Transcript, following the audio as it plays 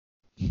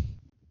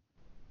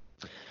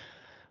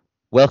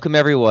Welcome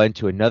everyone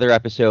to another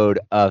episode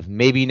of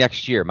Maybe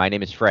Next Year. My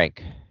name is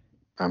Frank.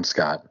 I'm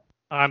Scott.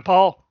 I'm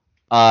Paul.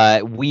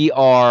 We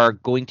are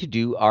going to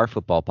do our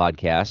football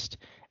podcast,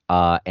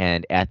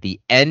 and at the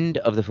end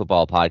of the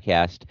football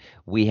podcast,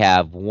 we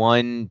have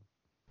one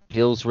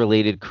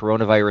Bills-related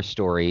coronavirus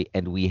story,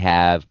 and we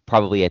have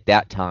probably at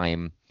that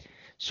time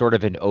sort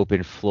of an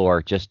open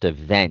floor just to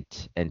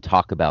vent and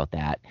talk about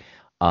that.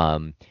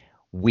 Um,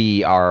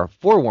 we are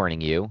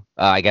forewarning you.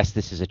 I guess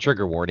this is a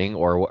trigger warning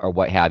or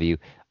what have you.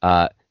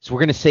 So we're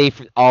going to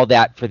save all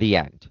that for the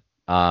end.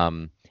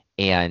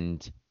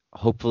 And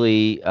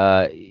hopefully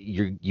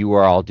you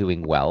are all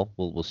doing well.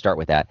 We'll start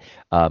with that.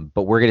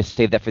 But we're going to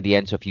save that for the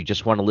end. So if you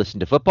just want to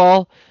listen to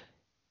football,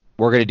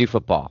 we're going to do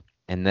football.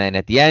 And then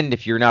at the end,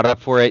 if you're not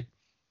up for it,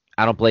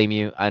 I don't blame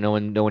you. I know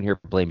no one here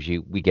blames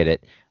you. We get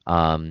it.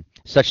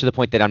 Such to the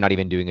point that I'm not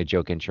even doing a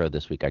joke intro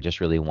this week. I just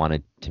really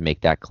wanted to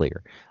make that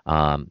clear.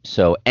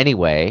 So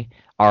anyway,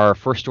 our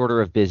first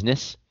order of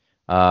business,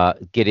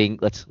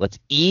 let's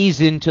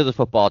ease into the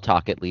football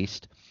talk at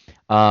least.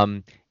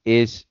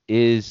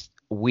 Is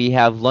we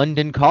have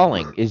London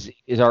calling?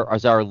 Is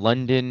our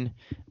London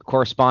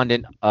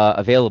correspondent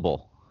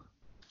available?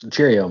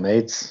 Cheerio,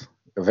 mates.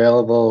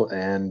 Available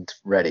and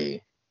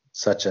ready,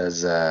 such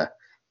as the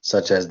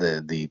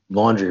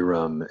laundry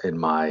room in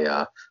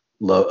my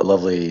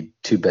lovely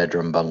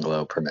 2-bedroom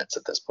bungalow permits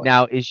at this point.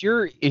 Now, is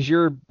your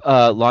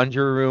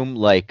laundry room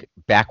like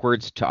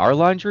backwards to our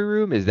laundry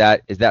room? Is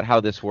that how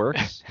this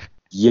works?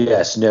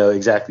 Yes, no,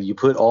 exactly. You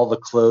put all the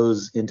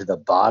clothes into the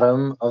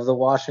bottom of the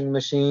washing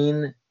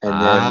machine,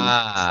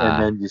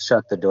 and then you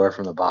shut the door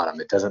from the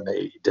bottom. It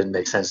didn't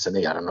make sense to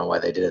me. I don't know why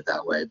they did it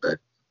that way, but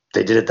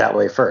they did it that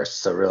way first.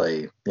 So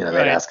really, they'd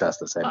ask us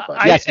the same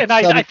question. Yes,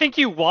 I think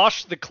you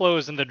wash the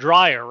clothes in the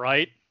dryer,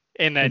 right?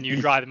 And then you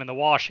dry them in the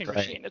washing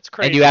machine. It's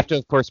crazy. And you have to,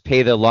 of course,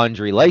 pay the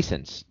laundry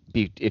license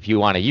if you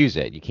want to use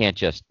it. You can't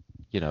just,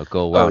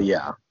 go. Oh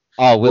yeah.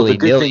 Oh, well, the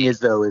good thing is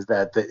though is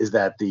that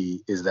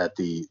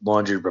the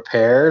laundry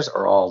repairs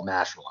are all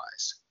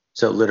nationalized.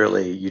 So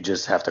literally, you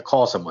just have to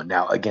call someone.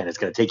 Now, again, it's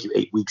going to take you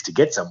 8 weeks to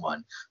get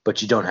someone,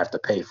 but you don't have to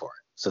pay for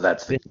it. So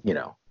that's it's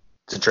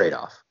a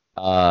trade-off.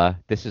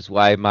 This is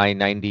why my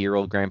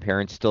 90-year-old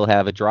grandparents still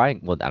have a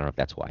drying. Well, I don't know if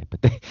that's why, but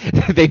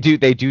they do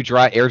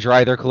air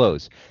dry their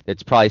clothes.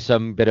 It's probably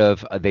some bit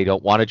of they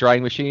don't want a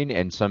drying machine,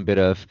 and some bit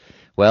of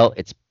well,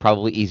 it's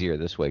probably easier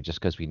this way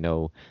just because we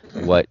know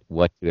what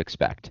to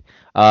expect.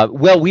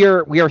 Well, we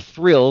are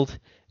thrilled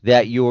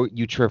that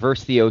you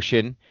traversed the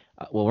ocean.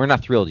 Well, we're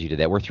not thrilled you did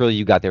that. We're thrilled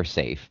you got there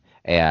safe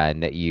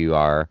and that you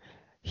are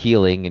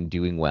healing and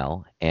doing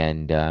well.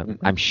 And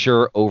I'm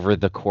sure over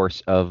the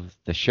course of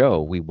the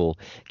show, we will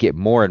get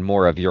more and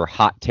more of your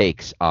hot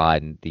takes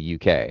on the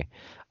UK.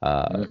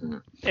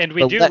 And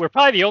we're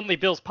probably the only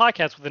Bills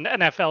podcast with an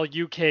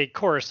NFL UK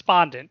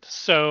correspondent.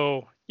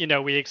 So,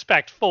 we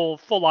expect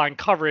full-on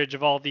coverage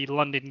of all the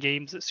London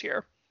games this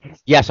year.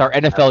 Yes, our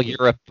NFL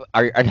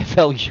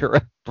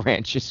Europe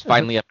branch is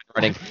finally up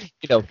and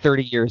running,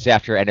 30 years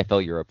after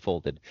NFL Europe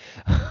folded.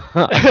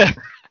 I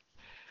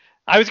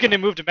was going to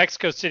move to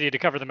Mexico City to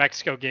cover the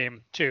Mexico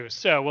game too,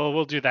 so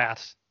we'll do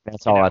that.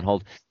 That's all on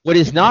hold. What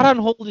is not on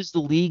hold is the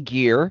league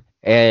gear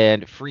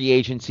and free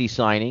agency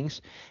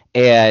signings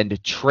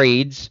and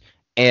trades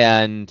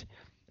and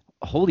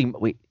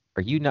wait,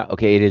 are you not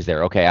okay? It is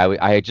there. Okay,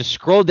 I just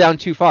scrolled down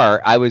too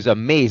far. I was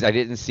amazed. I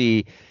didn't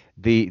see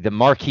the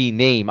marquee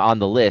name on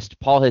the list.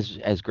 Paul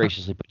has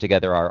graciously put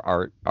together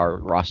our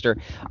roster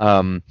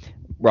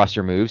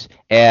moves,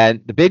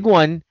 and the big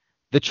one,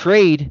 the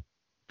trade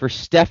for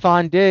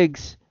Stefon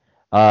Diggs,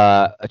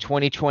 a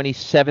 2020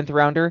 7th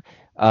rounder,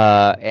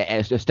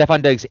 and so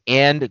Stefon Diggs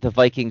and the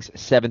Vikings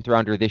 7th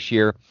rounder this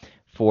year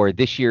for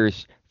this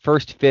year's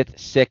 1st, 5th,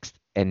 6th,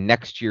 and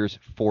next year's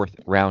 4th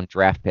round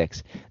draft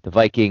picks. The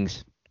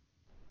Vikings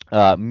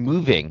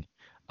moving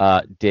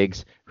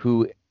Diggs,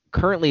 who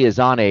currently is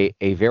on a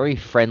very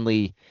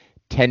friendly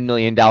 $10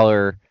 million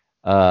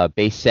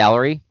base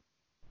salary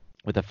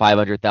with a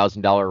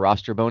 $500,000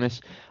 roster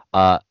bonus.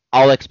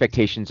 All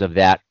expectations of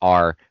that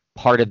are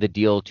part of the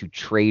deal to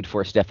trade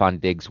for Stefon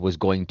Diggs was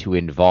going to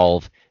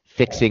involve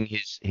fixing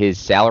his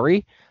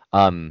salary.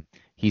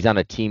 He's on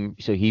a team,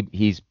 so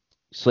he's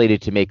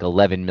slated to make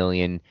 11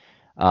 million,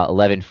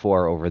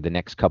 11.4 over the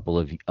next couple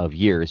of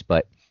years,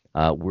 but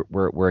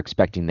we're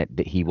expecting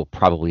that he will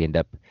probably end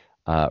up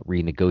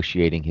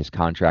renegotiating his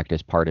contract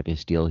as part of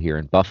his deal here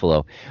in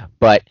Buffalo.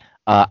 But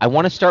I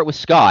want to start with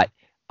Scott.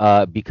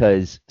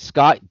 Because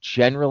Scott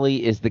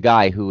generally is the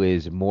guy who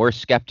is more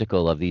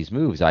skeptical of these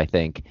moves, I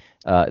think,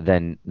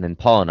 than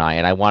Paul and I.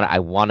 And I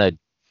want to,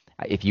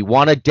 if you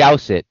want to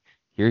douse it,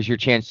 here's your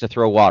chance to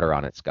throw water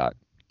on it, Scott.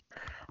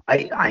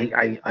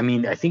 I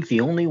mean, I think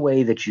the only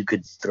way that you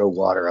could throw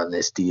water on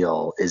this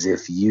deal is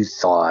if you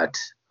thought,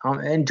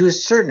 and to a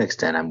certain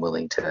extent, I'm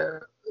willing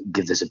to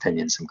give this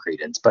opinion some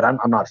credence, but I'm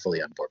not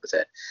fully on board with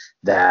it,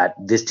 that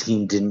this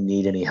team didn't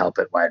need any help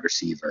at wide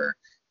receiver.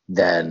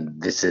 Then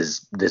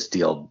this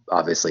deal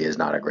obviously is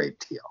not a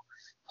great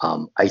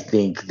deal. I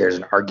think there's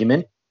an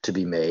argument to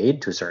be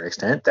made to a certain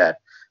extent that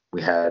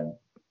we had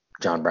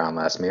John Brown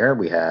last year.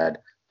 We had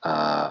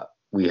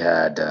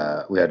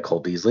Cole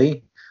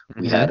Beasley.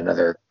 We had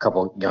another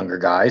couple younger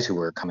guys who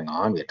were coming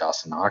on. We had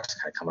Dawson Knox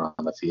kind of coming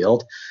on the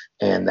field,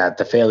 and that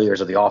the failures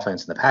of the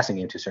offense in the passing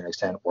game to a certain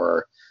extent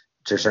were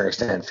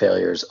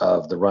failures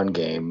of the run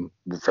game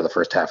for the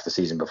first half of the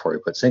season before we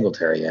put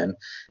Singletary in,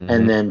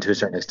 and then to a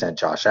certain extent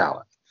Josh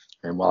Allen.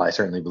 And while I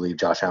certainly believe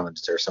Josh Allen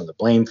deserves some of the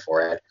blame for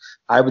it,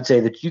 I would say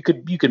that you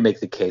could make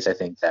the case, I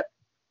think, that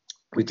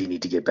we do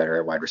need to get better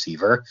at wide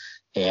receiver,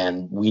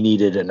 and we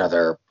needed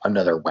another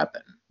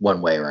weapon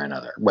one way or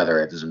another, whether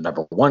it is a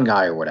number one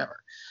guy or whatever.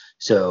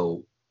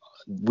 So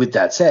with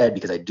that said,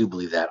 because I do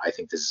believe that, I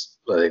think this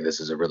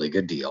is a really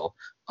good deal.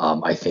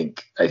 I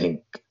think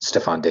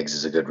Stefon Diggs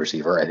is a good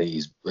receiver. I think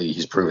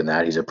he's proven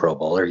that. He's a Pro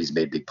Bowler. He's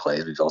made big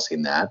plays. We've all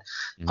seen that.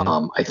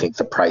 I think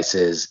the price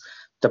is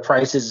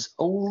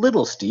a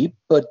little steep,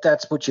 but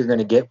that's what you're going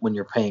to get when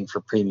you're paying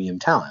for premium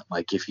talent.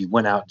 Like if you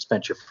went out and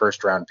spent your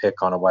first round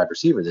pick on a wide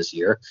receiver this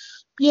year,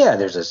 yeah,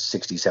 there's a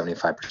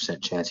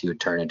 60-75% chance he would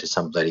turn into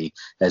somebody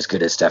as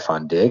good as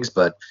Stefon Diggs,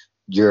 but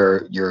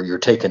you're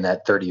taking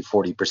that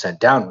 30-40%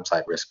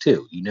 downside risk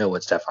too. You know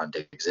what Stefon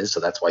Diggs is, so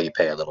that's why you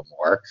pay a little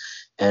more,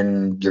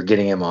 and you're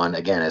getting him on,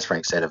 again, as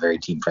Frank said, a very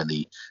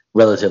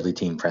relatively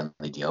team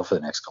friendly deal for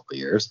the next couple of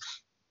years.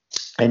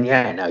 And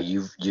yeah, now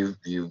you've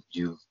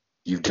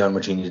done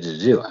what you needed to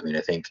do. I mean,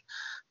 I think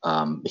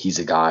he's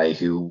a guy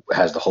who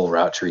has the whole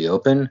route tree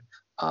open.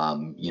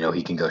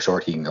 He can go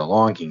short, he can go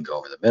long, he can go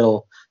over the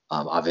middle.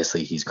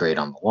 Obviously, he's great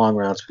on the long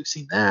routes. We've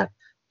seen that.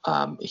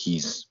 I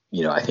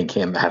think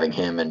having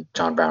him and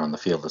John Brown on the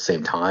field at the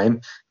same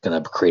time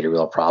going to create a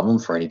real problem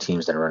for any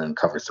teams that are running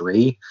cover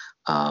 3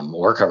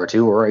 or cover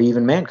 2 or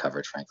even man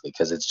coverage, frankly,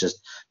 because it's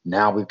just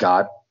now we've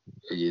got,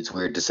 it's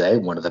weird to say,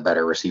 one of the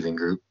better receiving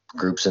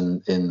groups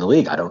in the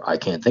league. I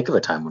can't think of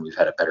a time when we've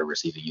had a better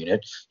receiving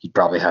unit. You'd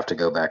probably have to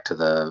go back to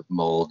the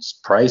Moulds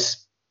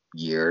Price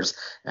years,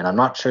 and I'm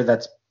not sure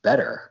that's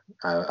better.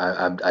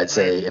 I'd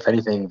say, if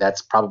anything,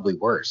 that's probably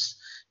worse.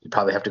 You'd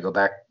probably have to go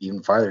back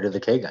even farther to the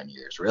K-Gun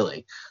years,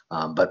 really.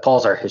 But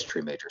Paul's our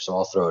history major, so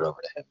I'll throw it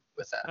over to him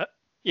with that.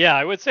 Yeah,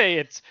 I would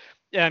say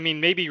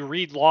maybe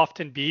Reed,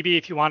 Lofton, Beebe,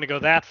 if you want to go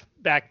back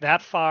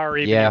that far, or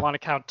even if you want to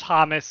count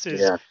Thomas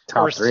as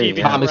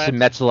receiving. Thomas and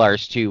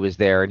Metzelaars too was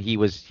there, and he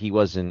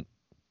wasn't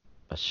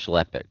a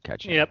schlep at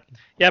catching. Yep.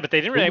 Yeah, but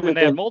they didn't really, when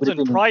they had Moulds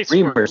and Price.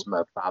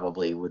 Reamersma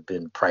probably would have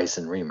been Price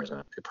and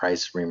Reamersma.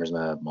 Price,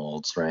 Reamersma,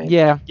 Moulds, right?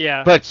 Yeah.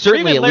 But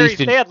certainly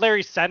they had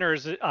Larry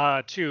Centers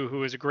too, who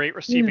was a great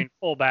receiving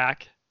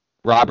fullback.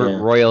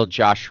 Robert Royal,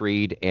 Josh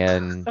Reed,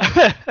 and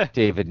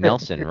David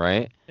Nelson,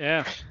 right?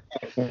 Yeah.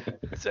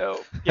 So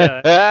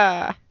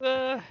yeah.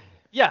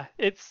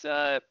 It's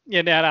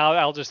and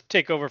I'll just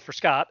take over for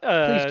Scott.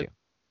 Please do.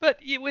 But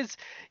it was,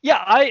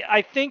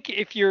 I think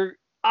if you're,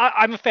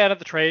 I'm a fan of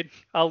the trade.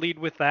 I'll lead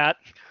with that.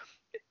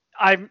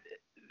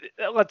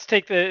 Let's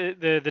take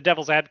the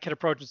devil's advocate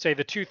approach and say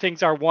the two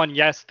things are: one,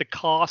 yes, the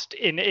cost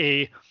in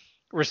a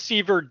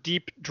receiver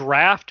deep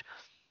draft.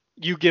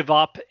 You give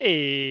up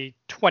a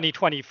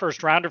 2020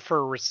 first rounder for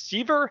a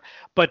receiver,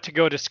 but to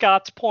go to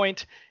Scott's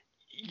point,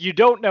 you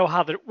don't know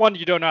how the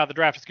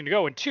draft is going to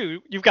go, and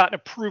two, you've gotten a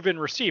proven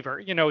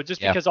receiver.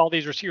 Because all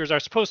these receivers are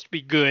supposed to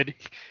be good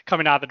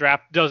coming out of the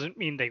draft doesn't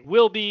mean they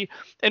will be,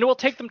 and it will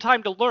take them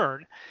time to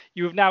learn.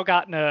 You have now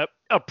gotten a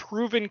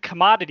proven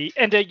commodity,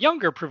 and a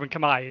younger proven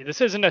commodity.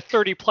 This isn't a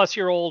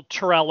 30-plus-year-old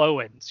Terrell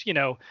Owens,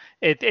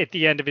 at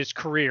the end of his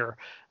career,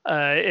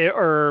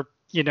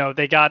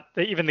 they got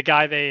even the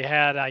guy they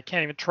had,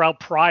 Terrell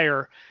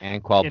Pryor.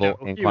 And Quan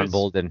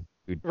Bolden.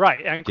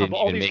 Right, and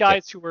all these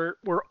guys who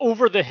were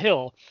over the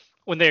hill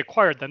when they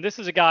acquired them. This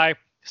is a guy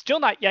still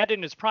not yet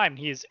in his prime.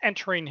 He is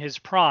entering his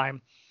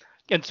prime.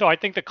 And so I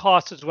think the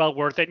cost is well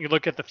worth it. And you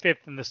look at the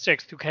 5th and the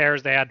 6th, who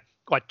cares? They had,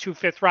 2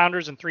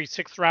 5th-rounders and 3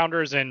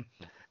 6th-rounders, and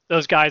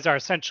those guys are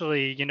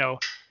essentially,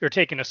 you're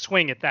taking a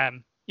swing at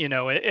them,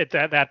 at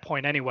that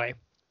point anyway.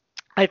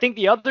 I think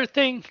the other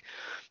thing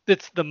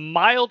that's the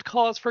mild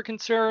cause for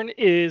concern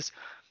is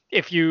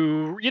if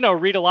you,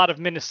 read a lot of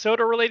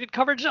Minnesota-related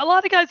coverage, a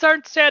lot of guys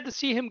aren't sad to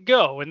see him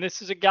go. And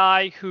this is a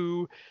guy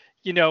who,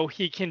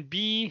 he can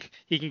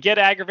get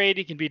aggravated.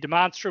 He can be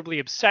demonstrably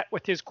upset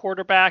with his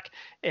quarterback.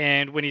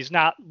 And when he's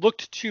not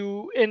looked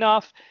to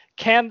enough,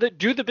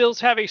 do the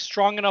Bills have a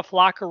strong enough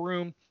locker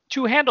room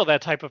to handle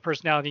that type of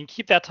personality and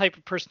keep that type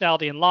of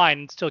personality in line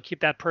and still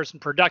keep that person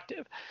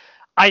productive?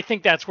 I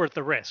think that's worth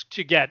the risk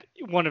to get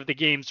one of the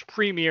game's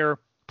premier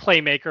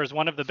playmakers,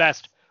 one of the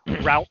best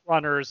route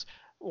runners,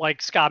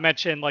 like Scott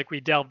mentioned, like we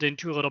delved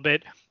into a little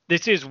bit.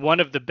 This is one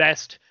of the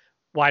best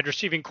wide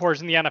receiving cores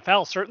in the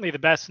NFL, certainly the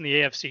best in the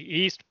AFC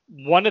East,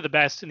 one of the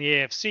best in the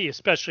AFC,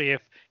 especially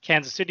if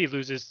Kansas City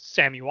loses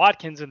Sammy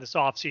Watkins in this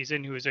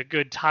offseason, who is a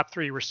good top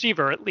 3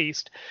 receiver at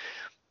least.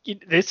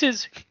 This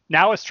is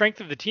now a strength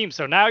of the team.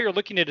 So now you're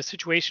looking at a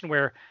situation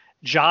where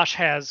Josh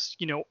has,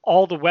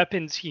 all the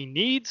weapons he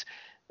needs.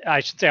 I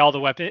should say all the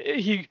weapons.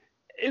 He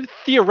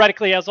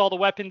theoretically has all the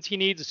weapons he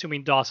needs,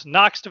 assuming Dawson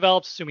Knox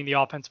develops, assuming the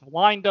offensive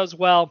line does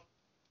well.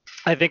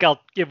 I think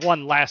I'll give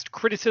one last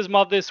criticism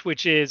of this,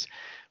 which is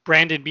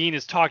Brandon Beane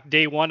has talked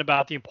day one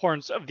about the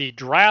importance of the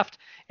draft,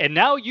 and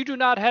now you do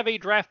not have a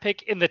draft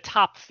pick in the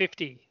top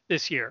 50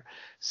 this year.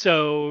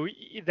 So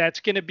that's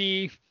going to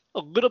be a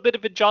little bit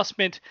of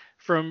adjustment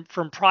from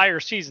prior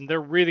season.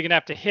 They're really going to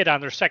have to hit on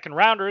their second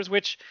rounders,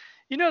 which,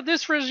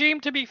 this regime,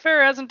 to be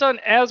fair, hasn't done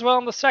as well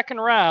in the second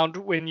round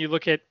when you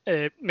look at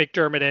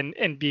McDermott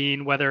and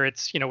Beane, whether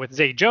it's, with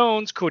Zay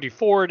Jones, Cody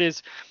Ford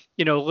is,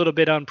 a little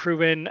bit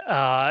unproven.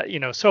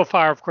 So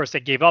far, of course, they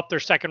gave up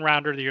their second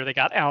rounder the year they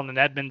got Allen and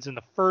Edmonds in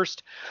the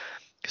first.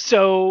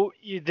 So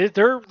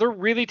they're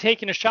really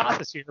taking a shot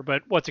this year.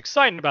 But what's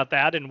exciting about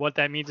that, and what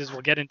that means is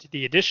we'll get into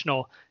the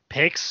additional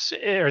picks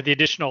or the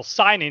additional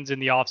signings in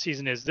the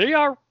offseason, is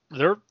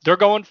they're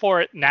going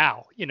for it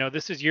now.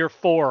 This is year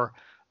 4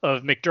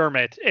 of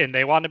McDermott, and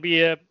they want to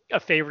be a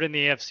favorite in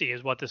the AFC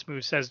is what this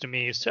move says to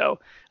me. So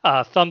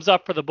thumbs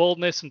up for the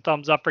boldness and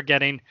thumbs up for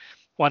getting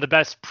one of the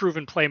best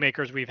proven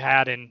playmakers we've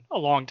had in a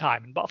long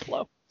time in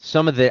Buffalo.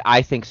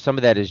 I think some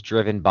of that is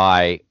driven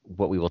by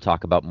what we will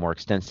talk about more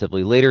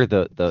extensively later,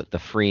 the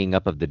freeing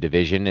up of the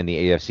division in the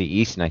AFC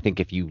East. And I think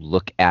if you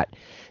look at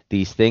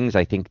these things,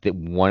 I think that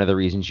one of the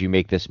reasons you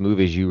make this move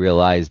is you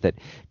realize that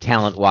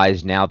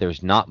talent-wise now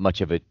there's not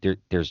much of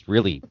there's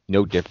really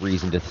no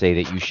reason to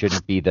say that you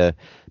shouldn't be the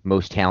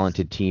most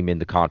talented team in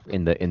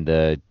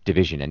the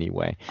division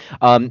anyway.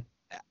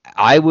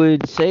 I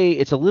would say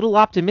it's a little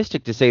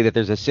optimistic to say that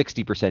there's a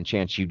 60%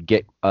 chance you'd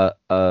get a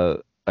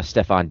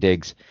Stefon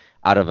Diggs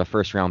out of a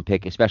first-round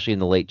pick, especially in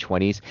the late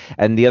 20s.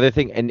 And the other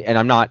thing, and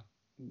I'm not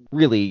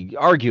really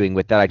arguing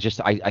with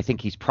that, I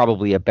think he's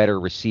probably a better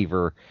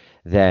receiver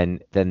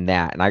than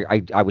that.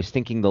 And I was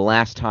thinking the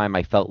last time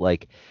I felt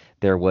like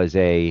there was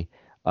a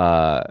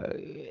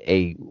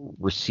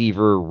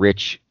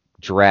receiver-rich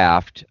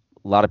draft,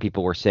 a lot of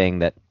people were saying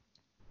that,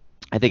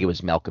 I think it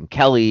was Malcolm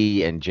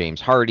Kelly and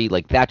James Hardy,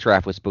 like that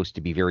draft was supposed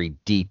to be very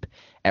deep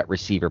at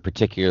receiver,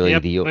 particularly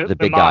the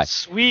big guy.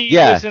 Sweet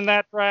was in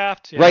that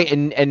draft. Yeah. Right,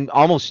 and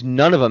almost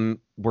none of them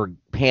were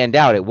panned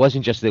out. It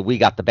wasn't just that we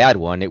got the bad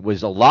one. It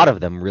was a lot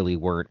of them really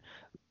weren't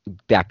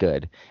that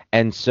good.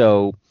 And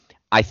so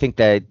I think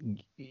that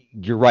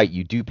you're right.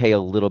 You do pay a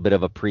little bit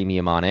of a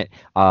premium on it.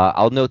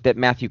 I'll note that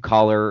Matthew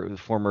Collar,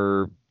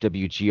 former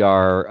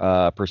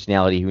WGR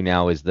personality who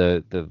now is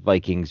the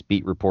Vikings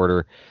beat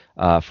reporter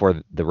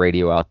for the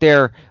radio out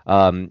there,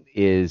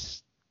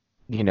 is,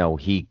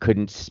 he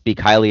couldn't speak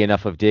highly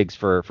enough of Diggs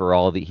for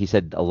all he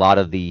said a lot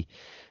of the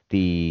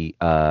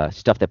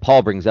stuff that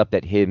Paul brings up,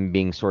 that him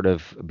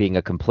being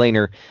a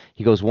complainer.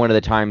 He goes, one of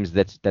the times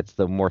that's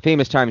the more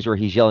famous times where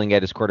he's yelling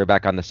at his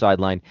quarterback on the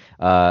sideline,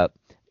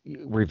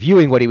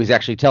 reviewing what he was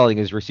actually telling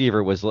his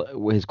receiver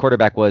his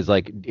quarterback was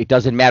like, it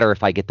doesn't matter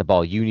if I get the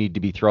ball, you need to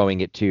be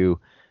throwing it to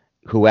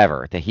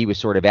whoever. That he was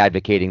sort of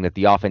advocating that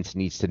the offense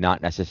needs to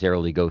not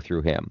necessarily go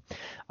through him.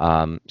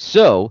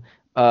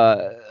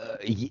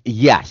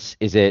 Yes,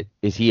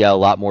 is he a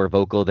lot more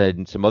vocal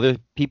than some other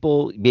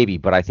people? Maybe,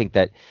 but I think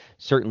that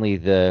certainly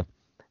the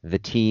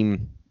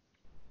team,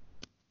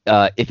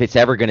 if it's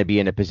ever going to be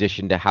in a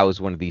position to house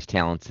one of these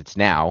talents, it's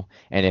now.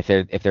 And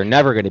if they're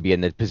never going to be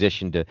in the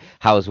position to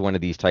house one of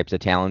these types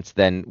of talents,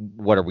 then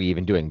what are we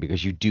even doing?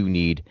 Because you do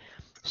need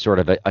sort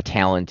of a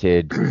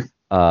talented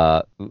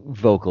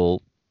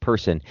vocal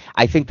person.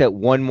 I think that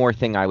one more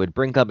thing I would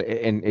bring up,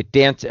 and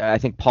I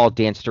think Paul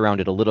danced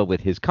around it a little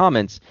with his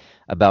comments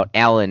about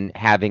Allen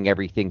having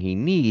everything he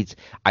needs.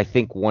 I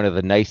think one of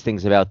the nice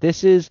things about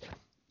this is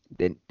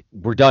that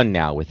we're done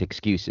now with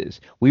excuses.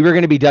 We were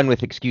going to be done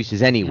with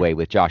excuses anyway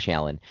with Josh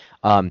Allen,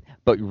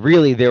 but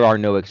really there are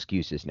no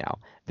excuses now.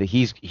 That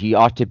he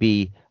ought to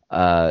be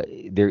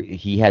there.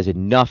 He has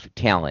enough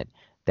talent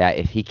that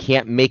if he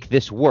can't make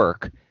this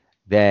work,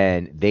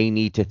 then they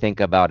need to think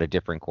about a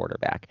different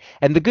quarterback.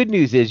 And the good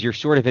news is you're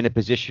sort of in a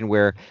position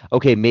where,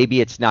 okay,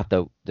 maybe it's not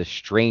the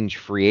strange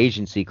free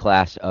agency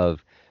class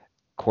of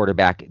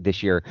quarterback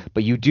this year,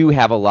 but you do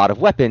have a lot of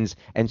weapons,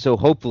 and so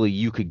hopefully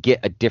you could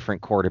get a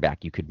different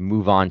quarterback. You could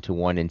move on to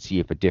one and see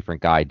if a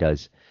different guy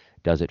does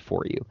it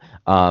for you.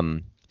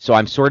 So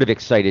I'm sort of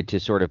excited to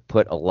sort of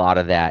put a lot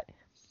of that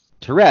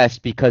to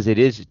rest, because it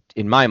is,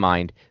 in my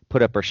mind,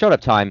 put up or shut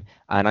up time,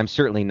 and I'm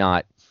certainly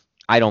not.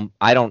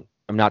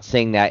 I'm not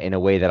saying that in a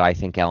way that I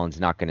think Allen's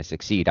not going to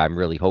succeed. I'm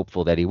really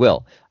hopeful that he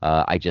will.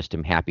 I just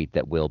am happy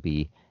that it'll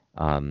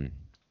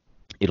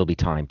be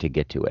time to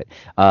get to it.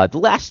 The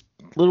last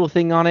little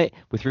thing on it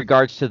with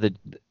regards to the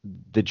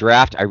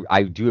draft,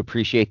 I do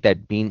appreciate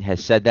that Beane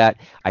has said that.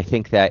 I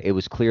think that it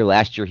was clear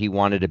last year he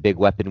wanted a big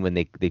weapon when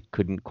they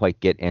couldn't quite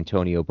get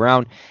Antonio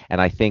Brown. And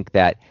I think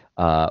that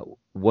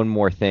one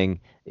more thing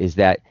is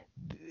that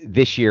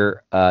this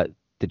year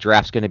the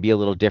draft's going to be a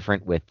little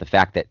different with the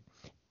fact that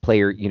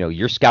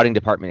your scouting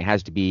department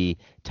has to be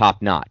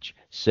top notch.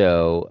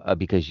 So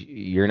because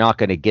you're not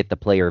going to get the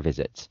player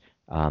visits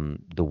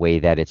the way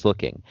that it's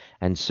looking.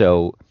 And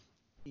so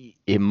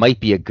it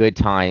might be a good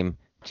time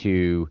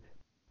to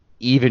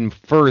even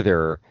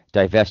further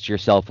divest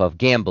yourself of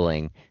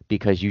gambling,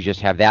 because you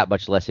just have that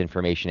much less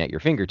information at your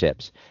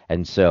fingertips.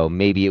 And so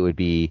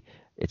maybe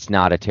it's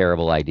not a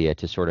terrible idea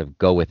to sort of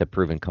go with a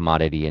proven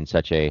commodity in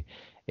such a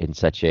in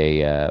such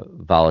a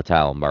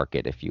volatile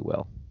market, if you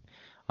will.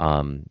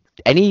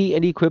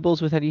 Any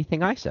quibbles with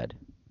anything I said?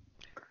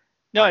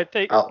 No, I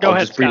think. Go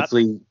ahead, Scott.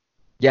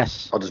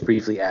 Yes. I'll just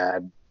briefly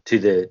add to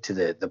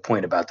the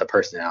point about the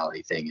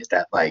personality thing is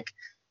that like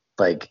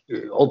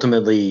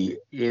ultimately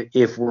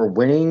if we're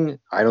winning,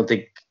 I don't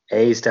think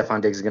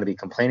Stefon Diggs is going to be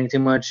complaining too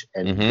much,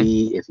 and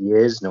B, if he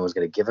is, no one's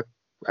going to give a.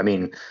 I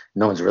mean,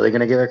 no one's really going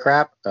to give a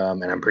crap,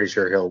 and I'm pretty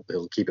sure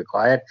he'll keep it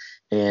quiet.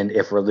 And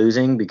if we're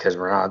losing because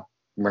we're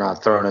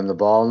not throwing him the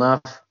ball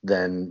enough,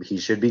 then he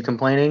should be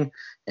complaining.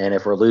 And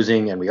if we're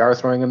losing and we are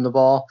throwing him the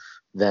ball,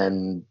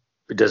 then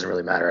it doesn't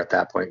really matter at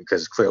that point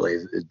because clearly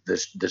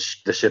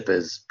the ship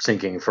is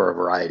sinking for a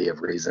variety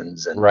of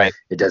reasons, and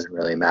it doesn't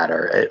really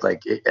matter.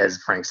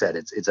 As Frank said,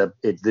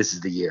 this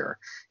is the year.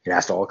 It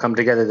has to all come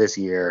together this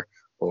year,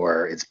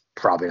 or it's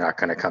probably not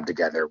going to come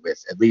together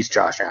with at least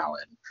Josh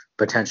Allen,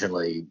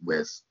 potentially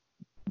with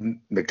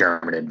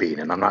McDermott and Bean.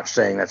 And I'm not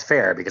saying that's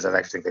fair because I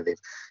actually think that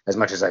as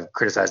much as I've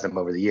criticized them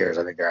over the years,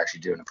 I think they're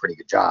actually doing a pretty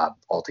good job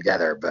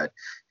altogether. But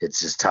it's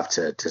just tough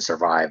to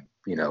survive,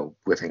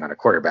 whiffing on a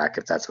quarterback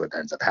if that's what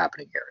ends up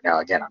happening here. Now,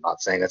 again, I'm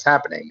not saying that's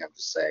happening. I'm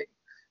just saying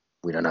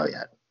we don't know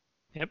yet.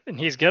 Yep, and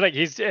he's good.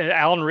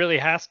 Allen really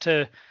has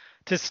to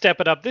step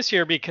it up this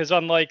year because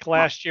unlike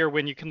last year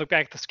when you can look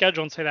back at the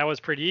schedule and say that was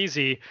pretty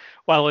easy,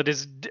 while it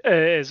is,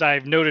 as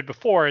I've noted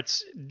before,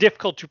 it's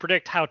difficult to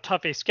predict how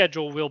tough a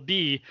schedule will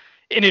be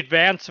in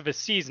advance of a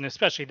season,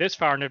 especially this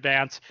far in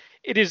advance.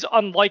 It is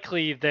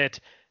unlikely that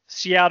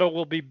Seattle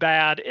will be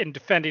bad and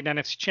defending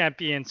NFC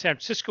champion. San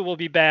Francisco will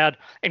be bad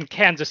and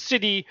Kansas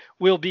City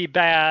will be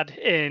bad.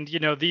 And,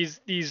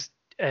 these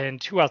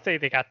and who else? They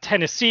got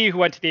Tennessee, who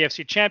went to the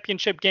AFC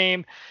Championship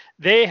game.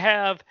 They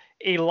have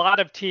a lot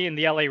of team.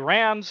 The LA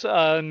Rams,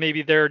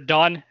 maybe they're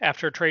done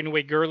after trading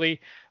away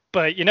Gurley.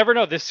 But you never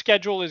know. This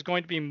schedule is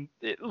going to be,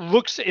 it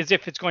looks as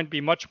if it's going to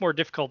be much more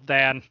difficult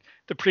than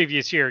the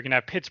previous year. You're going to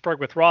have Pittsburgh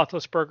with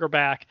Roethlisberger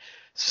back.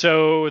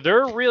 So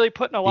they're really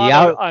putting a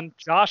lot on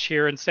Josh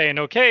here and saying,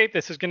 okay,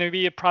 this is going to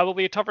be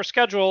probably a tougher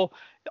schedule.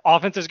 The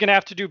offense is going to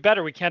have to do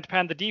better. We can't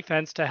depend on the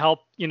defense to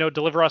help,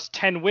 deliver us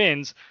 10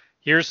 wins.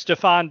 Here's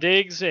Stefon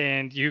Diggs,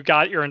 and you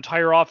got your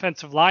entire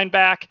offensive line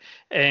back,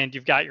 and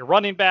you've got your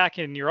running back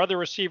and your other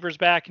receivers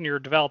back, and you're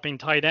developing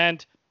tight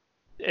end.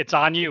 It's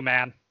on you,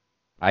 man.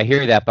 I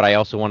hear that, but I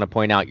also want to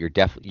point out you're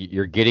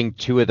getting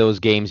 2 of those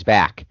games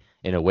back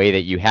in a way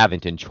that you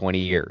haven't in 20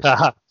 years.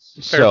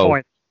 Fair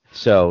point.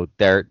 So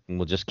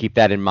we'll just keep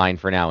that in mind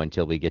for now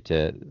until we get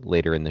to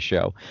later in the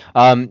show.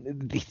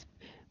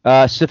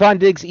 Stefon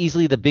Diggs,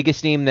 easily the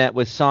biggest name that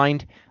was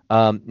signed.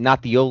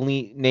 Not the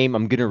only name.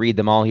 I'm going to read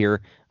them all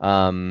here.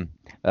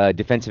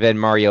 Defensive end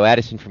Mario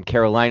Addison from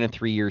Carolina,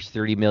 3 years,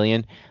 $30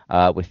 million,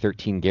 with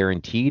 13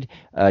 guaranteed.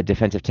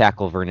 Defensive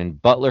tackle Vernon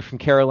Butler from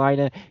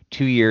Carolina,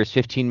 2 years,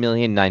 $15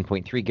 million,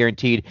 9.3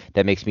 guaranteed.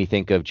 That makes me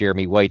think of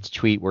Jeremy White's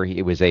tweet where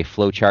it was a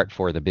flow chart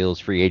for the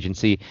Bills free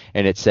agency,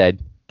 and it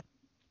said,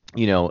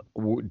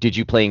 did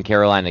you play in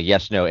Carolina?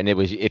 Yes, no. And it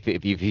was if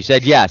you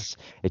said yes,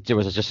 it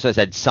just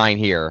said sign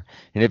here.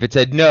 And if it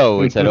said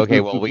no, it said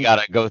okay, well we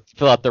gotta go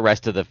fill out the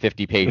rest of the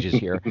 50 pages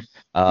here.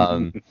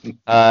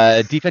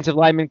 Defensive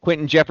lineman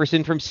Quentin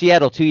Jefferson from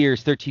Seattle, 2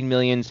 years, $13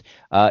 million.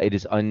 It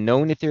is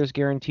unknown if there's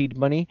guaranteed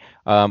money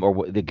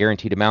or the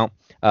guaranteed amount.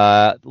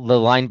 The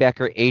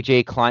linebacker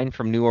AJ Klein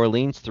from New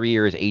Orleans, 3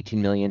 years, $18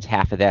 million,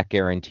 half of that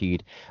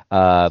guaranteed.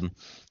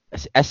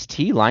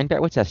 ST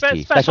linebacker. What's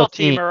ST? Special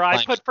teamer.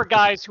 I put for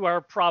guys who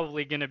are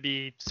probably going to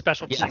be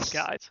special teams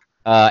guys.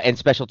 And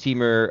special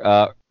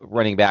teamer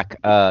running back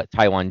Tyler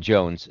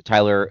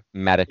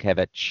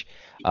Matakevich.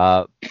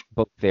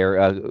 Both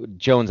there.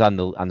 Jones on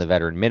the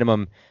veteran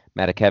minimum.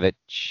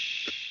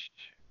 Matakevich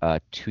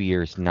 2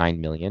 years, $9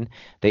 million.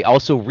 They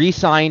also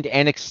re-signed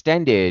and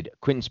extended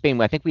Quinton Spain.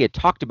 I think we had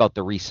talked about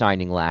the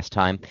re-signing last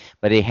time,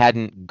 but they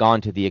hadn't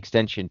gone to the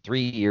extension. 3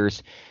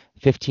 years,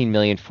 $15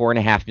 million,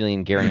 $4.5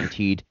 million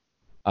guaranteed.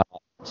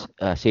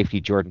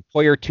 Safety Jordan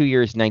Poyer, 2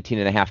 years,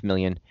 $19.5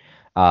 million,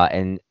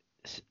 and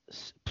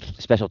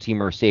special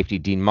teamer safety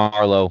Dean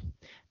Marlowe.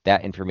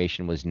 That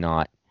information was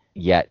not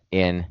yet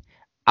in.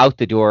 Out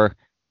the door,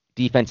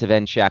 defensive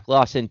end Shaq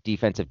Lawson,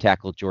 defensive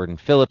tackle Jordan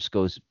Phillips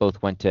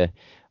both went to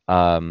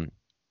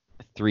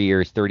 3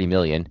 years, $30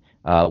 million.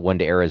 One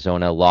to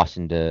Arizona,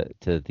 Lawson to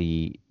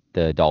the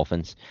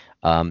Dolphins.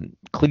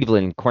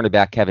 Cleveland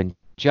cornerback Kevin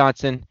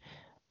Johnson,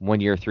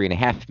 1 year,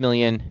 $3.5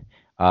 million.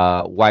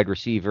 Wide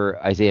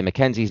receiver Isaiah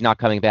McKenzie's not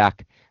coming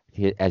back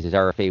as his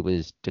RFA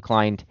was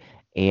declined.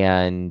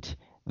 And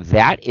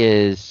that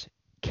is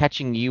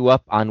catching you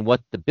up on what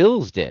the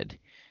Bills did.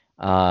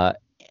 Paul,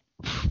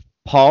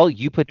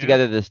 you put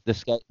together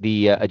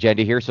the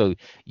agenda here, so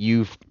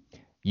you've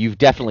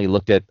definitely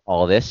looked at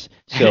all this.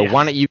 So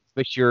why don't you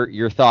push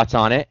your thoughts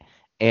on it,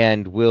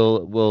 and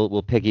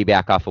we'll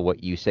piggyback off of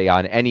what you say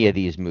on any of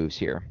these moves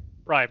here.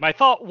 Right. My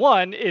thought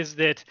one is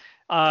that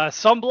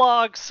some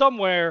blog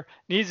somewhere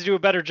needs to do a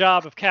better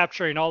job of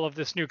capturing all of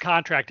this new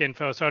contract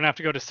info, so I don't have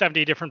to go to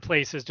 70 different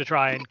places to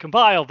try and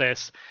compile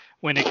this.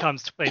 when it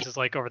comes to places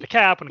like Over the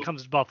Cap, when it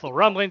comes to Buffalo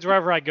Rumblings,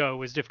 wherever I go, it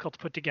was difficult to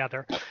put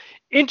together.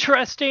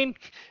 Interesting,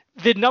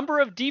 the number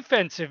of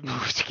defensive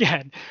moves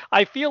again.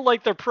 I feel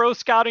like their pro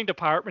scouting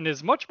department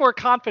is much more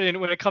confident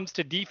when it comes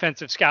to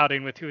defensive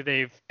scouting with who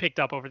they've picked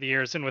up over the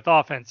years than with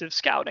offensive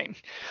scouting.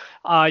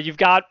 You've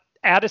got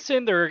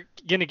Addison. They're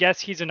going to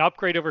guess he's an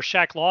upgrade over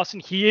Shaq Lawson.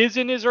 He is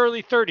in his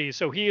early 30s,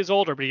 so he is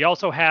older, but he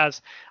also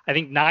has, I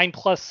think,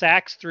 9+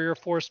 sacks 3 or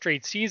 4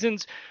 straight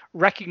seasons,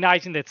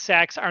 recognizing that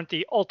sacks aren't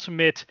the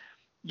ultimate,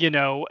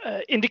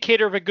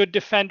 indicator of a good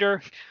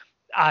defender.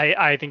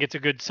 I think it's a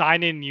good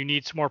sign-in. You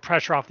need some more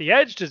pressure off the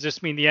edge. Does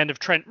this mean the end of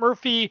Trent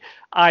Murphy?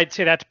 I'd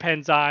say that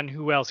depends on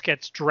who else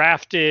gets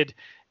drafted.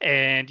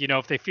 And,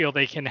 if they feel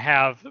they can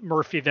have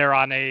Murphy there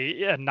on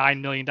a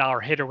 $9 million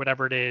hit or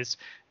whatever it is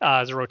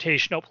as a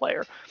rotational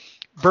player.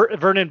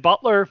 Vernon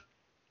Butler,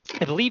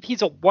 I believe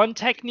he's a 1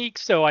 technique.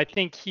 So I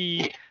think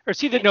he's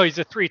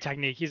a 3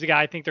 technique. He's a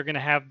guy I think they're going to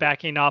have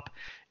backing up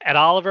at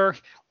Oliver.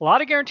 A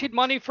lot of guaranteed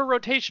money for a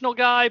rotational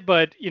guy,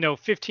 but,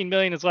 $15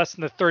 million is less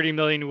than the $30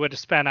 million we would have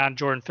spent on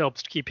Jordan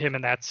Phillips to keep him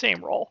in that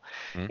same role.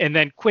 Mm-hmm. And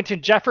then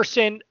Quentin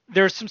Jefferson,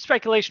 there's some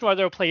speculation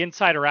whether he'll play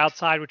inside or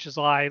outside, which is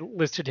why I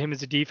listed him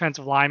as a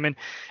defensive lineman.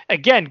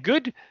 Again,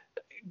 good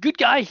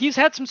guy. He's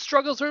had some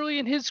struggles early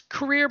in his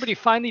career, but he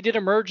finally did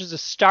emerge as a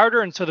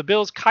starter. And so the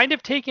Bills kind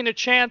of taking a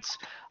chance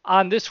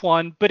on this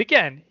one. But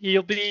again,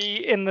 he'll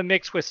be in the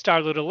mix with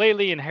Star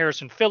Lotulelei and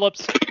Harrison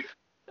Phillips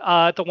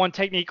at the 1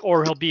 technique,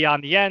 or he'll be on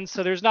the end.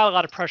 So there's not a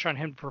lot of pressure on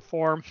him to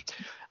perform.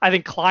 I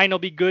think Klein will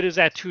be good as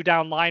that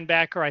 2-down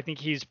linebacker. I think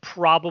he's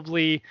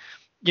probably,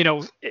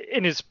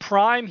 in his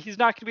prime, he's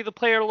not going to be the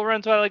player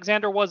Lorenzo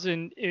Alexander was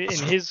in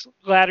his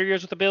latter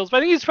years with the Bills, but I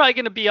think he's probably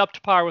going to be up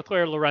to par with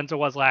where Lorenzo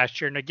was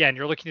last year. And again,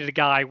 you're looking at a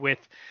guy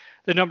with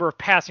the number of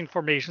passing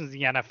formations in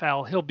the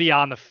NFL. He'll be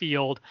on the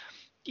field,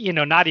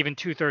 not even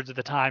 2/3 of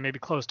the time, maybe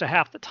close to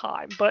half the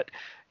time. But,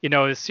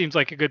 it seems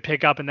like a good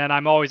pickup. And then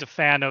I'm always a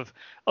fan of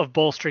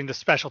bolstering the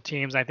special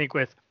teams. I think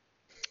with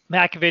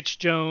Makovich,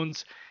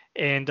 Jones,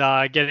 and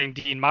getting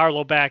Dean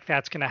Marlowe back,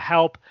 that's going to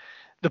help.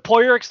 The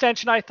Poyer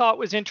extension I thought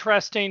was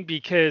interesting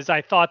because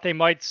I thought they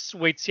might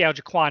wait to see how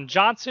Jaquan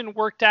Johnson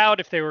worked out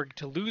if they were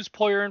to lose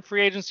Poyer in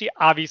free agency.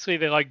 Obviously,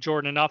 they like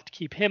Jordan enough to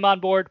keep him on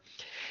board.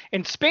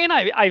 And Spain,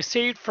 I've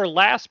saved for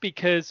last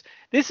because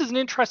this is an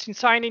interesting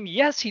signing.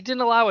 Yes, he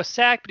didn't allow a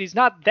sack, but he's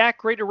not that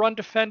great a run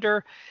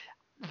defender.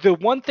 The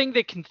one thing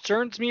that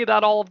concerns me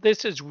about all of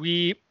this is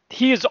he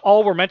is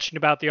all we're mentioning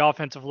about the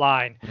offensive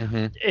line.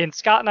 Mm-hmm. And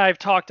Scott and I have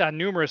talked on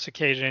numerous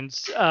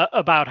occasions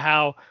about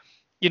how,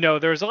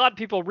 there's a lot of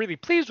people really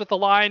pleased with the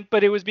line,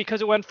 but it was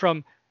because it went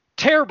from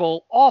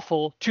terrible,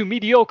 awful to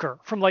mediocre,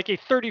 from like a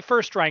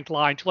 31st ranked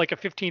line to like a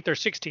 15th or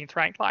 16th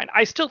ranked line.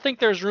 I still think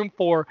there's room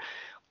for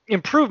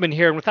improvement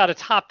here. And without a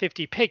top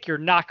 50 pick, you're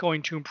not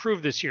going to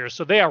improve this year.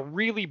 So they are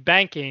really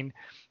banking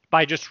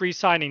by just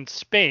re-signing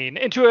Spain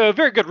into a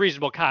very good,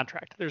 reasonable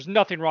contract. There's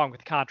nothing wrong with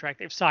the contract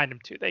they've signed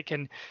him to. They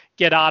can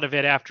get out of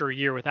it after a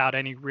year without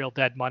any real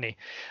dead money.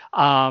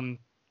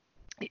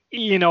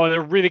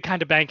 They're really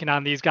kind of banking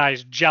on these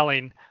guys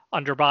gelling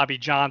under Bobby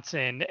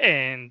Johnson,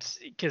 and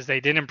because they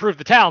didn't improve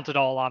the talent at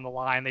all on the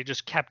line, they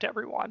just kept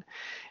everyone.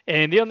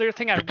 And the other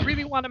thing I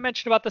really want to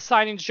mention about the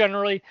signings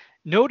generally,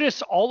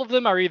 notice all of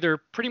them are either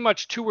pretty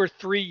much 2 or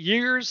 3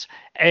 years,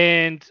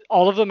 and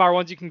all of them are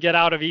ones you can get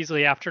out of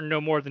easily after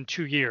no more than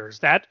 2 years.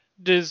 That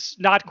does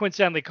not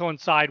coincidentally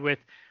coincide with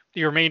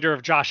the remainder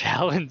of Josh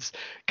Allen's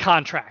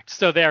contract.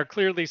 So they are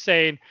clearly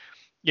saying,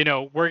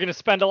 we're going to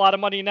spend a lot of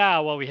money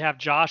now while we have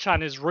Josh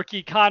on his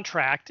rookie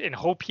contract and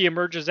hope he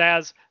emerges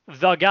as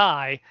the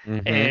guy.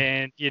 Mm-hmm.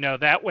 And,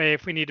 that way,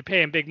 if we need to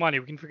pay him big money,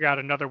 we can figure out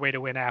another way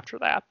to win after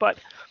that. But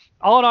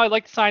all in all, I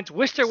like the signs.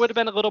 Wish there would have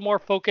been a little more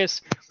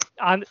focus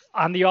on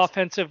the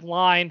offensive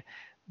line.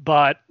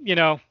 But,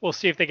 we'll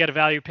see if they get a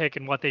value pick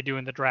and what they do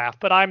in the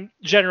draft. But I'm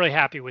generally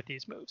happy with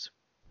these moves.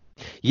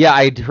 Yeah,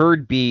 I'd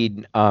heard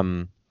Bede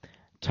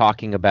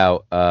talking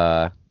about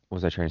what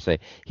was I trying to say?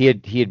 He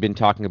had been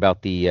talking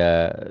about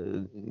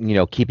the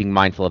keeping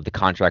mindful of the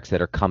contracts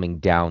that are coming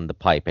down the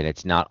pipe, and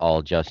it's not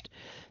all just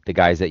the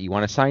guys that you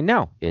want to sign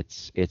now.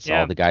 It's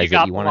all the guys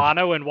that you want to. You got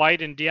Milano and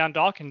White and Deion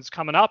Dawkins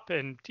coming up,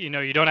 and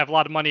you don't have a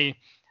lot of money.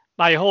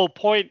 Not my whole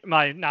point,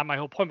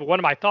 but one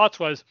of my thoughts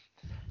was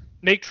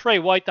make Trey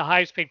White the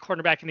highest paid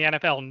cornerback in the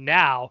NFL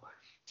now.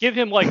 Give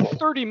him like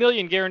 $30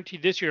 million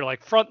guaranteed this year,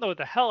 like front load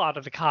the hell out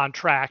of the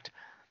contract,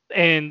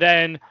 and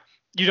then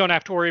you don't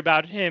have to worry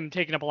about him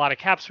taking up a lot of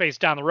cap space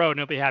down the road, and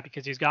he'll be happy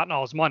because he's gotten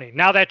all his money.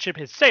 Now that ship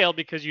has sailed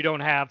because you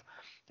don't have,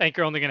 I think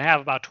you're only going to have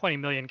about $20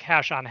 million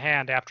cash on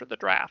hand after the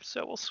draft.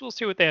 So we'll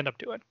see what they end up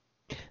doing.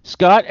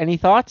 Scott, any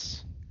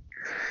thoughts?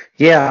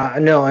 Yeah,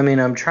 no, I mean,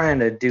 I'm trying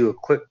to do a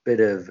quick bit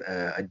of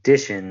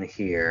addition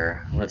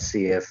here. Let's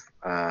see if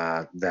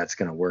that's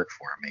going to work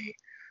for me.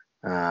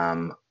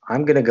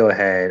 I'm going to go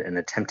ahead and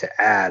attempt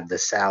to add the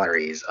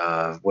salaries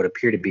of what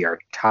appear to be our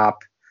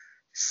top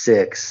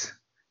 6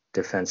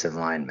 defensive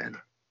linemen.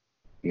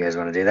 You guys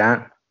want to do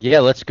that? Yeah,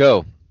 let's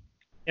go.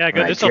 Yeah,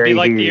 good. This will be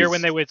like the year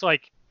when they was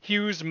like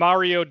Hughes,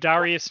 Mario,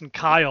 Darius, and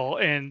Kyle,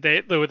 and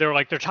they're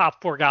like their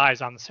top 4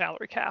 guys on the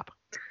salary cap.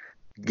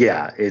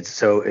 Yeah,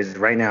 it's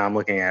right now I'm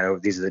looking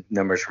at these are the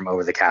numbers from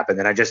over the cap, and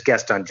then I just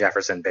guessed on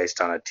Jefferson based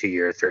on a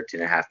 2-year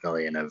 $13.5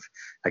 million of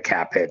a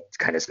cap hit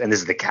kind of, and this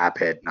is the cap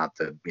hit, not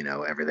the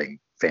everything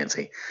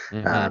fancy.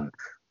 Mm-hmm.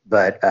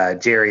 But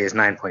Jerry is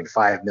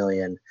 $9.5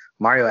 million.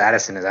 Mario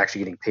Addison is actually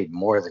getting paid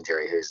more than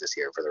Jerry Hughes this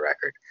year, for the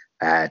record,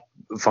 at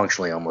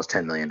functionally almost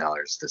 $10 million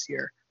this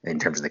year in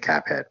terms of the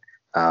cap hit.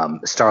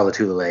 Star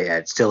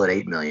Lotulelei still at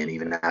 $8 million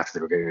even after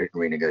the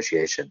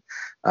renegotiation.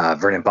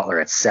 Vernon Butler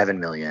at $7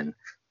 million.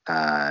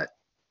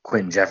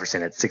 Quentin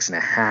Jefferson at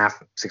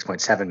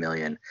 $6.7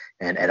 million,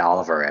 and Ed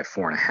Oliver at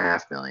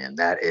 $4.5 million.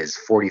 That is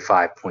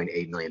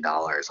 $45.8 million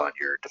on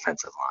your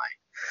defensive line.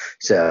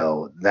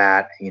 So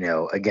that,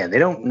 again, they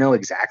don't know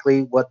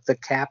exactly what the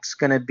cap's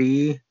going to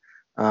be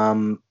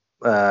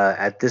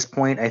at this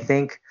point, I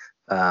think.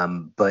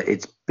 But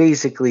it's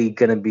basically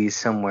going to be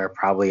somewhere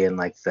probably in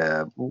like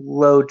the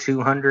low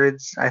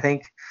 200s, I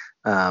think.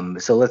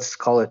 So let's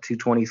call it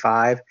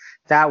 225.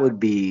 That would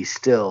be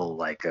still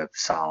like a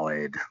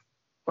solid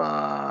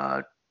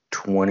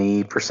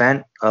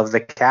 20% of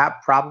the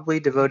cap probably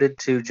devoted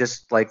to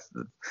just like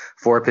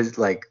four of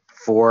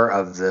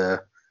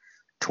the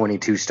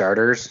 22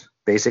 starters,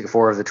 basic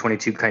 4 of the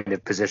 22 kind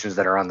of positions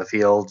that are on the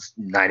field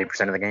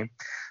 90% of the game,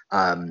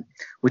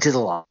 which is a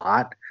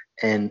lot.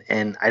 And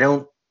I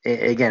don't,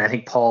 again, I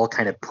think Paul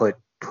kind of put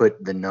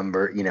the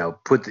number,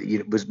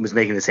 was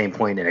making the same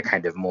point in a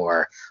kind of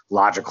more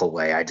logical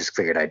way. I just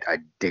figured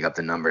I'd dig up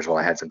the numbers while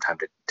I had some time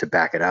to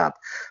back it up.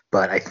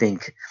 But I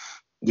think,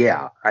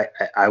 yeah,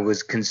 I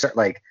was concerned.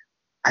 Like,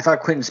 I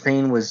thought Quinton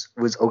Spain was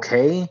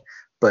okay,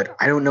 but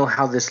I don't know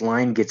how this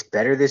line gets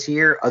better this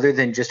year, other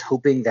than just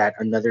hoping that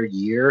another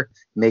year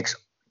makes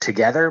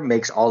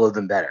all of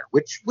them better,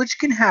 which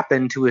can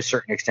happen to a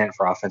certain extent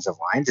for offensive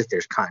lines if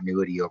there's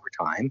continuity over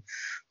time.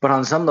 But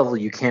on some level,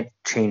 you can't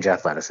change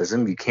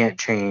athleticism. You can't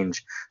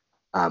change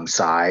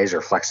size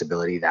or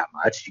flexibility that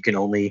much. You can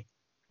only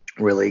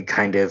really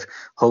kind of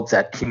hope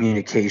that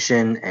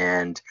communication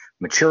and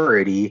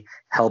maturity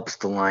helps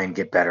the line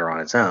get better on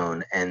its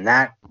own. And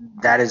that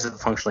is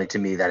functionally, to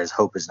me, that is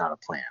hope is not a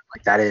plan.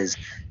 Like that is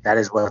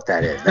what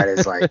that is. That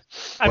is like,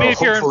 I mean,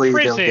 if you're in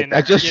prison,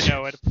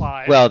 it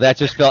applies. Well, that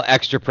just felt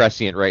extra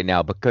prescient right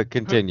now, but could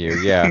continue.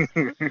 Yeah.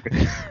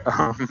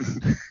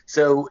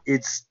 So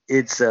it's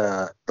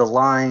the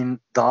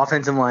line, the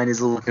offensive line is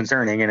a little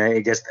concerning. And I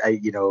guess,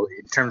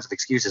 in terms of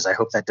excuses, I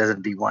hope that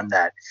doesn't be one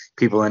that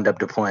people end up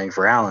deploying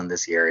for Allen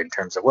this year in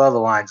terms of, well, the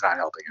line's not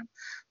helping him.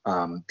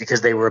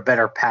 Because they were a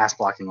better pass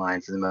blocking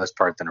line for the most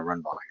part than a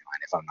run blocking line,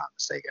 if I'm not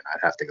mistaken.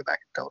 I'd have to go back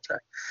and double check.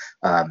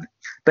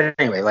 But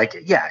anyway, like,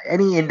 yeah,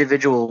 any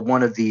individual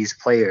one of these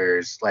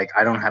players, like,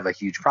 I don't have a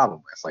huge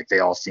problem with. Like, they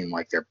all seem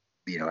like they're,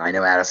 I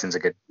know Addison's a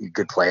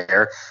good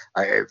player.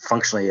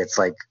 Functionally, it's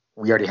like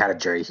we already had a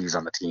Jerry Hughes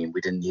on the team.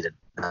 We didn't need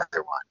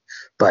another one.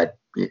 But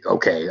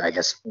okay, I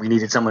guess we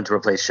needed someone to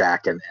replace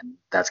Shaq, and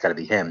that's got to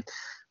be him.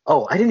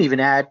 Oh, I didn't even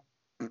add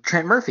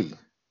Trent Murphy.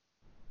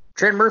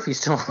 Trent Murphy's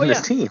still on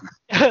this team.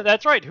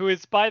 That's right. Who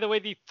is, by the way,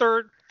 the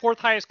fourth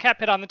highest cap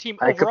hit on the team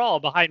overall,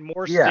 behind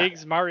Morse,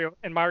 Diggs, Mario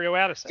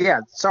Addison. Yeah,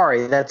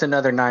 sorry, that's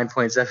another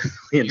 $9.7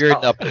 million.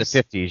 You're up in the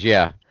 50s,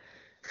 yeah.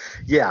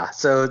 Yeah,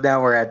 so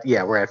now we're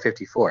at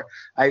 54.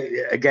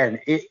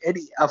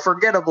 A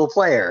forgettable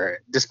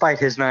player, despite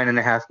his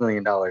 $9.5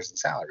 million in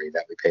salary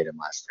that we paid him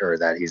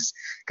that he's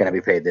going to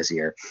be paid this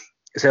year.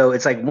 So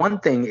it's like one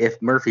thing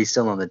if Murphy's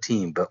still on the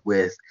team, but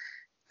with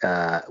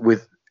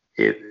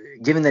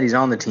given that he's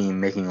on the team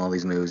making all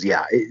these moves,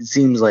 yeah, it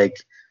seems like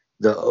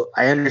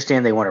I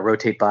understand they want to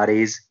rotate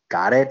bodies.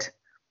 Got it.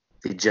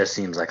 It just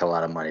seems like a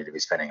lot of money to be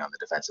spending on the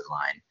defensive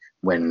line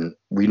when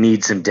we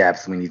need some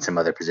depth. We need some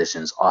other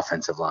positions,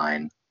 offensive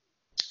line.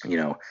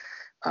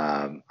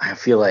 I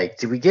feel like,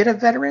 did we get a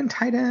veteran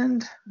tight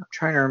end? I'm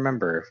trying to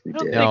remember if we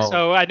did. I don't think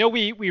so. I know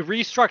we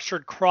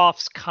restructured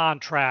Croft's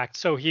contract,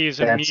 so he's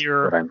that's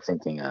what I'm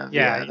thinking of.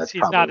 Yeah,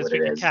 he's not as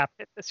big a cap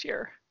hit this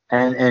year.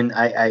 And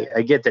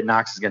I get that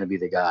Knox is going to be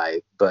the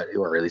guy,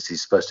 or at least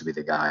he's supposed to be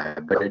the guy.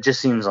 But it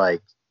just seems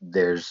like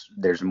there's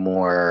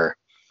more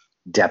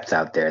depth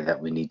out there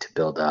that we need to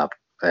build up.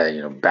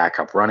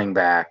 Backup running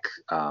back.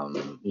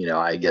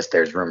 I guess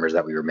there's rumors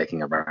that we were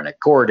making a run at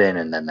Gordon,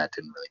 and then that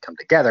didn't really come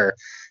together.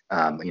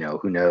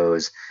 Who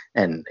knows?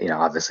 And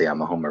obviously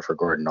I'm a homer for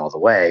Gordon all the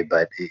way,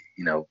 but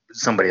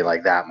somebody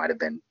like that might have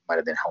been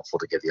helpful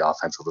to give the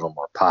offense a little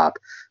more pop.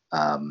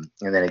 And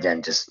then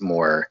again, just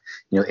more,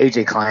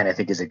 AJ Klein, I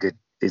think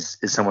is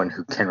someone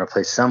who can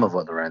replace some of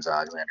what Lorenzo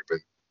Alexander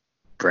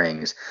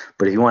brings.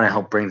 But if you want to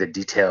help bring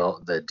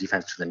the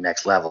defense to the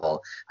next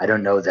level, I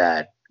don't know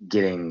that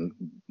getting,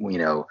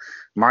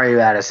 Mario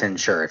Addison,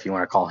 sure, if you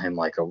want to call him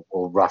like a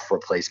rough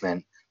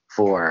replacement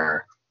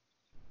for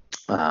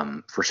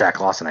Shaq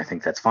Lawson, I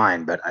think that's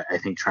fine. But I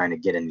think trying to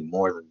get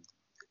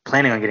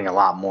planning on getting a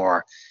lot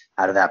more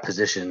out of that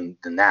position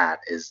than that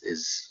is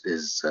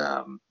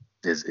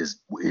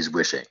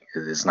wishing.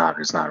 It's not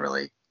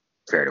really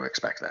fair to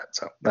expect that.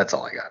 So that's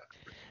all I got.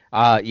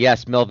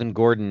 Yes, Melvin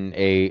Gordon,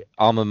 a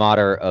alma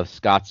mater of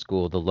Scott's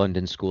School, the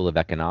London School of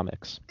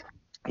Economics.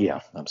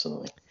 Yeah,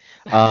 absolutely.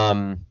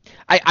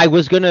 I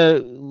was gonna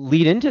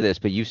lead into this,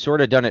 but you've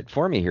sort of done it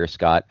for me here,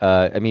 Scott.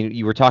 I mean,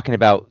 you were talking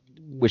about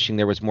wishing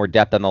there was more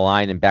depth on the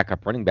line and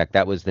backup running back.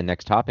 That was the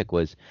next topic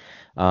was,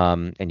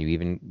 and you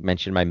even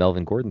mentioned my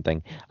Melvin Gordon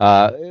thing.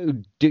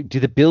 Do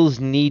the Bills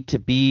need to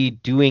be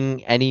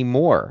doing any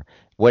more?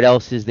 What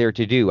else is there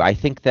to do? I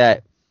think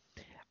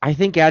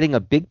adding a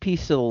big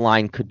piece of the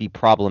line could be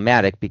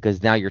problematic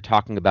because now you're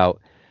talking about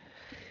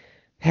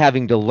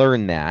having to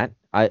learn that.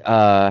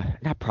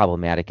 Not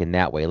problematic in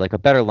that way. Like a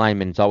better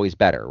lineman is always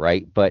better,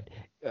 right? But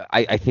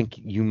I think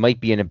you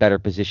might be in a better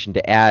position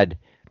to add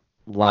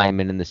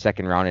linemen in the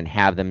second round and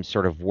have them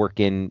sort of work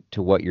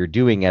into what you're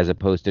doing as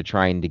opposed to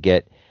trying to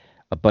get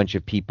a bunch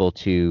of people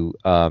to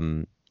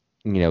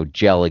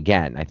gel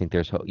again. I think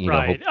there's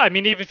right. I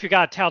mean, even if you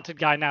got a talented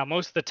guy now,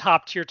 most of the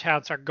top tier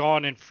talents are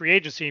gone in free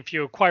agency. If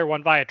you acquire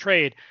one via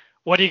trade,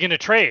 what are you going to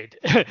trade?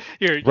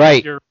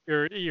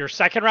 your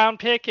second round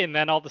pick, and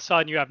then all of a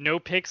sudden you have no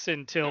picks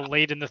until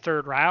late in the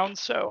third round.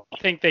 So I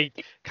think they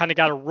kind of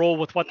got to roll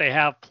with what they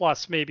have,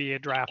 plus maybe a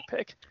draft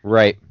pick.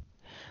 Right.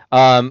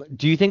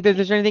 Do you think that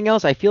there's anything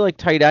else? I feel like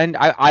tight end.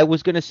 I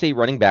was going to say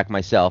running back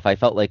myself. I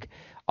felt like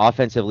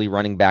offensively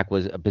running back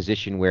was a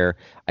position where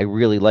I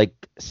really like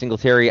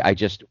Singletary. I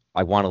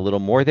want a little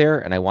more there,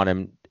 and I want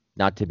him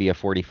not to be a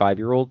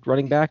 45-year-old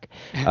running back.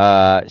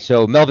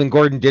 So Melvin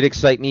Gordon did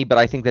excite me, but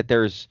I think that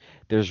there's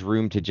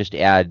room to just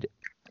add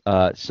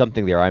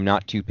something there. I'm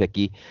not too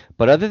picky.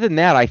 But other than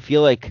that, I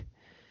feel like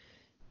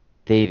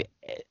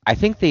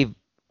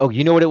oh,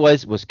 you know what it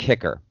was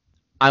kicker.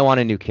 I want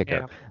a new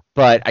kicker. Yeah.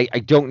 But I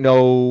don't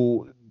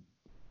know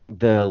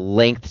the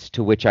lengths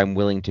to which I'm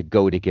willing to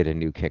go to get a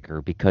new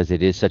kicker because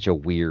it is such a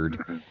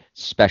weird,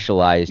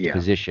 specialized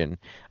position.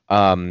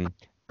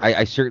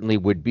 I certainly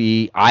would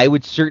be. I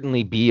would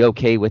certainly be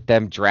okay with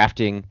them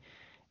drafting.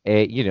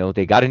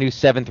 They got a new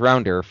 7th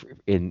rounder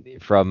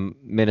from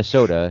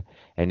Minnesota,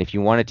 and if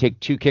you want to take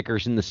 2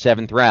 kickers in the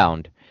 7th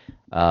round,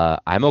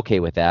 I'm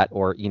okay with that.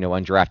 Or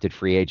undrafted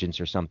free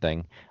agents or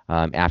something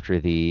after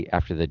the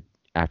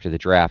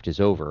draft is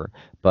over.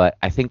 But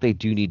I think they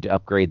do need to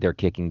upgrade their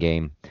kicking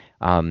game.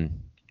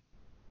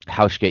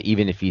 Hauschka,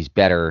 even if he's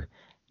better,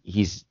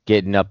 he's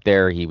getting up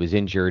there. He was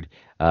injured.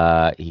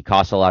 He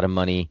costs a lot of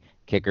money.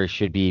 Kickers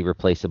should be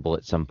replaceable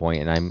at some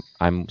point, and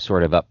I'm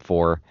sort of up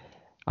for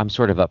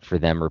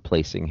them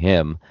replacing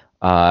him.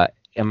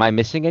 Am I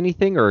missing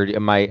anything, or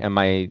am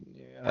I?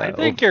 I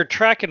think you're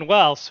tracking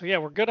well. So yeah,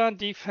 we're good on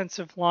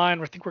defensive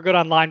line. I think we're good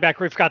on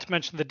linebacker. We forgot to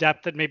mention the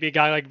depth that maybe a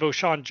guy like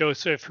Voshon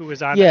Joseph, who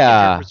was on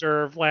the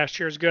reserve last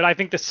year, is good. I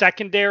think the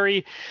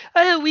secondary,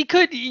 we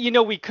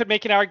could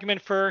make an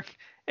argument for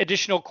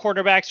additional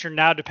cornerbacks. You're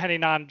now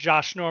depending on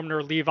Josh Norman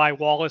or Levi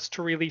Wallace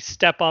to really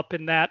step up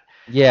in that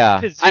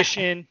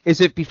position.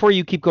 Is it, before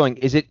you keep going,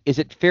 is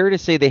it fair to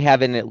say they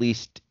haven't at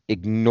least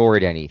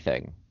ignored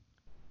anything?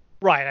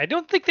 Right. I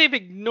don't think they've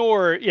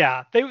ignored.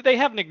 Yeah, they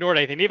haven't ignored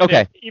anything.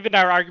 Even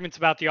our arguments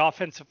about the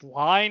offensive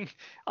line,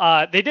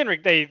 they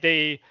didn't.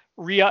 They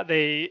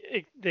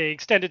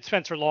extended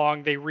Spencer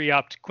Long. They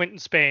re-upped Quinton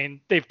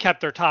Spain. They've kept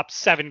their top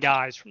 7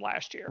 guys from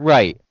last year.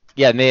 Right.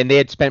 Yeah, and they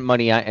had spent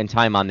money and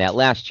time on that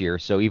last year.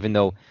 So even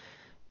though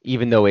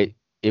it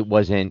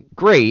wasn't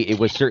great, it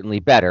was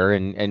certainly better,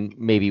 and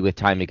maybe with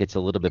time it gets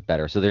a little bit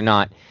better. So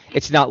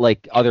it's not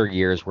like other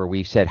years where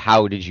we said,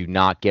 how did you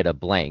not get a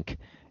blank?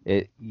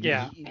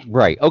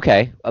 Right.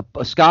 Okay.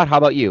 Scott, how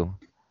about you?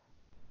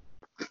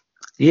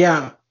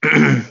 Yeah.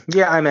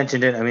 Yeah, I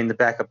mentioned it. I mean, the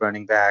backup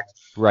running back.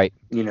 Right.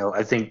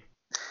 I think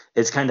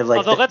it's kind of like.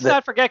 Although let's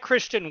not forget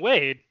Christian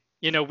Wade.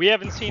 We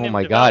haven't seen him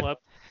develop.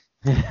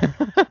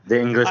 God. The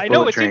English. I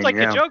know it seems like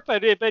a joke,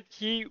 but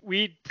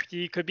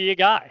he could be a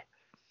guy.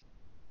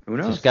 Who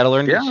knows? Just got to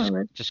learn.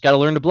 Just got to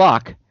learn to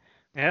block.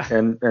 Yeah.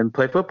 And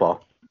play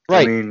football.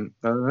 Right. I mean,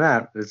 other than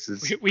that,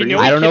 we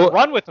know he can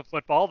run with the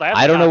football.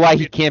 I don't know why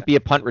he can't be a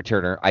punt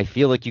returner. I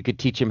feel like you could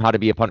teach him how to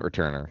be a punt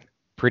returner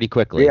pretty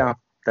quickly. Yeah,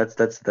 that's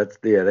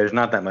there's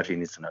not that much he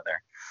needs to know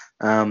there.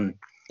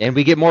 And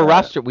we get more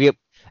roster.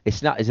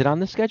 Is it on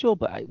the schedule?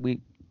 But new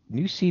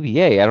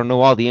CBA. I don't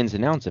know all the ins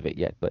and outs of it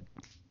yet, but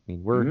I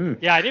mean we're.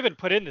 Yeah, I didn't even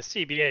put in the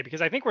CBA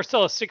because I think we're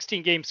still a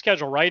 16-game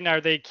schedule, right? And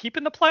are they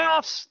keeping the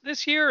playoffs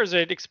this year, or is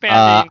it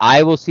expanding?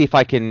 I will see if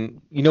I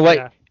can. You know what?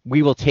 Yeah.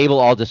 We will table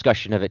all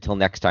discussion of it till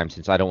next time,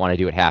 since I don't want to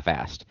do it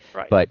half-assed.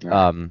 Right. But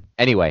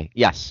anyway,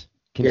 yes,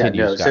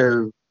 continue. Yeah,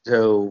 no,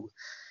 so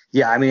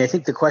yeah, I mean, I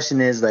think the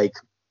question is, like,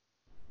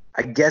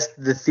 I guess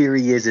the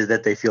theory is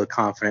that they feel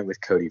confident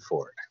with Cody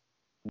Ford,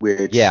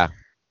 which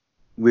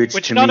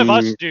none of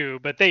us do,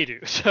 but they do.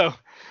 So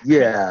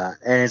yeah,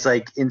 and it's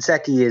like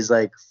Nsekhe is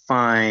like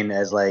fine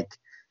as like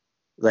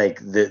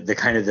the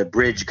kind of the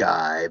bridge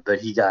guy, but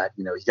he got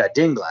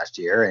dinged last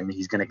year, and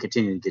he's going to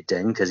continue to get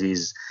dinged because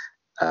he's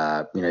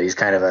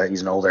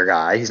he's an older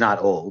guy. He's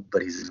not old,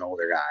 but he's an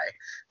older guy.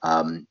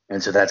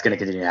 And so that's going to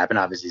continue to happen.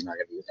 Obviously he's not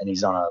going to be, and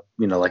he's on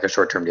a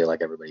short-term deal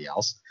like everybody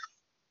else.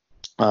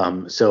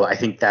 So I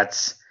think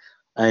that's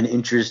an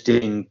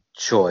interesting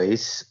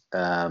choice.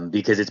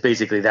 because it's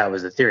basically, that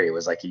was the theory. It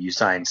was like, you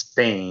sign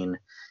Spain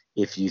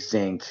if you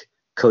think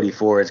Cody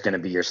Ford is going to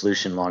be your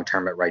solution long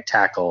term at right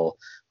tackle,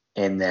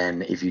 and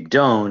then if you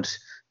don't,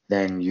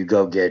 then you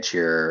go get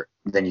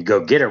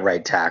a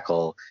right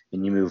tackle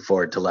and you move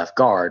forward to left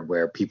guard,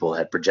 where people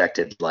had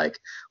projected like,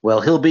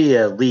 well, he'll be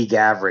a league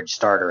average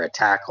starter at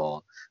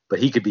tackle, but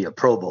he could be a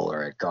Pro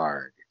Bowler at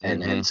guard.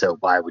 And so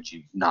why would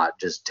you not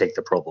just take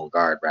the Pro Bowl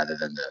guard rather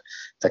than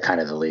the kind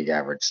of the league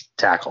average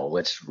tackle,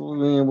 which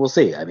we'll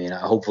see. I mean,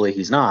 hopefully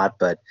he's not,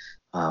 but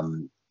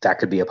that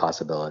could be a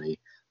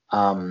possibility.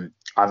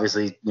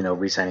 Obviously,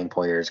 re-signing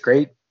Poyer is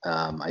great.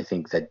 I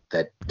think that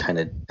kind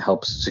of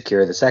helps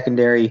secure the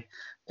secondary.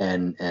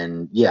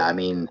 And yeah, I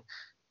mean,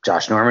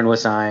 Josh Norman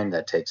was signed.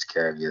 That takes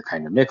care of your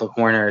kind of nickel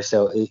corner.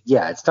 So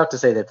it's tough to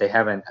say that they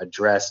haven't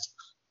addressed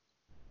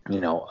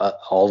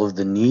all of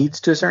the needs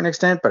to a certain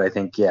extent, but I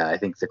think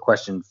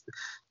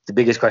the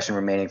biggest question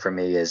remaining for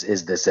me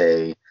is this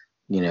a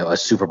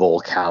Super Bowl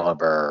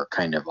caliber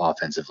kind of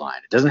offensive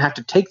line? It doesn't have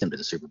to take them to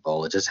the Super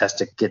Bowl. It just has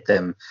to get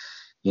them,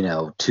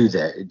 to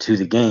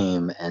the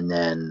game. And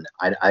then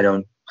I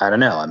don't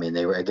know. I mean,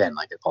 they were, again,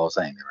 like Paul was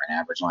saying, they were an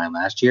average line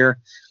last year.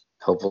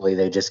 Hopefully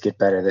they just get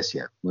better this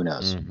year. Who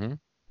knows? Mm-hmm.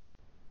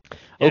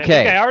 Yeah,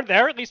 okay.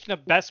 They're at least in the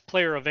best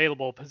player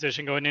available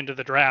position going into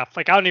the draft.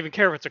 Like, I don't even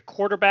care if it's a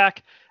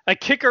quarterback, a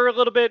kicker a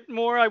little bit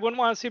more. I wouldn't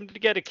want to see him to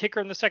get a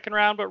kicker in the second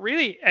round, but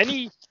really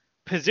any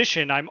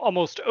position I'm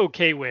almost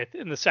okay with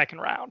in the second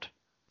round.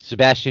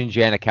 Sebastian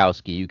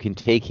Janikowski, you can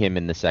take him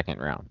in the second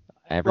round.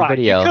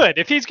 Everybody else. You could.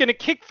 If he's going to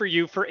kick for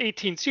you for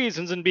 18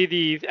 seasons and be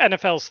the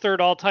NFL's third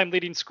all-time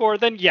leading scorer,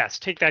 then yes,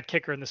 take that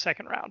kicker in the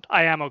second round.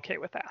 I am okay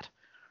with that.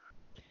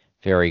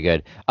 Very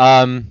good.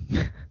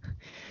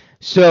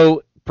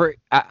 So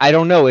I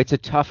don't know. It's a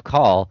tough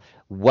call.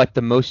 What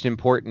the most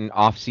important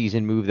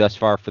offseason move thus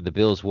far for the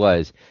Bills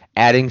was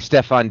adding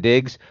Stefon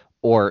Diggs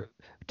or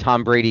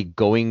Tom Brady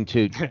going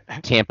to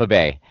Tampa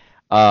Bay.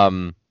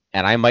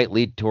 And I might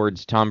lead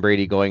towards Tom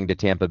Brady going to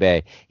Tampa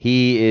Bay.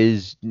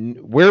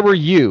 Where were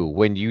you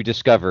when you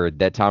discovered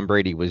that Tom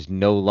Brady was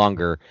no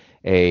longer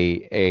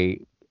a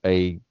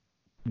New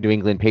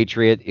England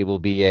Patriot? It will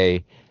be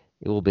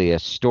a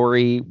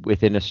story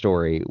within a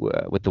story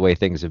with the way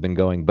things have been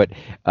going. But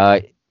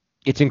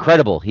it's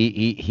incredible.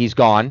 He's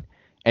gone.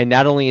 And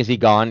not only is he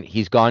gone,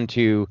 he's gone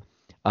to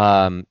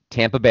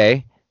Tampa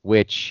Bay,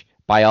 which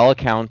by all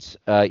accounts,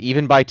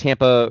 even by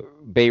Tampa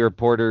Bay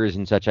reporters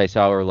and such I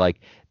saw, are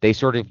like, they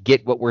sort of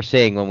get what we're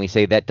saying when we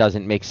say that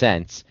doesn't make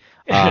sense.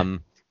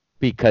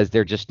 Because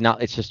they're just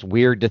not, it's just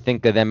weird to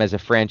think of them as a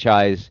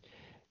franchise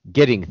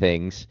getting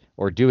things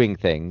or doing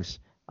things.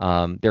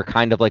 They're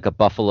kind of like a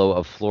Buffalo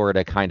of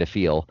Florida kind of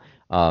feel.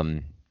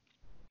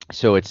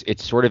 So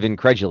it's sort of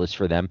incredulous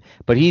for them.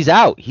 But he's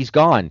out. He's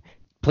gone.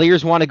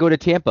 Players want to go to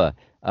Tampa.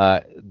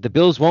 The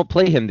Bills won't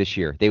play him this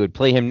year. They would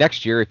play him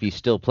next year if he's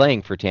still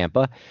playing for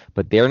Tampa,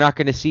 but they're not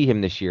going to see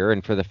him this year.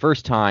 And for the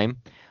first time,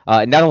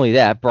 not only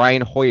that,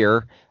 Brian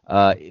Hoyer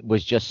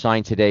was just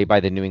signed today by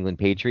the New England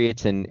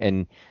Patriots,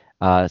 and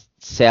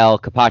Sal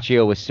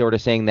Capaccio was sort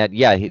of saying that,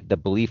 the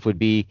belief would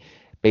be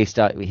based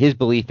on his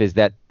belief is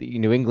that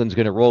New England's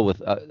going to roll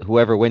with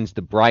whoever wins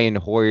the Brian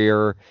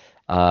Hoyer,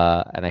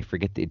 and I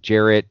forget the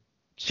Jarrett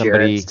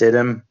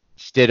Stidham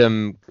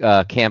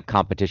camp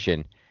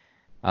competition.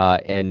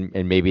 And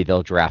maybe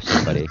they'll draft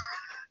somebody.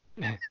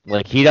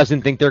 Like, he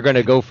doesn't think they're going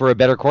to go for a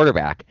better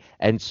quarterback.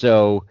 And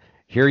so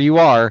here you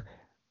are.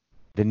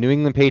 The New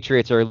England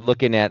Patriots are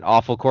looking at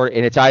awful quarter,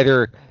 and it's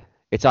either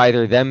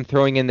them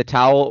throwing in the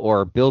towel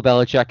or Bill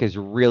Belichick is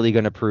really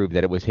going to prove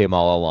that it was him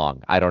all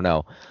along. I don't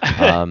know.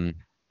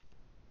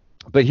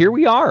 But here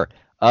we are.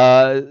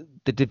 The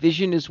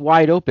division is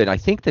wide open. I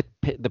think that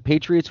the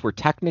Patriots were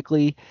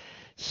technically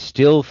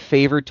still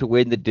favored to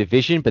win the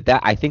division, but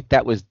I think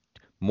that was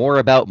more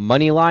about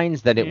money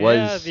lines than it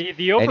was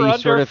the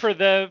over-under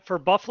for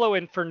Buffalo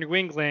and for New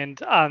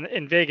England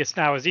in Vegas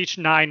now is each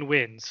 9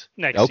 wins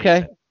next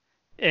season.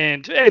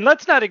 And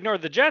let's not ignore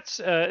the Jets.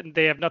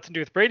 They have nothing to do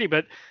with Brady,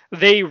 but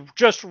they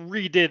just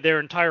redid their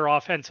entire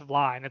offensive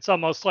line. It's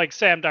almost like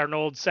Sam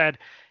Darnold said,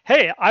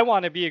 hey, I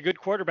want to be a good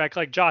quarterback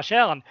like Josh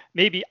Allen.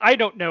 Maybe, I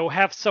don't know,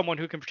 have someone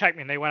who can protect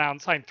me. And they went out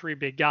and signed 3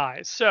 big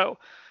guys. So,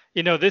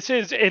 this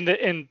is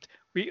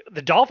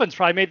the Dolphins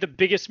probably made the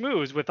biggest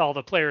moves with all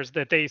the players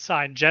that they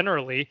signed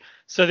generally.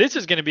 So this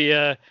is going to be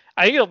I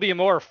think it'll be a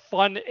more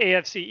fun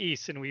AFC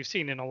East than we've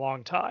seen in a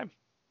long time.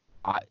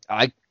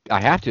 I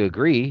have to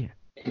agree.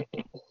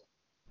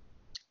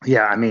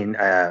 Yeah, I mean,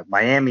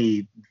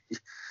 Miami,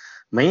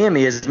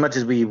 as much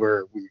as we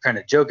were kind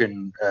of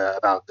joking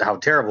about how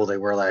terrible they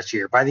were last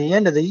year, by the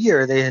end of the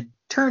year, they had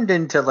turned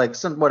into like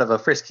somewhat of a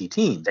frisky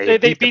team. They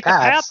beat the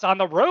Pats on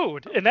the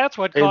road, and that's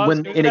what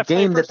caused in a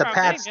game that the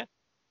Pats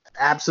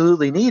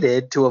absolutely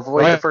needed to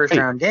avoid the first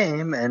round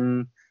game,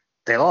 and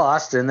they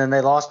lost, and then they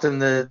lost in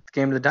the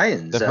game of the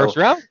Titans. First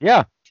round?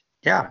 Yeah.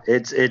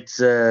 It's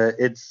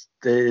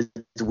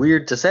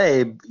weird to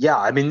say. Yeah,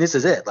 I mean, this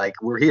is it.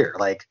 Like, we're here.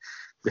 Like,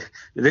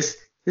 this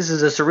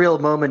is a surreal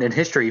moment in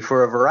history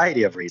for a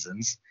variety of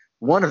reasons.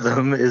 One of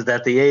them is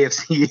that the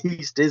AFC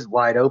East is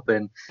wide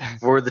open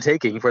for the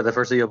taking for the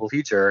foreseeable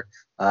future.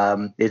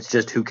 It's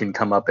just who can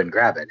come up and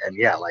grab it. And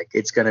yeah, like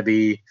it's going to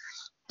be,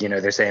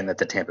 they're saying that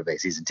the Tampa Bay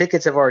season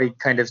tickets have already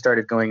kind of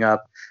started going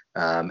up.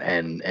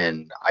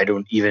 And I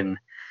don't even,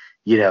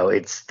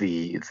 it's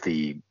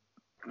the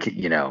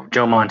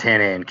Joe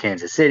Montana in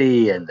Kansas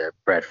City and the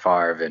Brett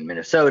Favre in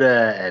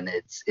Minnesota. And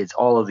it's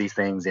all of these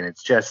things. And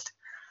it's just,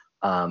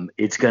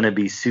 it's going to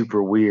be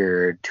super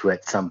weird to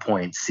at some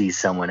point see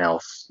someone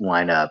else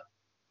line up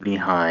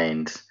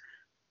behind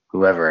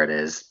whoever it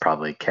is,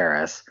 probably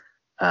Karras,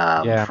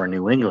 for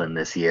New England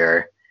this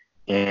year.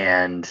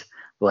 And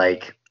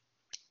like,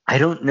 I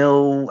don't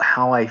know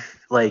how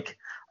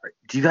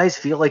do you guys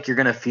feel like you're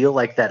going to feel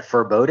like that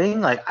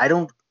foreboding? Like,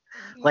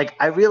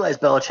 I realize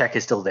Belichick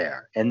is still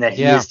there and that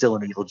he is still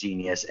an evil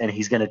genius and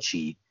he's going to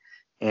cheat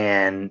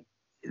and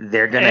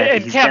they're going to,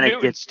 and Cam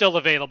Newton's still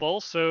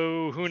available.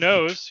 So who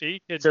knows?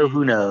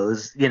 Who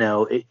knows,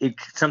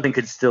 something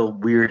could still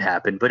weird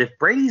happen. But if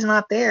Brady's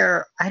not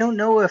there, I don't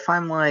know if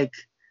I'm like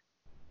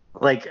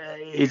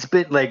it's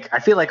been like, I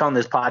feel like on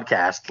this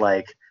podcast,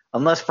 like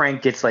unless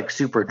Frank gets like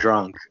super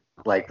drunk,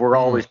 like we're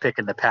always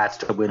picking the Pats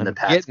to win the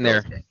Pats. Getting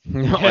there.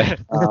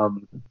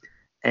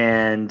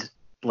 And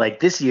like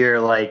this year,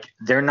 like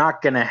they're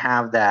not going to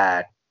have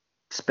that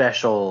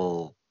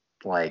special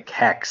like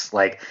hex.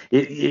 Like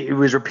it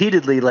was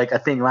repeatedly like a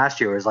thing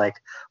last year. It was like,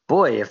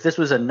 boy, if this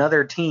was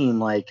another team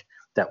like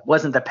that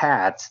wasn't the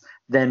Pats,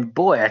 then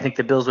boy, I think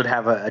the Bills would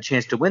have a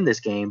chance to win this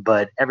game.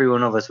 But every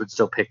one of us would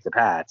still pick the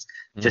Pats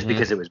just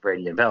because it was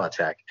Brady and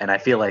Belichick. And I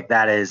feel like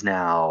that is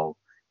now,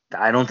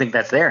 I don't think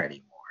that's there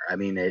anymore. I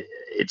mean,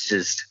 it's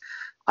just,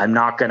 I'm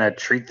not going to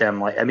treat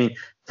them like, I mean,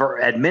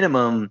 at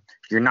minimum,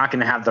 you're not going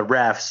to have the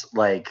refs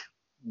like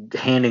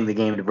handing the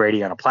game to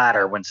Brady on a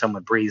platter when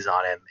someone breathes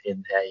on him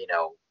in,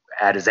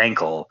 at his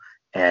ankle,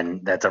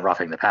 and that's a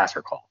roughing the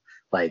passer call.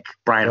 Like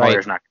Brian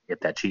Hoyer's not going to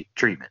get that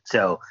treatment.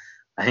 So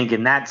I think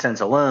in that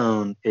sense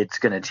alone, it's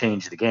going to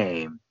change the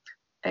game.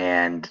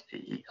 And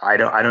I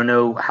don't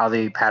know how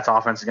the Pats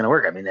offense is going to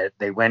work. I mean,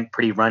 they went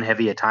pretty run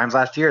heavy at times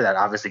last year. That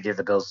obviously gave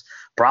the Bills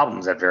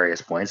problems at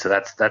various points. So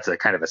that's a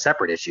kind of a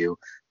separate issue.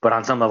 But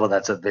on some level,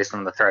 that's based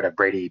on the threat of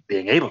Brady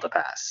being able to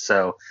pass.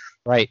 So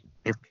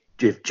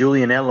if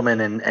Julian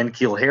Edelman and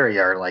N'Keal Harry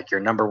are like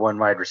your number one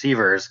wide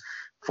receivers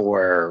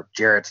for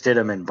Jarrett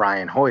Stidham and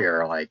Brian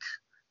Hoyer, like,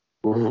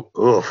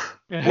 woof,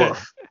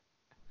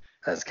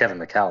 as Kevin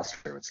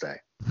McAllister would say.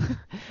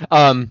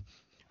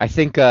 I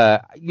think,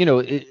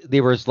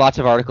 there was lots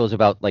of articles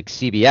about like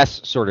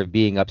CBS sort of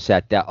being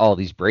upset that all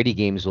these Brady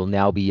games will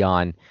now be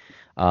on,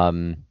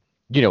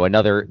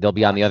 they'll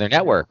be on the other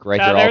network,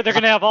 right? They're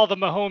going to have all the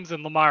Mahomes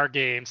and Lamar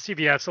games.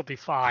 CBS will be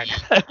fine.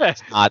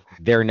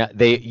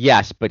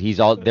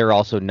 They're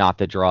also not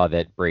the draw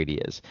that Brady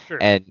is. Sure.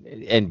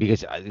 And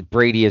because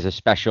Brady is a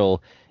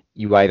special,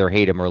 you either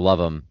hate him or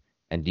love him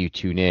and you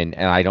tune in.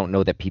 And I don't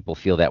know that people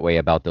feel that way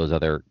about those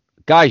other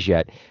guys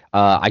yet.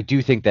 I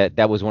do think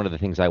that was one of the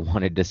things I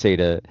wanted to say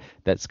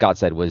that Scott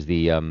said was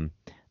the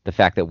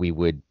fact that we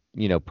would,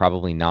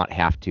 probably not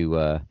have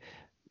to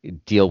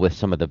deal with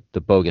some of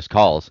the bogus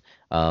calls.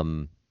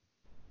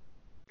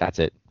 That's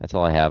it. That's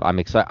all I have. I'm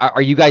excited.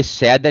 Are you guys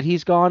sad that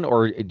he's gone,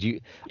 or do you?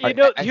 Is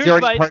there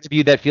any part of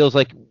you that feels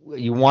like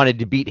you wanted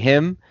to beat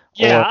him?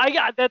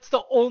 Yeah, that's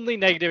the only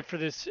negative for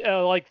this.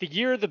 Like the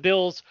year the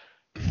Bills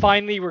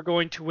finally were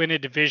going to win a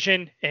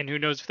division, and who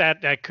knows if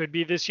that could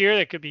be this year.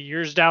 That could be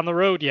years down the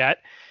road yet.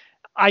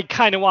 I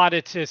kind of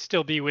wanted to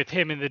still be with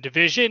him in the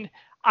division.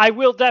 I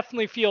will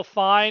definitely feel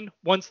fine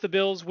once the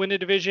Bills win a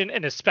division,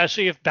 and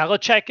especially if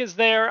Belichick is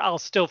there, I'll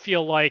still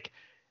feel like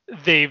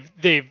they've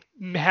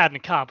had an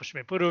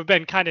accomplishment. But it would have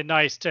been kind of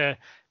nice to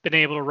been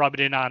able to rub it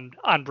in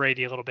on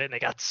Brady a little bit, and they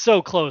got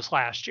so close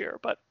last year.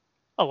 But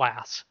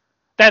alas,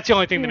 that's the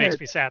only thing that makes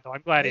me sad, though.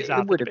 I'm glad he's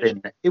out.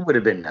 It would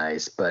have been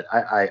nice, but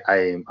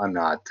I'm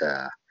not.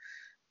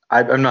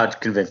 I'm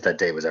not convinced that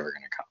day was ever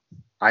going to come.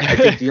 I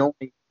think the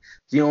only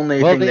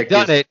well, thing they've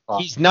done it.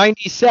 He's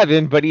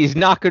 97, but he's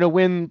not going to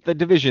win the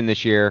division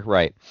this year,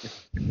 right?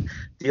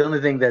 The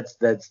only thing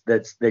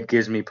that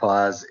gives me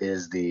pause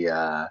is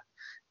the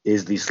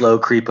slow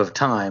creep of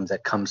time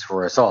that comes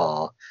for us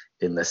all,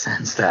 in the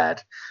sense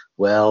that,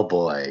 well,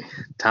 boy,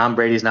 Tom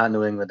Brady's not in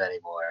New England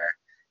anymore.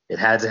 It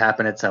had to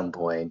happen at some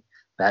point.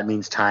 That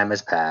means time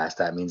has passed.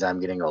 That means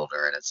I'm getting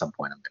older, and at some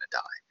point I'm going to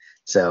die.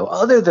 So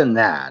other than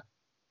that,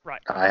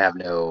 right, I have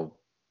no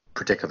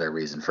particular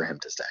reason for him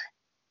to stay.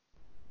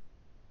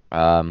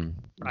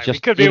 Right.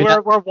 Just could be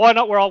we're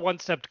all one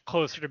step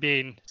closer to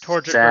being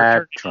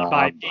tortured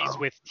by bees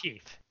with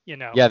teeth.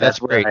 Yeah, that's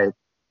great.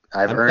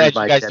 I'm glad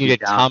you guys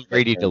needed Tom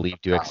Brady to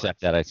leave to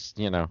accept that.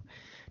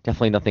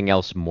 Definitely nothing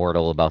else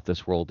mortal about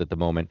this world at the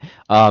moment.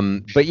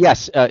 But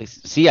yes,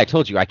 see, I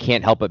told you I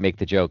can't help but make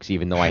the jokes,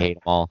 even though I hate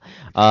them all.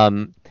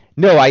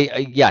 No,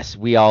 yes,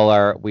 we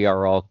are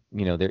all,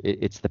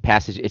 it's the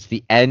passage, it's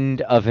the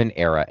end of an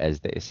era, as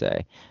they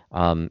say.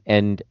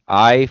 And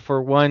I,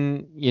 for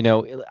one,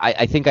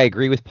 I think I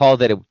agree with Paul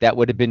that that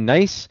would have been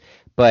nice,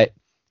 but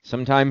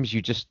sometimes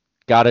you just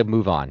got to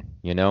move on,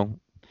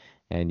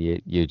 and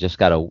you just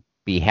got to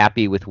be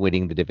happy with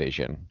winning the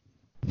division,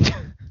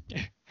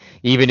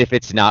 even if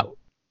it's not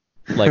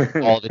like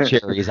all the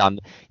cherries on.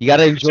 You got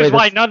to enjoy. Which is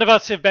why none of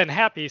us have been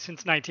happy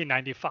since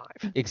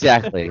 1995.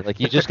 Exactly. Like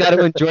you just got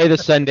to enjoy the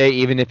Sunday,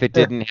 even if it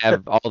didn't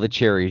have all the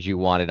cherries you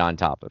wanted on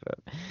top of it.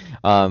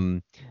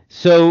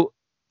 So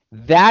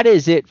that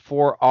is it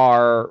for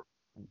our.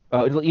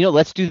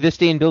 Let's do this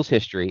day in Bills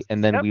history,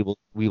 and then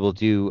we will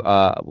do.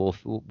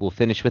 We'll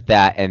finish with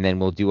that, and then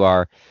we'll do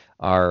our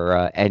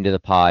end of the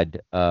pod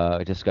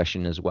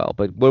discussion as well.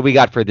 But what do we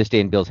got for this day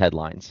in Bills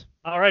headlines?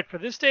 All right, for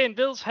this day in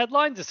Bills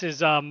headlines, this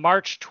is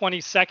March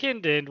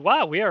 22nd, and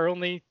wow, we are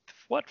only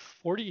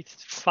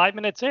 45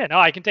 minutes in. Oh,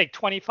 I can take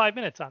 25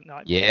 minutes on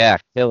that. Yeah,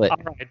 kill it. All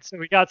right, so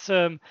we got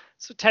some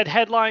Ted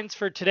headlines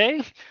for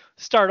today.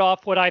 Start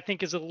off what I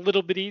think is a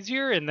little bit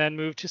easier, and then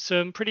move to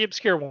some pretty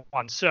obscure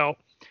ones. So,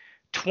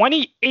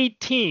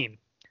 2018,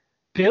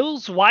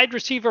 Bills wide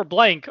receiver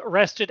blank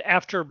arrested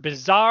after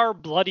bizarre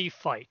bloody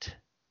fight.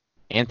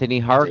 Anthony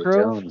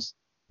Hargrove.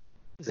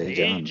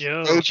 Zay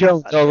Jones. Zay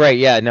Jones. Oh, right.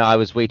 Yeah. No, I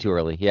was way too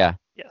early. Yeah.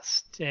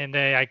 Yes. And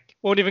I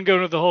won't even go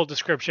into the whole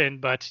description,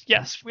 but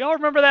yes, we all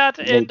remember that.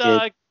 And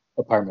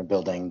apartment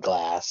building,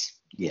 glass.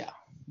 Yeah.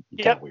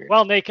 Yep.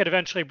 Well, naked,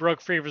 eventually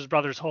broke free of his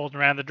brother's hold and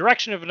ran the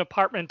direction of an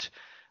apartment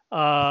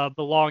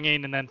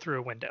belonging and then through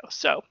a window.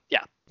 So,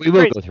 yeah. We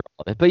will go through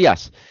all of it, but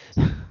yes.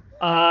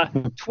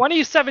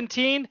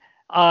 2017,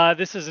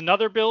 this is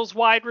another Bills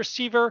wide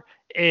receiver.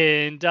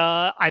 And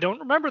I don't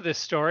remember this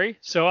story,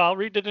 so I'll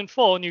read it in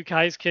full, and you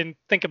guys can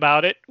think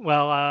about it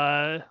while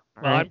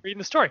I'm reading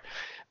the story.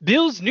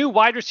 Bills' new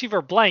wide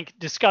receiver blank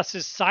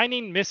discusses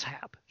signing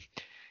mishap.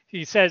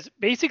 He says,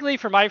 basically,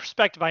 from my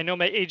perspective, I know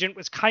my agent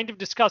was kind of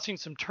discussing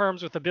some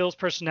terms with the Bills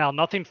personnel,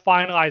 nothing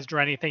finalized or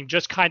anything,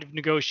 just kind of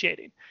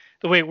negotiating.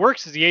 The way it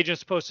works is the agent is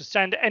supposed to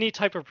send any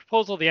type of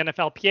proposal to the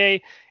NFLPA,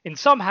 and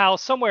somehow,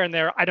 somewhere in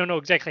there, I don't know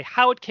exactly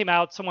how it came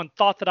out, someone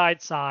thought that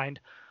I'd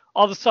signed.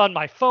 All of a sudden,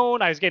 my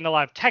phone, I was getting a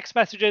lot of text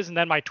messages, and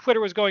then my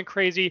Twitter was going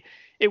crazy.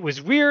 It was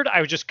weird.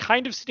 I was just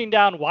kind of sitting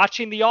down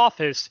watching The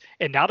Office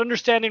and not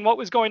understanding what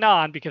was going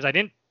on because I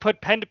didn't put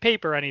pen to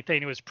paper or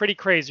anything. It was pretty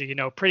crazy,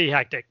 pretty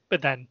hectic.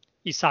 But then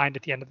he signed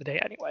at the end of the day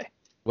anyway.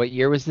 What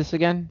year was this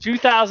again?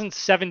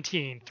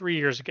 2017, 3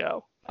 years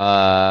ago.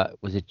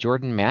 Was it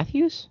Jordan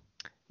Matthews?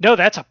 No,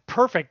 that's a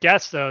perfect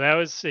guess, though. That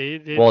was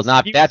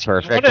not that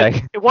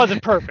perfect. It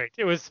wasn't perfect.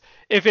 It was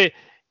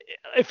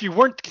if you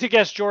weren't to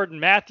guess Jordan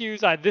Matthews,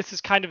 this is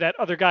kind of that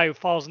other guy who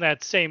falls in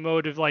that same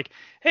mode of like,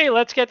 hey,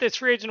 let's get this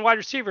free agent wide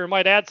receiver who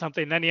might add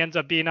something. And then he ends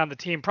up being on the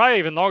team probably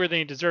even longer than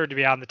he deserved to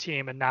be on the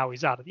team, and now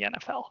he's out of the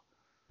NFL.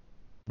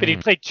 But he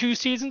played 2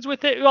 seasons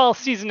with it. Well,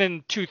 season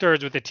and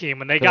 2/3 with the team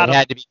when they got him. It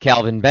had to be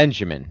Calvin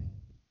Benjamin.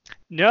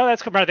 No,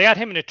 that's correct. They got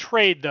him in a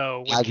trade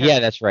though. Yeah,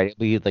 that's right.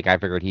 I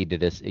figured he did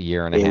this a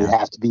year and a half. It would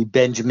have to be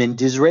Benjamin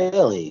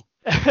Disraeli.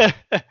 Let's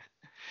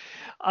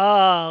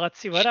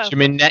see what else.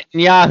 Benjamin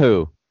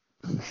Netanyahu.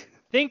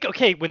 Think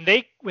when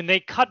they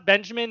cut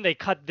Benjamin, they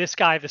cut this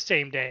guy the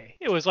same day.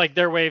 It was like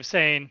their way of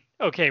saying,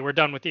 okay, we're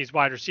done with these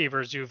wide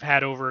receivers who've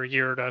had over a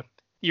year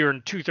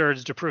and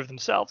 2/3 to prove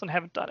themselves and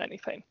haven't done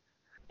anything.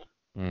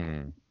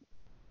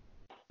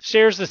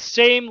 Shares the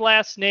same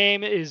last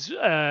name as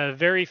a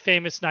very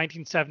famous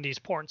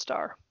 1970s porn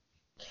star.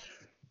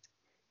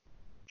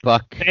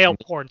 Buck. Male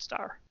porn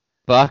star.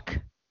 Buck.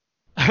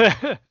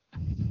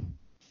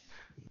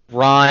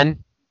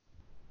 Ron.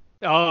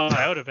 Oh,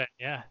 that would have been,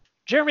 yeah.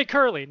 Jeremy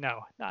Curley,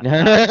 no. Not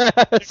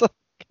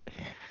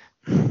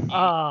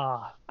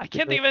I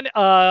can't even.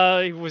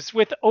 He was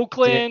with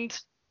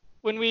Oakland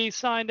when we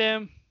signed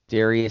him.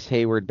 Darius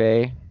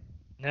Hayward-Bay.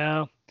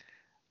 No.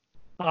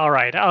 All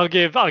right, I'll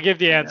give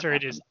the answer.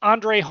 It is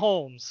Andre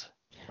Holmes.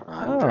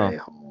 Andre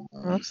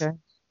Holmes. Okay.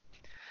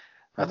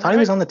 I thought he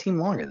was on the team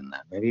longer than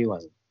that. Maybe he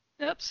wasn't.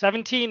 Yep,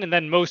 17 and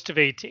then most of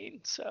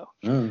 18. So.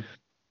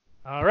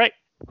 All right.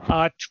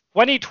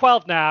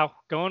 2012 now,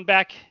 going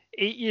back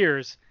 8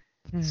 years.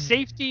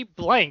 Safety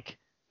blank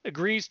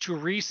agrees to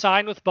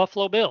re-sign with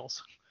Buffalo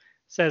Bills.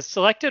 Says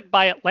selected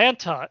by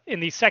Atlanta in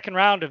the second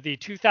round of the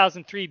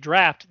 2003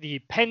 draft, the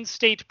Penn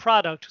State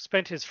product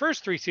spent his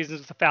first 3 seasons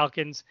with the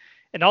Falcons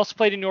and also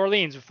played in New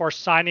Orleans before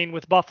signing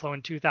with Buffalo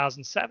in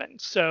 2007.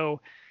 So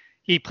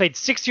he played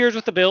 6 years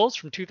with the Bills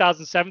from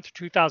 2007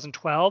 through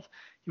 2012.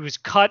 He was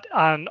cut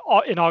in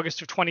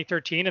August of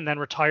 2013 and then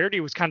retired. He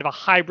was kind of a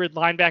hybrid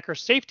linebacker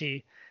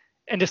safety.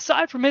 And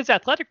aside from his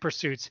athletic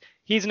pursuits,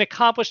 he's an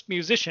accomplished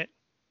musician.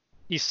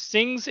 He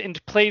sings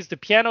and plays the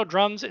piano,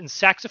 drums, and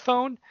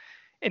saxophone.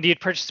 And he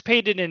had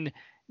participated in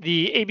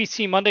the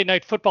ABC Monday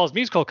Night Football's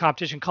musical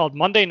competition called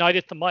Monday Night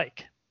at the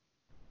Mic.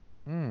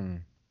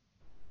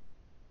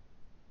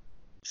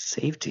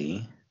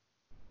 Safety?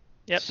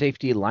 Yep.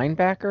 Safety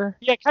linebacker?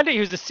 Yeah, kind of. He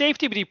was a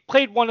safety, but he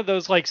played one of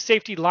those like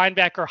safety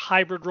linebacker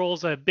hybrid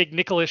roles, a big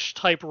nickel-ish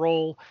type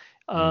role.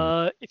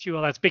 If you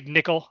will, that's Big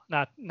Nickel,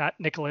 not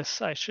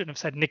Nicholas. I shouldn't have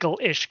said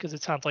nickel-ish because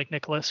it sounds like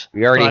Nicholas.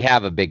 We already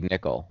have a Big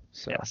Nickel.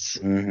 So. Yes.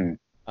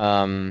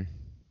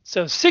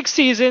 So 6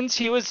 seasons.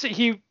 He was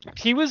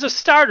a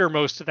starter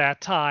most of that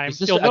time.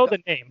 You'll know the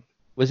name.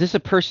 Was this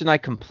a person I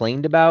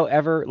complained about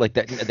ever? Like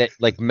that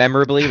like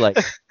memorably? Like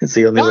it's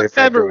the only way.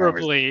 Not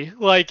memorably.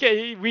 Like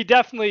we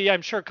definitely,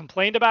 I'm sure,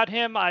 complained about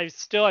him. I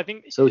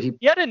think so he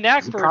had a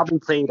knack for. He probably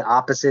played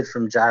opposite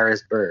from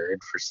Jairus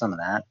Byrd for some of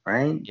that,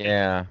 right?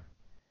 Yeah.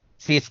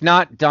 See, it's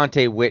not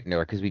Dante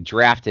Whitner because we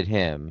drafted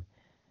him.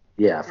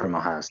 Yeah, from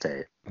Ohio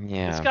State.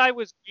 Yeah. This guy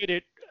was good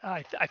at.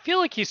 I feel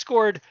like he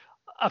scored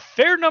a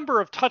fair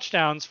number of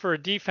touchdowns for a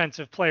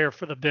defensive player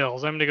for the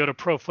Bills. I'm going to go to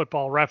Pro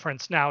Football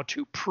Reference now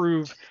to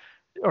prove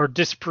or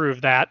disprove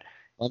that.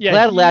 I'm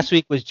glad last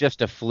week was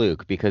just a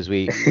fluke because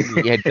we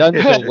had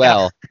done so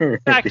well.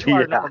 Back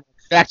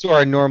to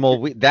our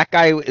normal. That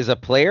guy is a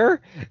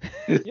player.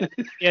 He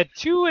had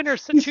two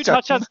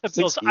touchdowns to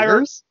the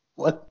Bills.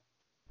 What?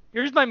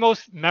 Here's my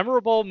most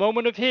memorable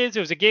moment of his. It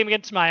was a game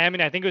against Miami,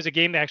 and I think it was a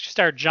game that actually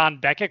started John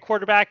Beck at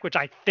quarterback, which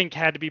I think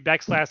had to be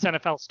Beck's last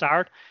NFL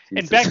start.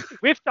 And Beck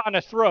whiffed on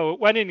a throw. It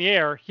went in the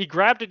air. He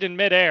grabbed it in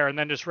midair and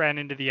then just ran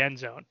into the end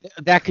zone.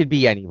 That could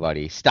be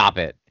anybody. Stop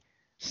it.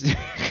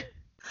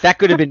 That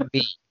could have been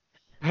me.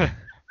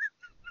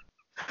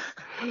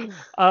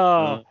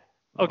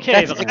 Okay.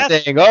 That's like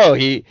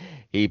saying,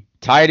 he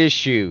tied his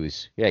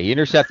shoes. Yeah, he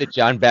intercepted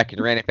John Beck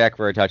and ran it back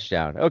for a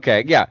touchdown.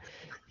 Okay, yeah.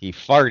 He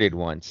farted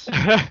once.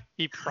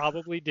 He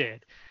probably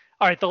did.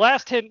 All right, the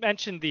last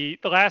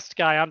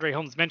guy, Andre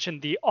Holmes,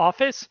 mentioned The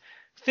Office.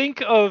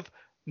 Think of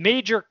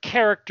major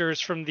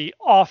characters from The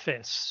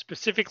Office,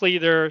 specifically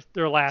their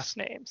last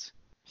names.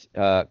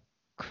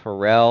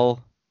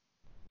 Carell.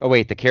 Oh,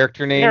 wait, the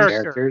character names?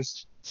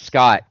 Characters.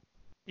 Scott.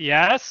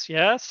 Yes.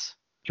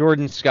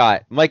 Jordan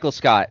Scott. Michael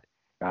Scott.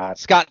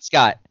 Scott.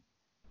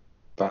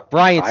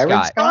 Brian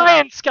Scott.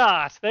 Brian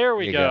Scott. There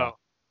we go.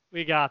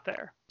 We got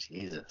there.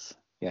 Jesus.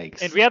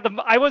 Yikes. And we had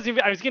I was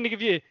going to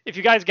give you, if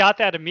you guys got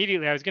that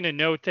immediately, I was going to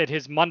note that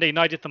his Monday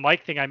Night at the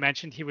Mic thing I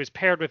mentioned, he was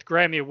paired with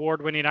Grammy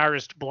Award-winning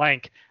artist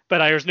Blank, but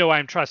there's no way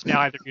I'm trust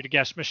neither of you to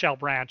guess Michelle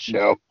Branch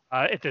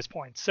at this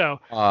point. So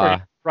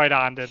we're right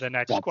on to the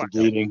next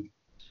question.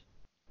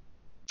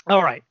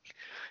 All right.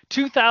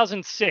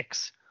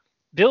 2006,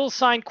 Bills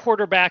signed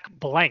quarterback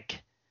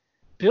Blank.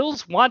 The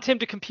Bills want him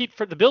to compete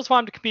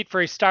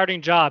for a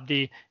starting job.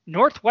 The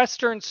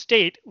Northwestern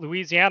State,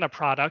 Louisiana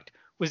product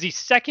was the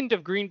second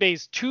of Green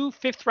Bay's 2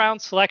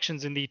 fifth-round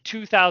selections in the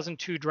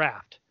 2002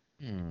 draft.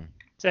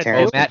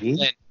 Matt Flynn?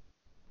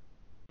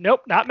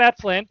 Nope, not Matt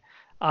Flynn.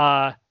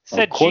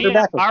 Said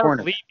quarterback or Marv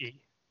cornerback? Levy.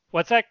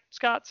 What's that,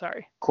 Scott?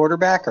 Sorry.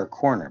 Quarterback or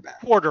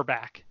cornerback?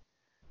 Quarterback.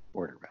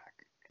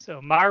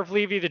 So Marv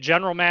Levy, the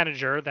general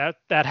manager,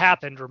 that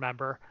happened,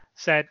 remember,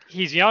 said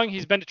he's young,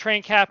 he's been to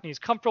training camp, and he's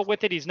comfortable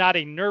with it. He's not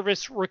a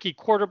nervous rookie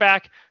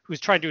quarterback who's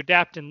trying to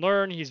adapt and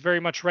learn. He's very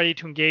much ready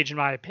to engage, in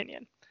my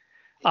opinion.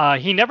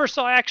 He never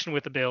saw action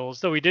with the Bills,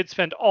 though he did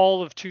spend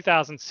all of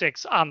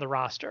 2006 on the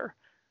roster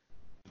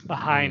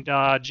behind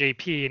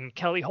JP and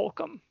Kelly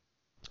Holcomb.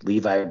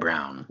 Levi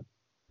Brown.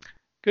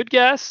 Good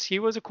guess. He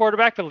was a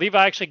quarterback, but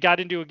Levi actually got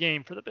into a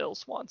game for the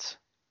Bills once.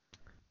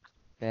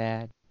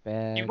 Bad.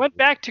 He went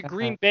back to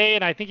Green Bay,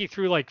 and I think he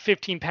threw like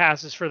 15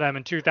 passes for them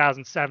in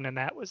 2007, and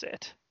that was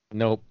it.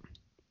 Nope.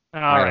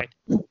 All right.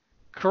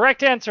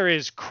 Correct answer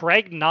is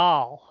Craig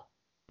Nall.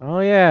 Oh,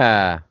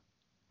 yeah.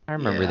 I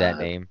remember that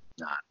name.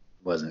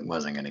 Wasn't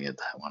going to get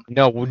that one.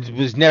 No,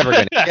 was never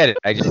going to get it.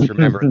 I just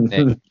remember the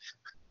name.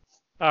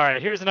 All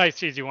right, here's a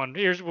nice easy one.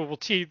 We'll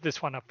tee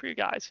this one up for you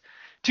guys.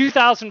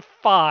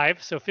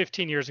 2005, so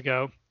 15 years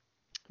ago,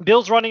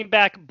 Bills running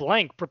back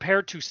Blank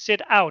prepared to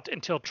sit out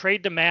until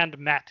trade demand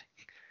met.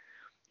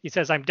 He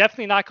says, I'm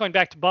definitely not going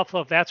back to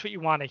Buffalo if that's what you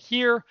want to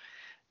hear.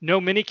 No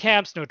mini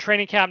camps, no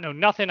training camp, no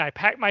nothing. I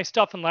packed my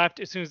stuff and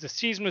left. As soon as the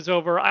season was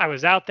over, I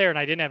was out there and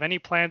I didn't have any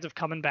plans of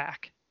coming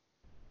back.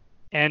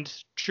 And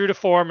true to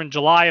form, in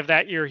July of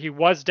that year, he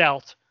was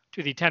dealt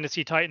to the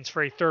Tennessee Titans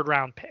for a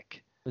third-round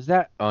pick. Was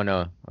that? Oh,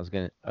 no.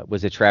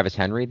 Was it Travis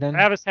Henry then?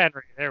 Travis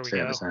Henry. There we go.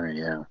 Travis Henry,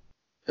 yeah.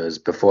 It was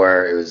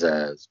before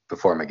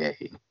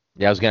McGahee.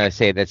 Yeah, I was going to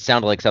say that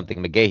sounded like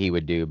something McGahee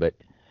would do, but...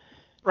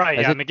 Right,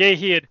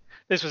 yeah.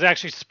 This was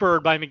actually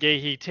spurred by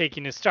McGahee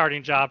taking his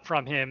starting job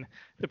from him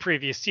the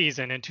previous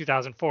season in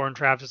 2004, and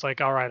Travis was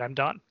like, all right, I'm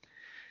done.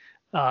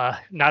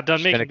 Not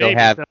done making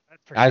babies.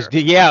 I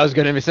was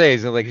going to say,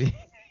 so like...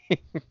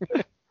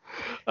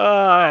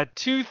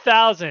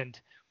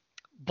 2000,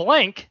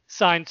 Blank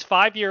signs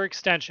 5-year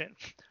extension.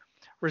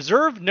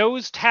 Reserve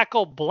nose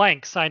tackle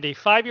Blank signed a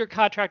 5-year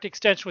contract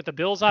extension with the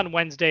Bills on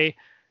Wednesday.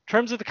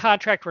 Terms of the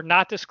contract were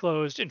not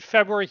disclosed. In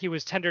February, he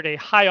was tendered a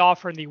high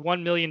offer in the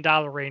 $1 million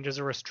range as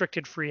a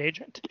restricted free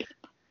agent.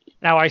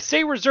 Now, I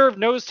say reserve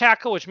nose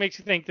tackle, which makes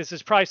you think this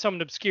is probably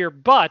someone obscure,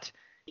 but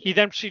he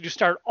then proceeded to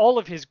start all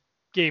of his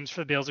games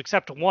for the Bills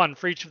except one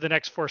for each of the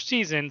next 4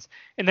 seasons.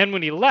 And then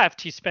when he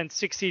left, he spent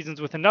 6 seasons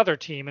with another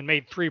team and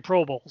made 3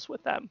 Pro Bowls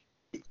with them.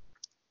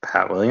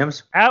 Pat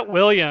Williams.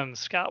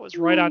 Scott was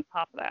right on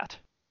top of that.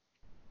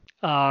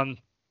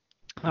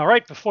 All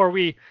right, before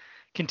we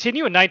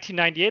continue, in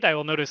 1998, I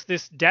will notice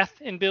this death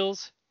in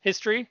Bills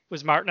history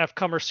was Martin F.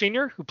 Cummer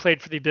Sr., who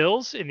played for the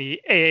Bills in the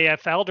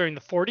AAFL during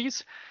the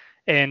 40s.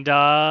 And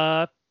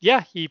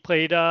he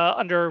played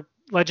under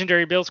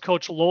legendary Bills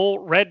coach Lowell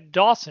Red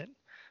Dawson.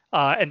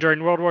 And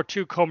during World War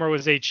II, Comer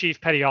was a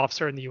chief petty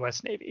officer in the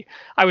U.S. Navy.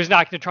 I was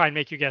not going to try and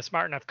make you guess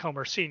Martin F.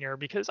 Comer Sr.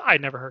 because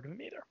I'd never heard of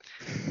him either.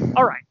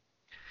 All right.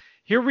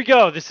 Here we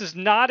go. This is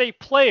not a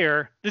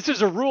player. This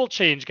is a rule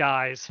change,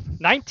 guys.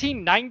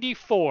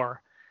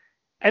 1994.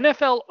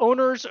 NFL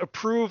owners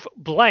approve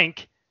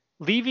blank.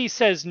 Levy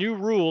says new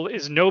rule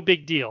is no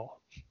big deal.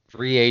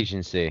 Free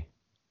agency.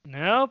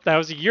 Nope, that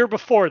was a year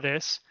before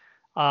this.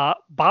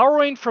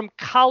 Borrowing from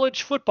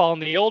college football in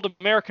the old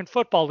American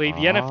Football League,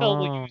 the NFL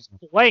will use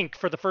blank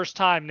for the first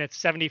time in its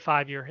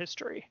 75-year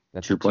history.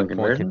 That's 2-point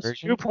conversion.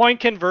 2-point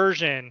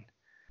conversion.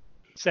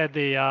 Said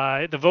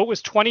the vote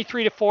was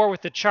 23-4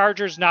 with the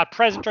Chargers not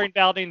present during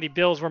balloting. The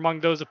Bills were among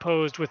those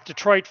opposed with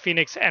Detroit,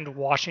 Phoenix, and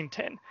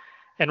Washington.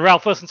 And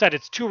Ralph Wilson said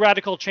it's too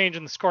radical change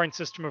in the scoring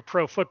system of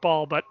pro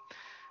football, but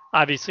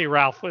obviously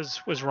Ralph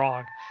was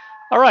wrong.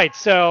 All right,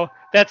 so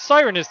that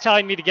siren is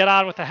telling me to get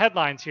on with the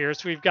headlines here.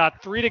 So we've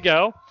got 3 to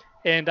go,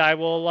 and I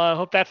will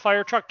hope that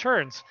fire truck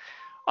turns.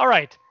 All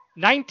right,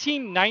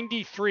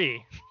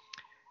 1993.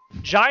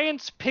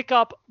 Giants pick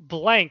up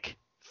blank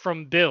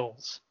from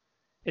Bills.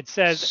 It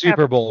says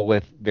Super Bowl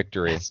with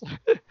victory.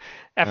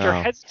 After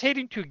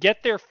hesitating to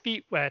get their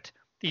feet wet,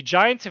 the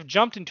Giants have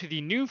jumped into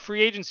the new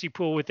free agency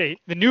pool see,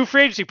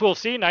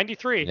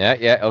 93.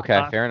 Yeah,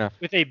 okay, fair enough.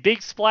 With a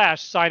big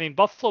splash, signing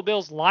Buffalo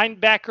Bills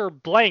linebacker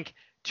blank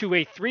to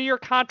a 3-year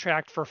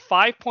contract for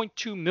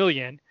 $5.2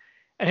 million.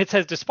 And it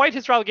says, despite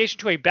his relegation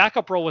to a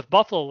backup role with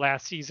Buffalo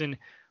last season,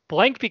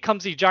 blank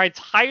becomes the Giants'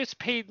 highest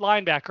paid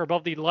linebacker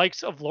above the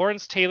likes of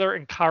Lawrence Taylor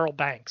and Carl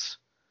Banks.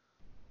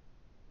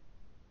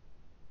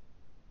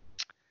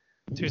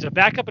 So he was a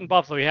backup in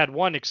Buffalo. He had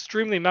one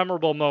extremely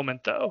memorable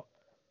moment, though.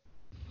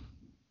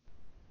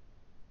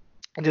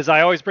 And as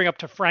I always bring up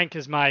to Frank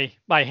as my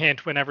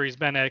hint whenever he's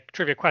been a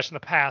trivia question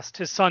in the past,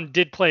 his son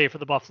did play for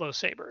the Buffalo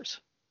Sabres.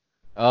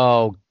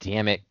 Oh,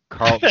 damn it.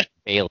 Carlton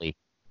Bailey.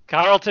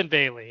 Carlton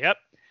Bailey, yep.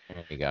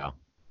 There you go.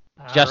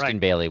 Justin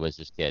Bailey was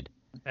his kid.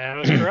 That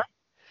was correct.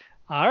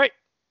 All right.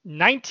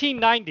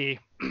 1990.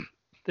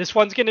 This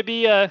one's going to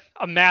be a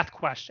math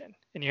question,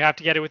 and you have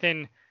to get it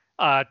within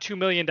 $2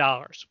 million.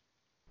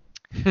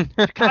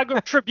 Chicago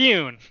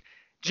Tribune.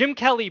 Jim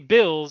Kelly,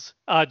 Bills,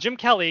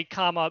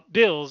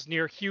 Bills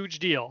near huge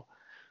deal.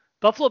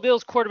 Buffalo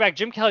Bills quarterback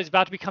Jim Kelly is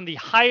about to become the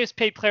highest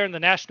paid player in the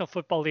National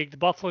Football League, the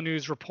Buffalo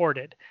News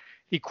reported.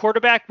 The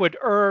quarterback would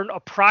earn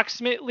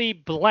approximately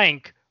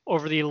blank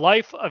over the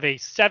life of a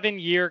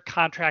 7-year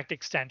contract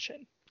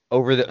extension.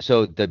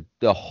 So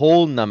the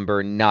whole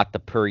number, not the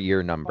per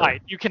year number.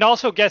 Right. You can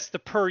also guess the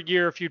per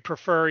year if you'd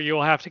prefer.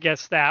 You'll have to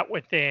guess that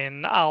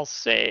within, I'll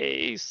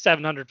say,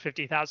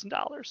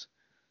 $750,000.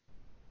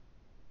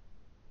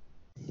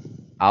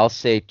 I'll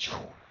say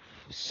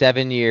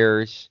 7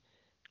 years,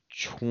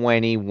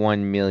 $21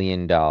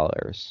 million.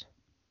 All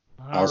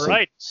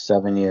right.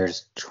 7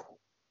 years,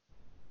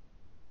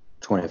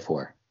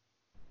 24.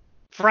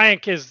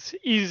 Frank is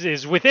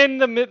within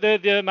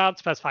the amount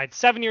specified.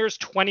 7 years,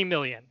 $20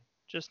 million.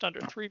 Just under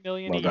 $3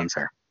 million. Well done,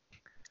 sir.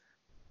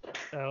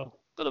 So a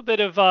little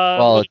bit of.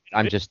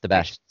 I'm just the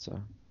best. So.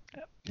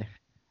 Yeah.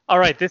 All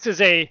right. This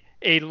is a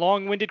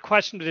long-winded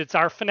question, but it's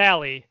our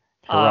finale.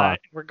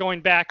 We're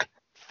going back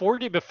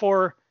 40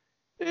 before.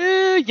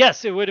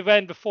 Yes, it would have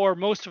been before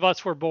most of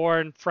us were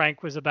born.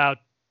 Frank was about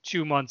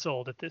 3 months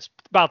old at this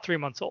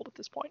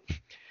point.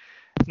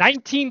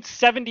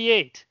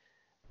 1978.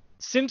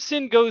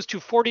 Simpson goes to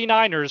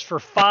 49ers for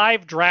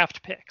 5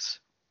 draft picks.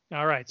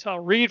 All right, so I'll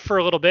read for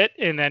a little bit,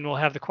 and then we'll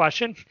have the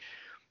question.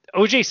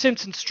 O.J.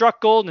 Simpson struck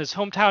gold in his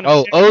hometown.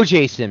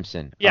 O.J.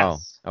 Simpson.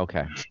 Yes. Oh,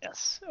 okay.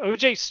 Yes.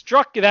 O.J.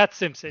 struck that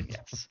Simpson,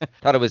 yes.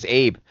 Thought it was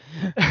Abe.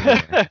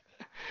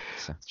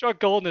 Struck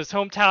gold in his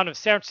hometown of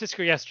San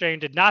Francisco yesterday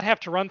and did not have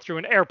to run through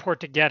an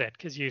airport to get it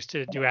because he used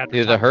to do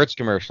advertising. The Hertz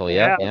commercial,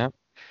 yeah.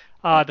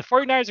 The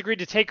 49ers agreed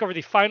to take over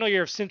the final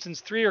year of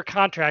Simpson's 3-year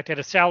contract at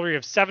a salary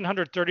of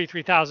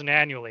 $733,000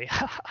 annually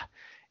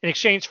in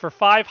exchange for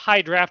 5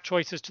 high draft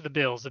choices to the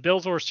Bills. The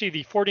Bills will receive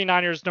the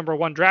 49ers' number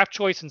 1 draft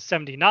choice in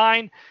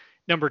 79,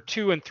 number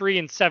 2 and 3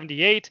 in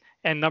 78,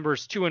 and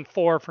numbers 2 and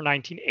 4 for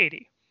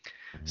 1980.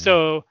 Mm-hmm.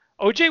 So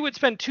O.J. would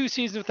spend 2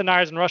 seasons with the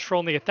Niners and rush for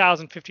only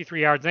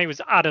 1,053 yards, and he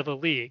was out of the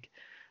league.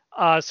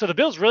 So the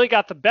Bills really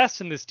got the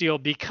best in this deal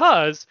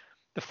because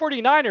the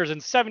 49ers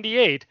in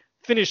 78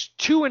 finished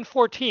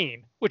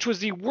 2-14, which was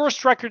the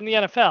worst record in the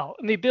NFL.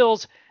 And the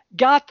Bills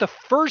got the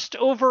first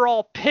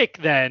overall pick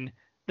then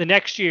the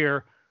next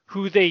year,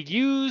 who they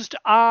used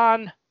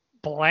on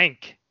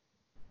blank.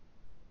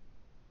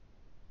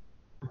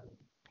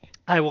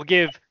 I will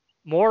give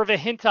more of a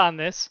hint on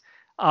this.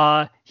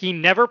 He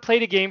never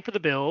played a game for the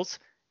Bills.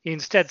 He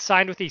instead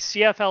signed with the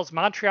CFL's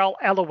Montreal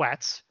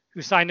Alouettes,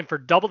 who signed him for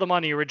double the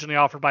money originally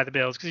offered by the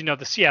Bills, because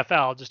the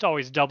CFL just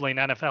always doubling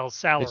NFL's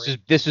salary.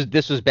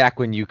 This was back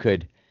when you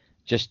could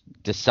just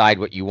decide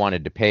what you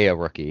wanted to pay a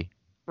rookie.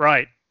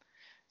 Right.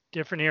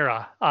 Different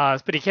era.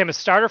 But he became a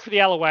starter for the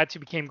Alouettes. He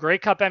became Grey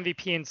Cup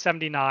MVP in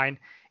 79.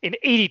 In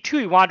 82,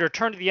 he wanted to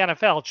return to the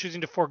NFL,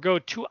 choosing to forego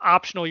 2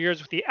 optional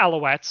years with the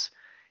Alouettes.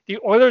 The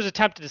Oilers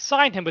attempted to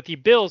sign him, but the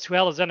Bills, who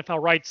held his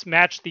NFL rights,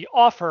 matched the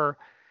offer.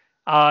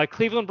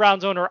 Cleveland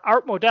Browns owner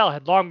Art Modell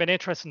had long been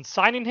interested in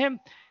signing him,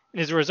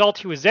 and as a result,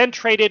 he was then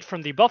traded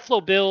from the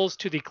Buffalo Bills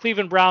to the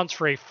Cleveland Browns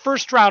for a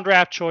first-round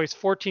draft choice,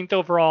 14th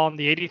overall in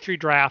the 83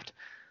 draft,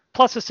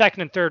 plus a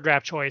second and third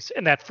draft choice,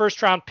 and that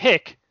first-round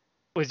pick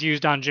was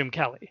used on Jim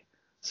Kelly.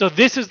 So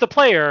this is the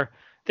player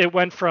that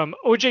went from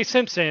O.J.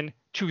 Simpson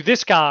to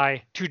this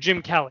guy to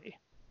Jim Kelly.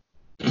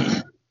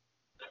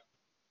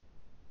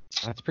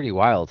 That's pretty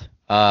wild.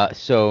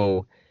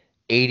 So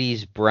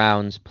 80s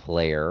Browns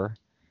player.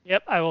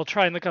 Yep, I will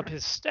try and look up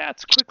his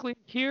stats quickly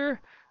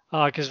here,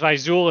 because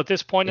Vizul at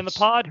this point in the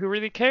pod, who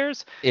really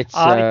cares? It's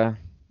he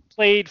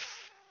played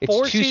it's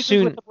 4 too seasons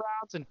soon. with the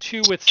Browns and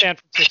 2 with San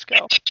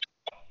Francisco.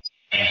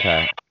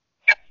 Okay.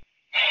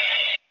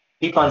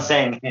 Keep on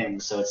saying him,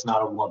 so it's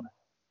not a woman.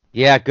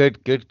 Yeah, good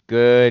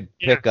Yes,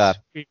 pickup.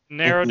 we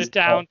narrowed it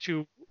down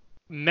to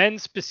men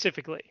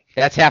specifically.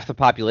 That's half the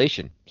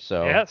population.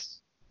 So Yes.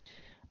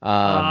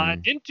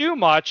 Didn't do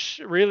much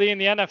really in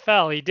the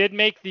NFL. He did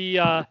make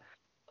the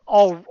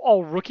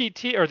all rookie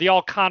team or the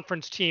all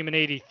conference team in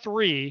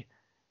 '83,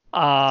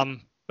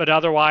 but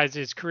otherwise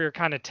his career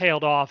kind of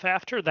tailed off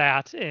after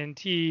that. And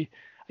I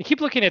keep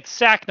looking at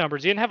sack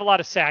numbers. He didn't have a lot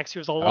of sacks. He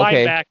was a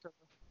linebacker.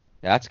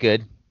 That's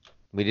good.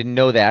 We didn't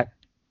know that.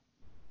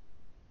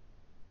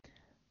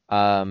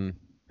 Are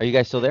you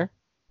guys still there?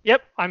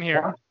 Yep, I'm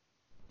here.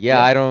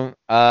 Yeah, I don't.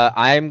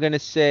 I'm gonna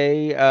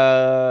say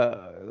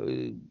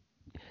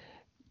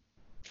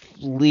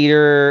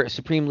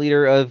supreme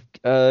leader of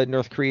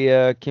North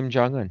Korea, Kim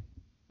Jong-un.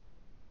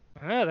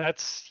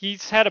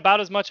 He's had about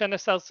as much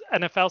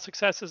NFL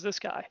success as this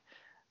guy.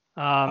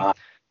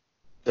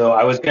 So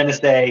I was going to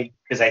say,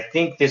 because I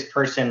think this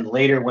person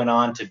later went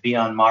on to be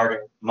on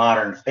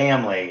Modern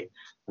Family, I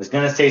was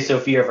going to say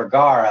Sofia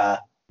Vergara,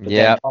 but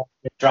then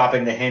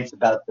dropping the hints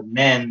about the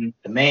man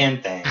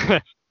thing.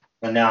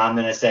 And now I'm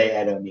going to say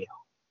Ed O'Neill.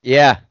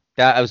 Yeah,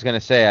 I was going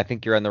to say, I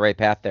think you're on the right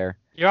path there.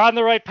 You're on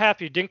the right path.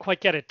 You didn't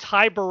quite get it.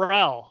 Ty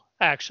Burrell,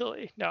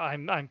 actually. No,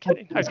 I'm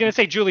kidding. I was going to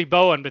say Julie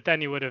Bowen, but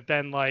then you would have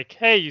been like,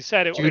 hey, you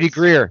said it Judy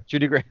Greer.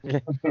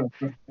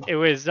 It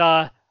was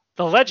the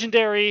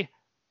legendary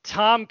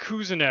Tom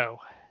Cousineau.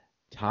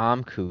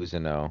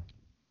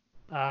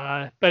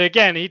 But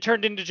again, he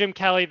turned into Jim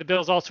Kelly. The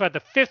Bills also had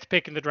the 5th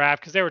pick in the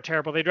draft because they were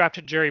terrible. They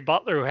drafted Jerry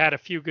Butler, who had a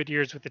few good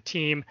years with the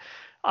team.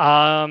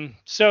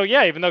 So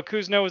yeah, even though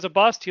Cousineau was a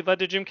bust, he led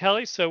to Jim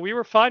Kelly, so we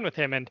were fine with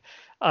him. And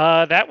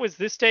that was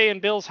this day in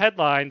Bills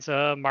headlines,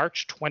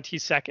 March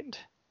 22nd.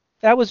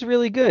 That was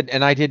really good,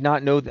 and I did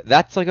not know that.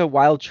 That's like a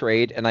wild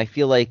trade, and I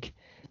feel like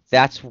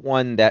that's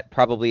one that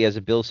probably as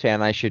a Bills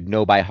fan I should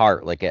know by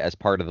heart, like as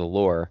part of the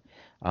lore,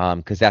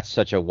 because that's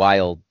such a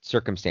wild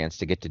circumstance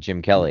to get to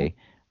Jim Kelly.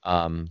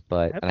 And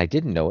I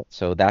didn't know it,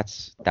 so that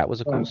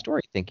was a cool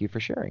story. Thank you for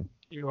sharing.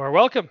 You are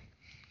welcome.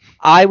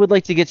 I would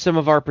like to get some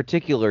of our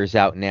particulars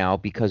out now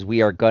because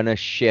we are going to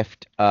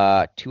shift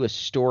to a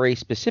story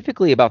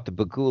specifically about the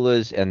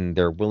Pegulas and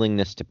their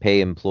willingness to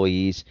pay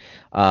employees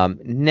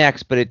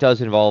next, but it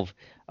does involve,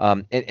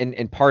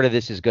 and part of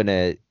this is going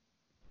to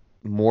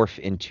morph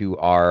into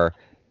our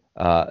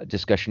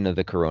discussion of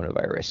the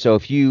coronavirus. So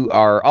if you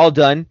are all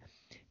done,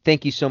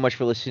 thank you so much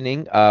for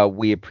listening.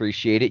 We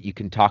appreciate it. You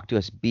can talk to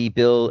us,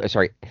 BBillsMNY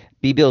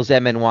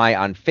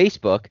on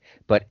Facebook,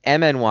 but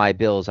MNY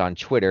Bills on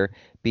Twitter,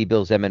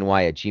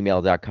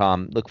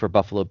 bbillsmny@gmail.com. Look for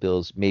Buffalo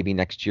Bills maybe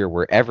next year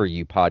wherever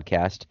you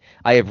podcast.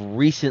 I have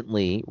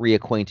recently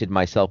reacquainted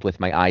myself with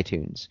my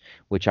iTunes,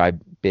 which I've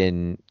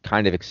been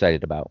kind of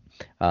excited about.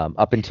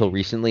 Up until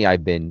recently,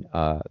 I've been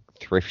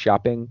thrift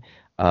shopping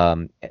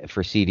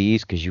for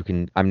CDs because you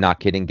can, I'm not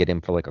kidding, get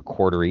them for like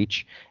 $0.25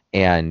 each.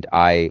 And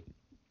I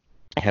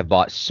have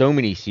bought so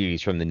many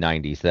CDs from the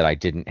 90s that I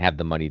didn't have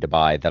the money to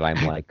buy that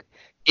I'm like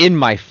in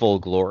my full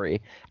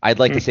glory. I'd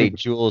like to say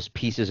Jules'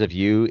 Pieces of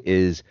You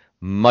is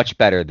much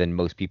better than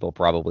most people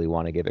probably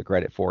want to give it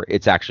credit for.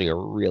 It's actually a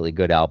really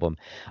good album.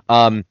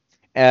 But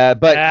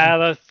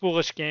the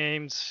Foolish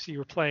Games you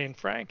were playing,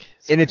 Frank.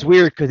 And it's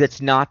weird because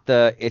it's not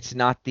the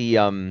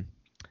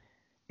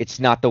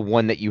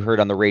one that you heard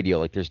on the radio.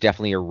 Like there's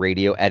definitely a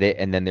radio edit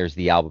and then there's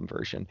the album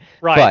version.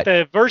 Right. But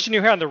the version you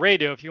hear on the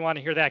radio, if you want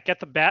to hear that, get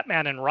the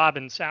Batman and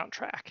Robin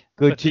soundtrack.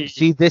 Good to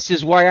see. This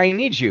is why I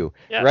need you.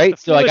 Yeah, right.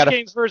 So I got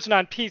Games version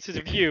on Pieces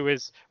of You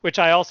which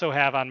I also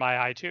have on my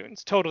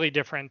iTunes. Totally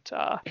different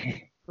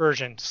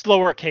version,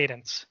 slower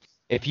cadence.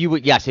 If you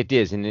would, yes, it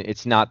is, and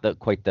it's not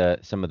quite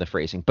some of the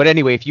phrasing. But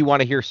anyway, if you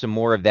want to hear some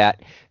more of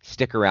that,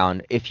 stick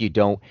around. If you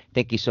don't,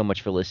 thank you so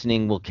much for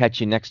listening. We'll catch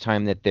you next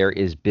time that there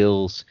is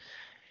Bills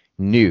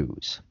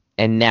news.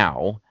 And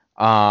now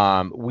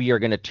we are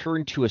going to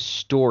turn to a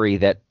story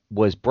that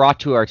was brought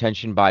to our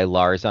attention by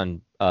Lars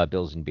on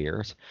Bills and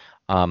Beers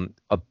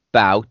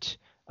about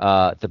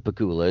the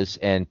Pegulas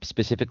and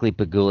specifically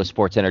Pegula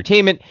Sports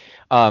Entertainment.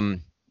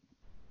 And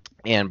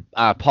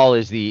Paul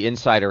is the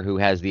insider who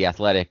has the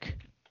Athletic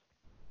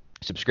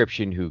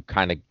subscription, who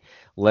kind of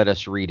let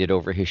us read it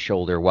over his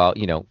shoulder while,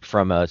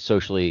 from a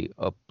socially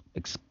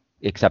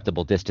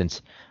acceptable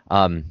distance.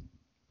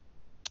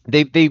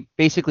 they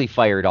basically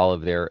fired all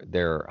of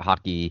their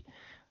hockey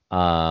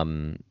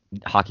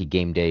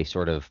game day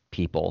sort of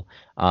people.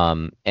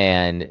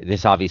 And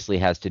this obviously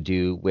has to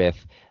do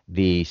with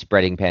the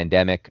spreading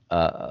pandemic,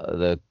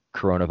 the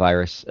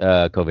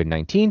coronavirus,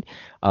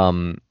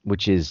 COVID-19,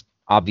 which is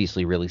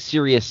obviously really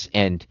serious.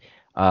 And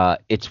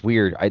it's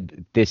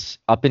weird. This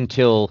up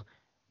until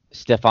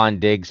Stefan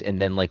Diggs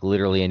and then like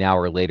literally an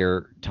hour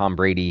later, Tom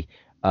Brady,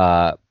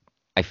 I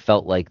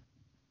felt like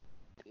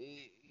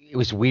it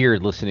was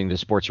weird listening to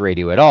sports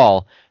radio at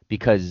all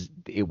because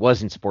it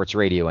wasn't sports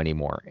radio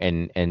anymore,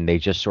 and they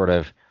just sort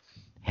of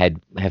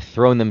have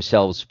thrown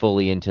themselves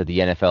fully into the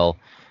NFL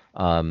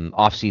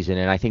offseason,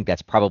 and I think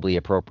that's probably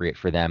appropriate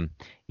for them,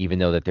 even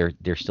though that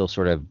they're still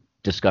sort of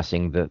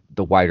discussing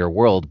the wider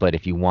world. But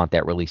if you want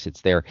that release,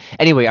 it's there.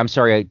 Anyway, I'm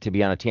sorry to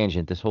be on a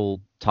tangent. This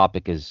whole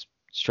topic is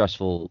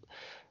stressful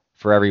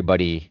for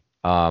everybody.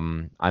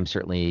 I'm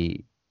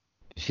certainly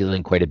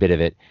feeling quite a bit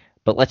of it.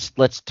 But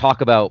let's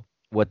talk about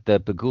what the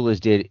Pegulas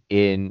did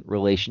in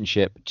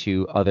relationship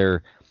to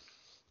other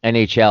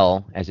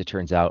NHL, as it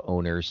turns out,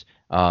 owners.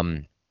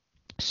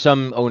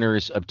 Some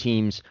owners of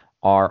teams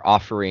are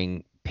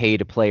offering pay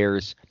to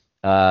players,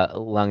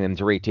 allowing them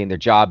to retain their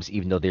jobs,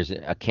 even though there's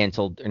a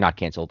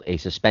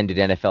suspended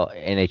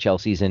NHL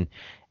season,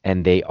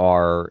 and they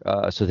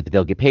are so that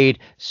they'll get paid.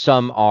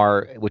 Some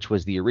are, which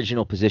was the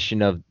original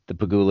position of the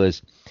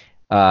Pegulas,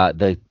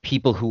 the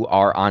people who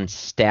are on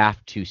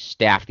staff to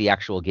staff the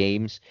actual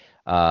games.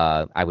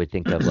 I would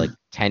think of like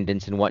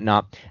attendance and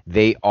whatnot.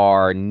 They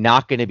are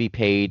not going to be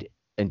paid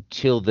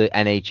until the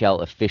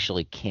NHL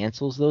officially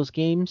cancels those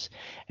games,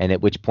 and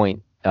at which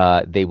point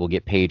they will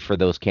get paid for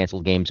those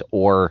canceled games,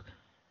 or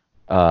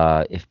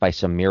if by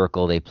some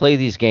miracle they play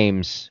these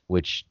games,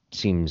 which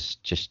seems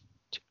just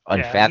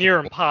unfathomable. Near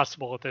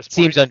impossible at this point.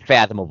 Seems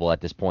unfathomable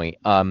at this point.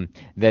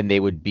 Then they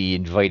would be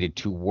invited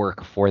to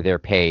work for their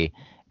pay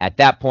at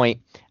that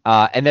point.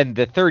 And then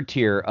the third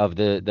tier of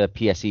the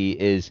PSE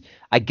is,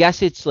 I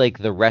guess it's like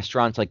the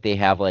restaurants, like they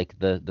have like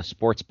the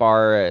sports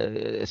bar,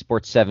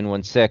 Sports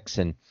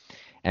 716,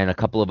 and a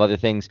couple of other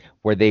things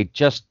where they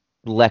just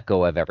let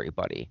go of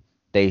everybody.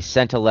 They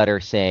sent a letter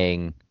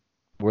saying,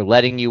 we're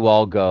letting you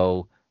all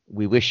go.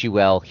 We wish you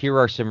well. Here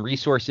are some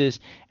resources,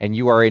 and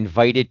you are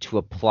invited to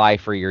apply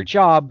for your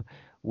job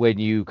when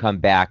you come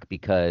back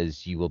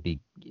because you will be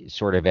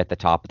sort of at the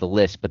top of the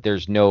list, but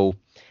there's no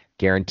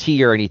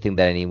guarantee or anything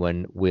that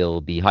anyone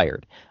will be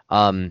hired.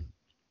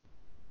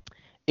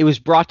 It was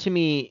brought to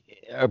me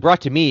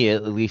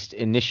at least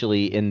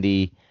initially in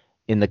the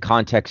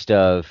context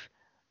of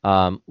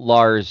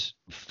Lars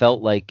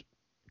felt like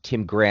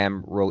Tim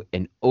Graham wrote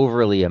an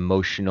overly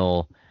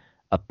emotional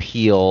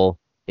appeal.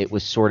 It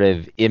was sort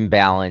of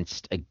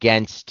imbalanced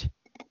against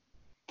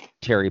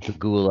Terry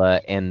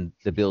Pegula and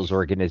the Bills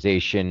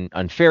organization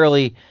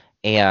unfairly,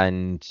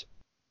 and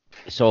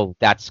so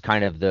that's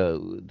kind of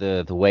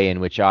the way in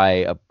which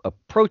I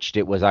approached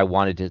it. Was I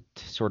wanted to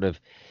sort of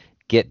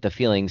get the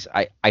feelings.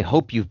 I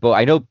hope you've both.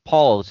 I know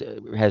Paul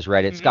has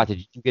read it. Mm-hmm. Scott, did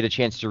you get a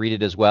chance to read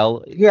it as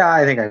well? Yeah,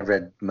 I think I've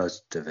read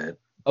most of it.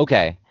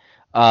 Okay.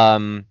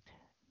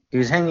 He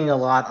was hanging a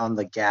lot on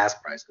the gas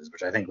prices,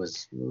 which I think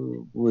was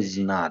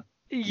not.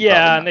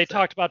 Yeah, and they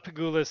talked about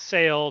Pegula's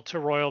sale to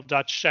Royal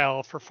Dutch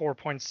Shell for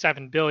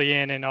 $4.7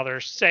 billion in other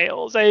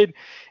sales, and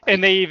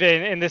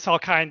this all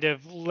kind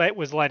of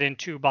was led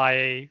into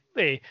by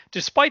a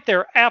despite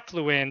their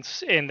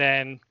affluence, and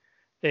then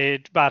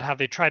about how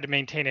they tried to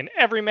maintain an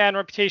everyman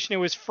reputation. It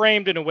was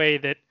framed in a way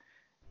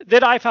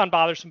that I found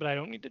bothersome, but I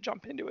don't need to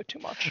jump into it too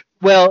much.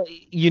 Well,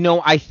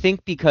 I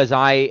think because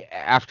I,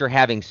 after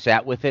having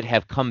sat with it,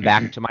 have come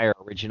back to my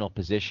original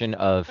position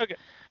of, okay.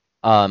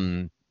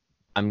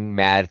 I'm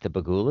mad at the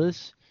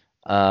Pegulas,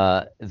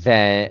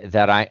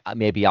 that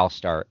maybe I'll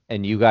start,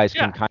 and you guys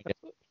can kind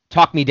of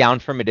talk me down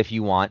from it if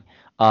you want,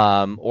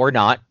 or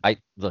not.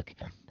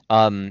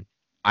 I'm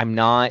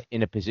not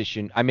in a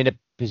position. I'm in a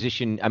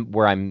position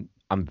where I'm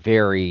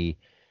very,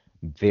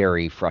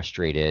 very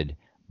frustrated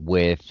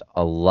with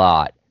a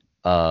lot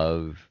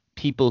of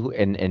people who,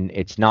 and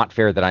it's not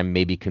fair that I'm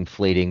maybe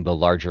conflating the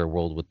larger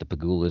world with the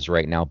Pegulas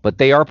right now, but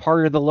they are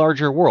part of the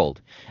larger world,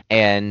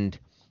 and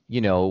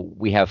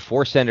we have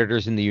 4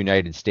 senators in the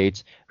United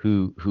States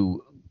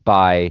who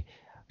by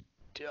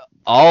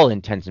all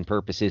intents and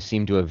purposes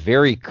seem to have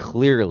very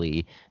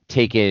clearly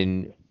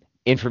taken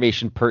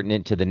information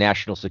pertinent to the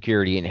national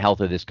security and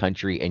health of this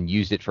country and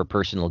used it for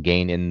personal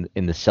gain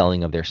in the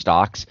selling of their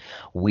stocks.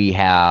 We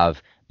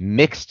have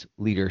mixed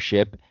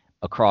leadership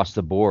across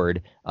the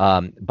board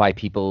by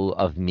people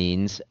of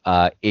means.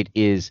 It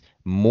is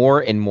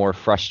more and more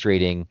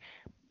frustrating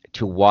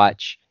to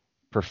watch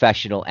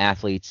professional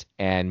athletes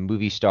and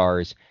movie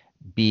stars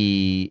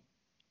be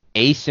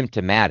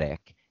asymptomatic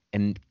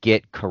and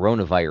get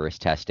coronavirus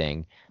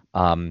testing,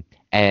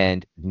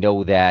 and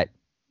know that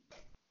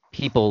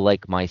people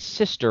like my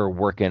sister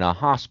work in a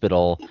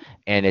hospital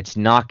and it's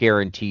not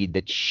guaranteed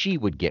that she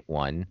would get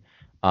one.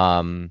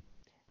 And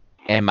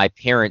my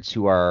parents,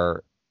 who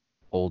are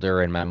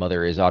older, and my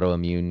mother is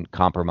autoimmune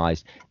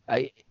compromised.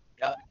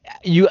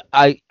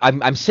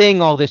 I'm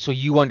saying all this so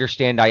you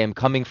understand I am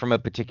coming from a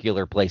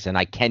particular place, and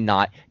I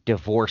cannot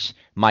divorce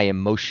my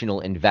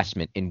emotional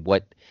investment in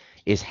what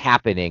is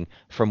happening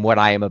from what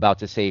I am about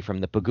to say from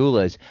the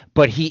Pagulas.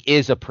 But he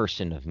is a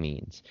person of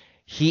means.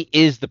 He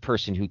is the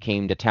person who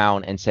came to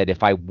town and said,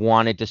 if I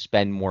wanted to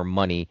spend more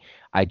money,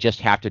 I just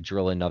have to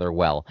drill another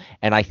well.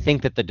 And I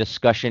think that the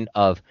discussion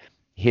of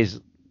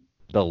the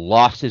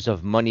losses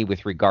of money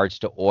with regards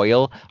to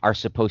oil are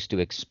supposed to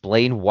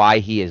explain why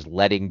he is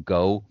letting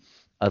go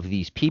of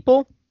these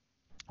people,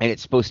 and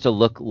it's supposed to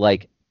look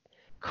like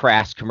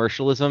crass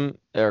commercialism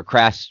or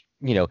crass,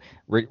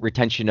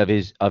 retention of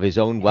his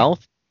own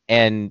wealth.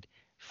 And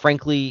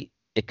frankly,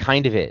 it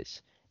kind of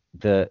is.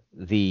 The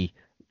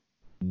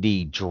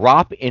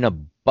drop in a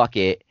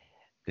bucket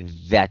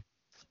that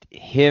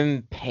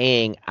him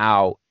paying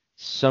out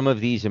some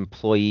of these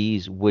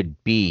employees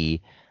would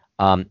be,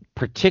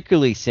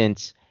 particularly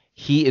since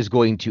he is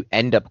going to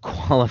end up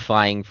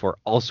qualifying for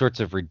all sorts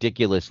of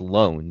ridiculous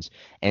loans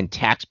and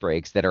tax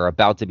breaks that are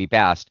about to be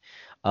passed,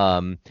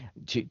 to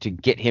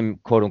get him,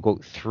 quote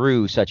unquote,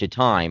 through such a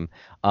time,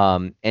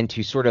 and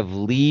to sort of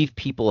leave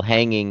people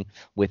hanging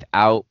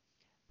without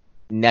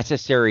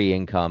necessary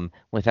income,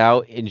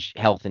 without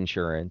health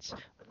insurance,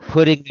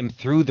 putting them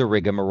through the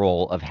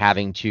rigmarole of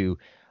having to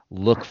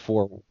look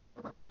for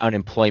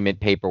unemployment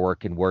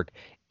paperwork and work.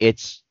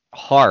 It's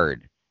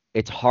hard.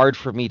 It's hard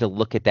for me to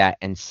look at that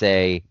and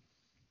say,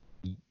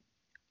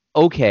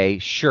 okay,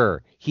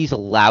 sure, he's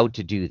allowed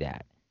to do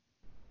that.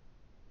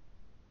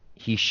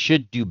 He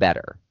should do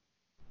better.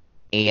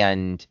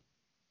 And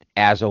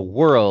as a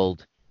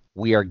world,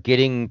 I am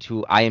getting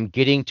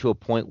to a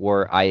point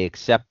where I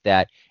accept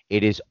that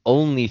it is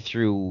only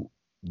through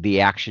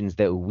the actions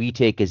that we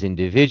take as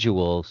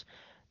individuals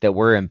that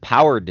we're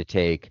empowered to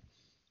take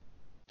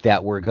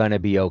that we're going to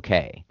be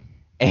okay.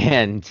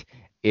 And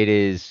it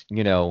is,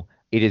 it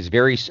is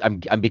very,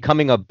 I'm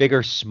becoming a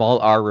bigger small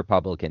R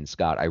Republican,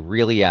 Scott. I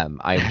really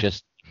am.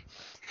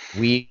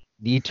 We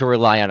need to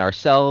rely on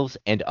ourselves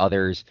and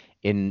others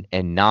and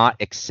not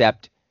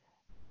accept,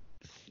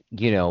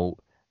 just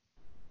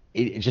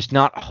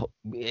not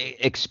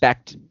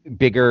expect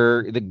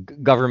the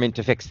government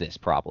to fix this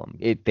problem.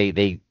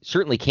 They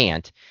certainly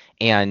can't,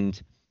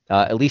 and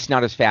at least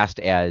not as fast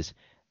as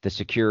the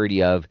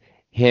security of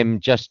him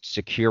just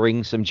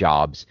securing some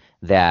jobs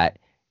that,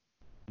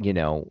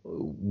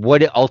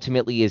 what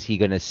ultimately is he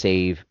going to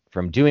save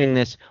from doing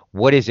this?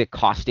 What is it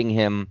costing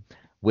him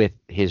with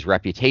his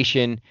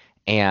reputation?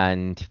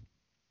 And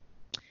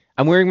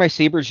I'm wearing my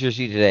Sabres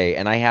jersey today,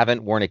 and I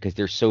haven't worn it because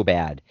they're so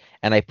bad.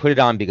 And I put it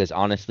on because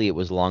honestly, it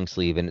was long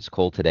sleeve and it's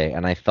cold today,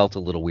 and I felt a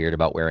little weird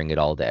about wearing it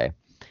all day.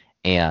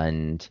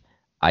 And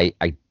I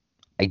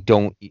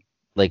don't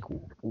like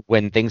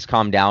when things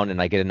calm down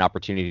and I get an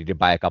opportunity to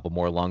buy a couple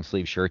more long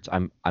sleeve shirts.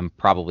 I'm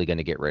probably going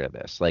to get rid of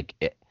this. Like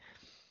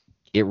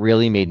it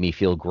really made me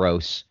feel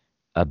gross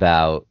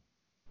about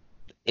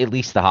at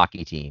least the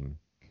hockey team,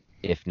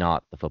 if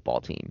not the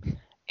football team.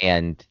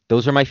 And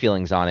those are my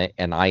feelings on it,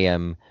 and I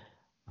am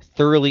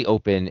thoroughly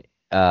open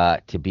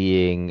to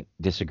being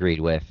disagreed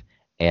with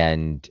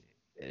and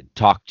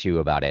talked to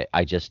about it.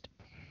 I just,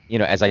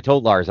 as I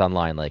told Lars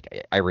online,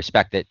 like I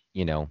respect that,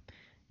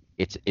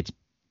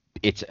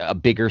 it's a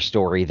bigger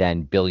story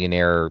than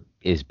billionaire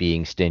is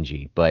being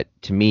stingy. But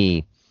to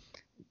me,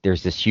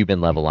 there's this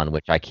human level on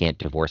which I can't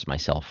divorce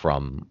myself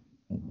from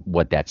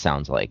what that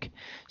sounds like.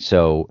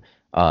 So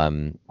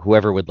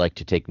whoever would like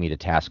to take me to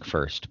task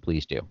first,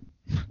 please do.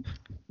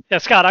 Yeah,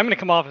 Scott, I'm going to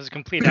come off as a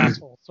complete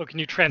asshole. So can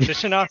you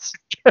transition us?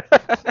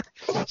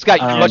 Scott,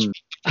 you're much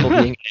being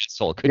an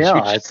asshole.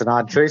 It's an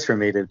odd choice for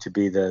me to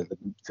be the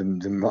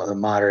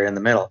moderate in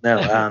the middle.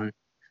 No,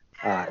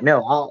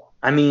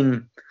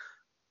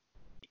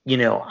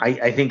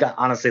 I think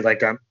honestly,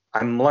 like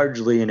I'm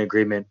largely in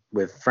agreement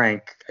with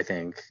Frank. I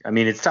think. I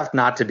mean, it's tough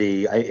not to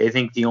be. I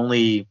think the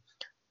only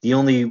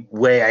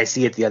way I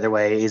see it the other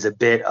way is a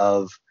bit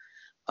of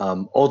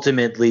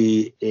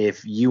ultimately,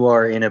 if you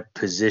are in a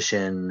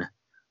position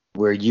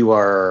where I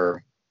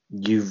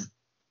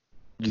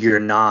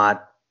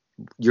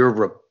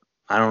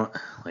don't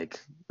like,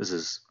 this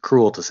is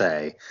cruel to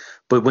say,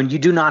 but when you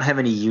do not have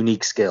any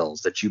unique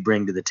skills that you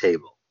bring to the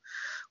table,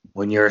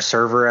 when you're a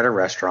server at a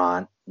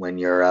restaurant, when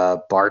you're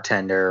a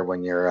bartender,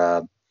 when you're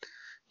a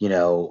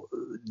cleaner,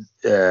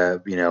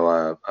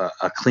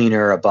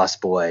 a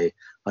busboy,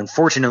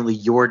 unfortunately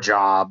your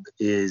job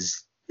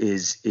is very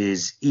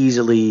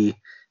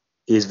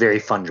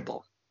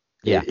fungible.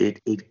 Yeah.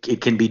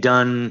 It can be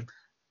done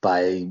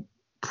by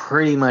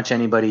pretty much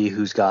anybody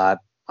who's got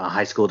a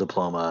high school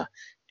diploma,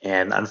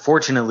 and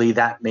unfortunately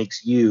that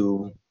makes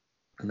you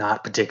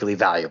not particularly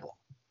valuable.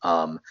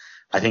 I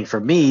think for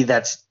me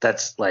that's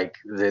like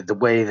the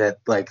way that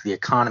like the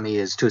economy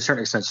is to a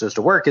certain extent supposed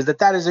to work, is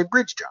that is a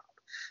bridge job.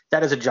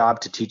 That is a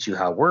job to teach you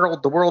how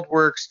the world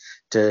works,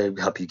 to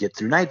help you get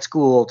through night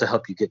school, to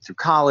help you get through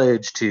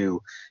college,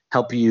 to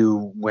help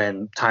you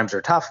when times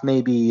are tough,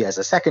 maybe as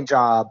a second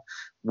job,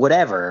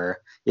 whatever.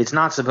 It's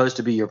not supposed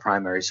to be your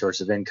primary source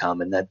of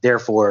income, and that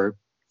therefore,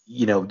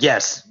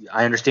 yes,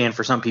 I understand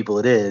for some people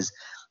it is.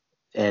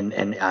 and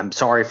I'm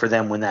sorry for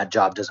them when that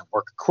job doesn't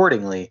work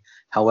accordingly.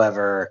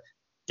 However,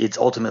 it's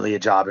ultimately a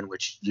job in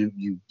which you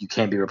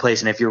can be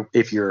replaced. And if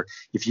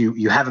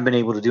you haven't been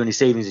able to do any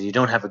savings and you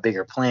don't have a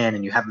bigger plan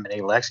and you haven't been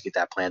able to execute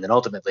that plan, then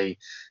ultimately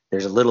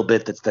there's a little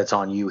bit that's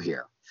on you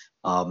here.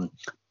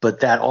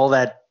 But all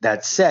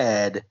that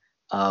said,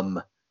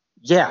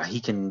 yeah, he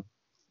can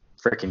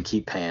freaking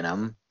keep paying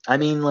them. I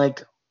mean,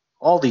 like,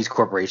 all these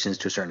corporations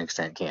to a certain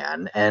extent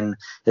can, and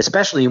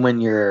especially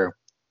when you're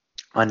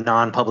a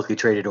non-publicly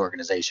traded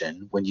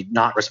organization, when you're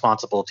not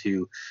responsible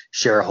to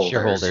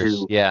shareholders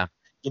who, yeah,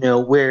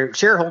 where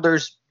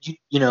shareholders,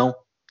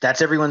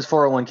 that's everyone's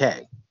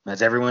 401k,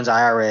 that's everyone's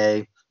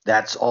IRA,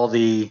 that's all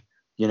the,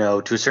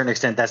 to a certain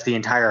extent, that's the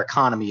entire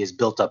economy is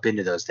built up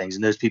into those things.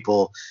 And those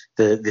people,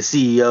 the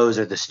CEOs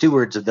are the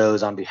stewards of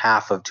those on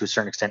behalf of, to a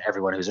certain extent,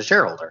 everyone who's a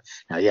shareholder.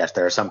 Now, yes,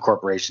 there are some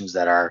corporations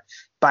that are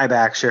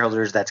buyback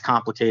shareholders. That's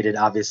complicated.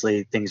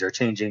 Obviously, things are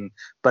changing,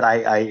 but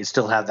I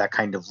still have that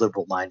kind of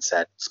liberal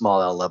mindset,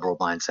 small L liberal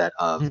mindset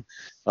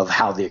of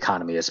how the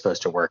economy is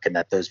supposed to work, and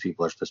that those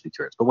people are supposed to be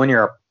stewards. But when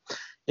you're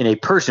in a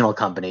personal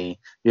company,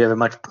 you have a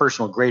much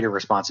personal greater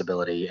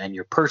responsibility, and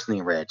you're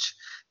personally rich,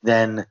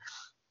 then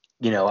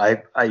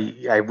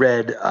I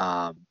read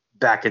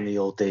back in the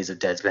old days of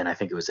Deadspin, I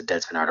think it was a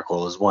Deadspin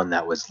article. It was one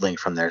that was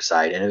linked from their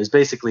site, and it was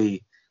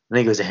basically, I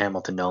think it was a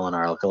Hamilton Nolan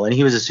article, and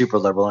he was a super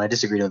liberal, and I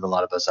disagreed with a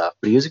lot of us stuff,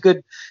 but he was a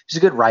good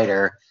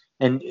writer,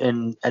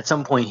 and at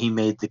some point he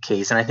made the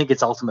case, and I think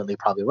it's ultimately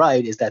probably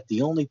right, is that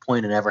the only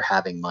point in ever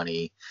having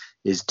money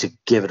is to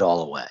give it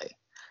all away.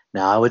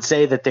 Now, I would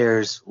say that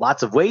there's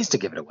lots of ways to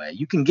give it away.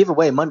 You can give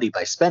away money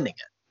by spending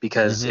it,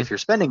 because if you're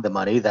spending the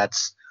money,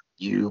 that's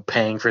you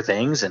paying for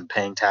things and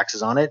paying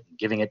taxes on it and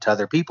giving it to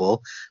other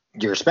people.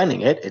 You're spending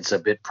it. It's a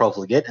bit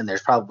profligate, and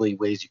there's probably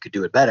ways you could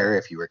do it better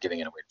if you were giving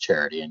it away to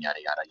charity and yada,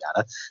 yada, yada.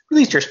 At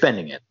least you're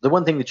spending it. The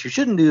one thing that you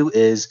shouldn't do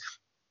is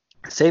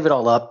save it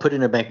all up, put it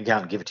in a bank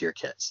account, and give it to your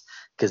kids,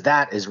 because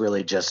that is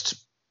really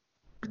just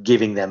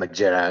giving them a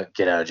get out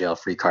of jail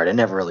free card. It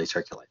never really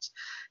circulates.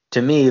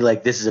 To me,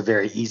 like, this is a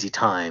very easy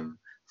time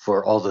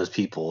for all those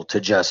people to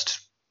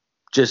just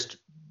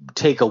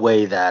take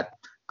away that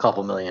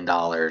couple $1 million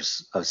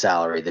of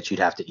salary that you'd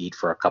have to eat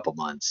for a couple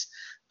months,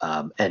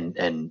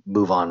 and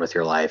move on with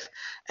your life.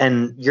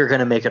 And you're going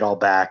to make it all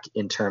back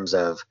in terms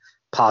of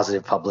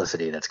positive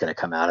publicity that's going to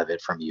come out of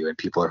it from you, and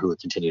people who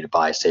continue to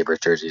buy Sabres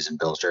jerseys and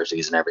Bills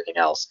jerseys and everything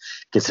else,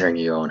 considering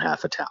you own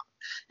half a town.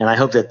 And I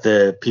hope that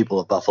the people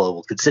of Buffalo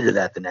will consider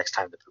that the next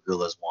time the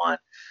Pegulas want,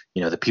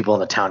 the people in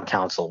the town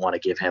council want to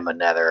give him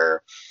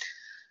another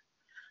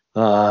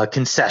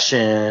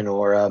concession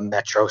or a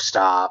metro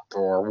stop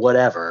or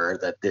whatever,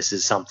 that this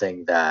is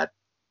something that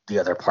the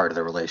other part of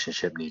the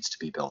relationship needs to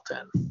be built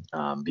in,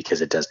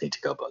 because it does need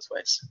to go both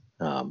ways.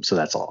 So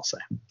that's all I'll say.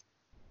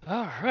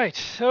 All right.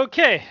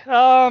 Okay.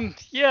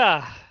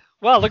 Yeah.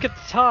 Well, look at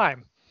the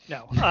time.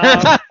 No.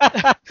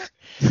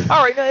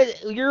 All right.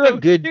 You're a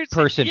good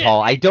person,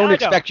 Paul. I don't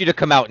expect you to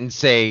come out and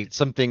say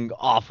something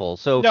awful.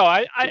 So no,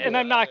 and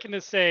I'm not going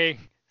to say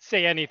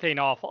anything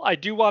awful. I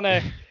do want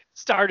to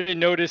start to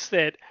notice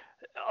that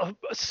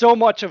so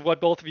much of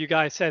what both of you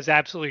guys say is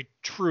absolutely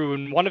true.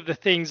 And one of the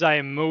things I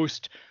am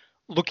most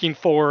looking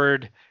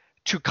forward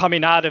to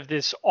coming out of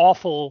this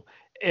awful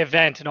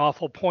event, an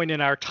awful point in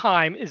our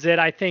time, is that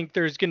I think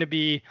there's going to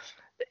be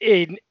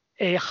a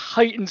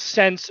heightened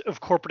sense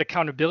of corporate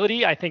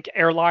accountability. I think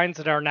airlines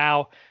that are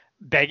now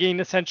begging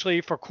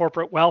essentially for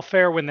corporate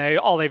welfare, when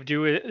all they've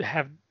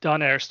have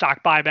done are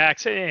stock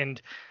buybacks,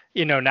 and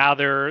now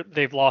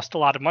they've lost a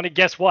lot of money.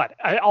 Guess what?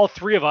 All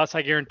three of us,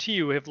 I guarantee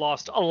you, have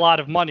lost a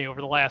lot of money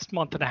over the last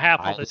month and a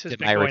half while this has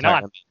been going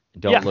on.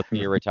 Don't look at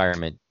your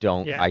retirement.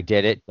 Don't. Yeah. I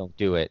did it. Don't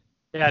do it.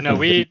 Yeah,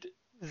 no,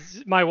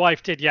 my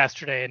wife did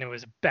yesterday, and it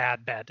was a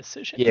bad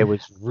decision. Yeah, it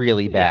was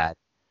really bad.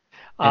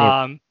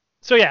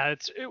 So yeah,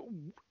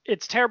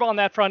 it's terrible on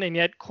that front, and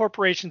yet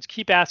corporations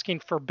keep asking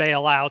for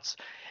bailouts,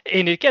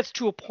 and it gets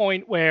to a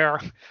point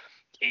where,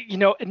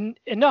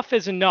 enough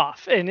is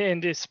enough,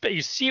 and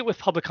you see it with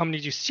public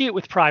companies, you see it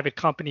with private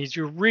companies,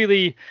 you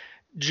really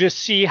just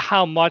see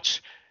how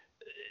much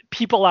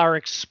people are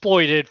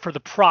exploited for the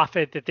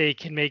profit that they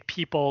can make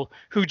people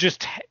who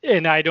just,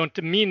 and I don't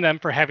demean them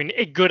for having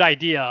a good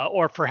idea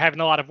or for having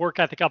a lot of work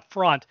ethic up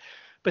front,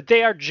 but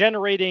they are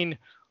generating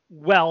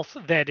wealth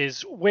that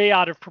is way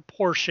out of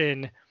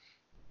proportion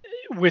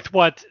with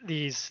what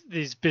these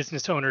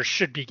business owners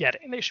should be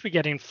getting. They should be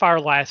getting far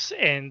less,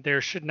 and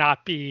there should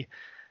not be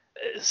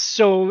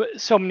so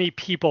many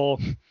people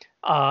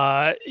who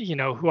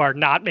are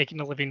not making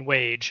a living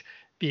wage,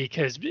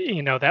 because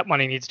that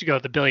money needs to go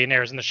to the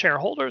billionaires and the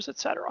shareholders, et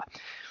cetera.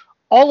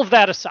 All of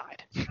that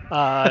aside,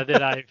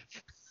 that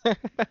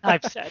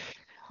I've said,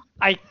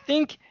 I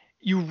think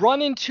you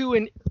run into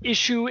an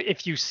issue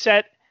if you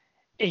set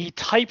a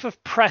type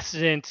of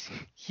precedent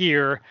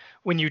here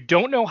when you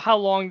don't know how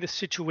long the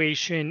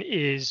situation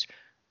is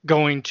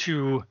going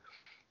to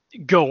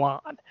go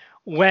on.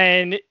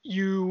 When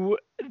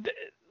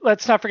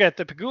let's not forget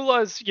the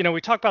Pegulas,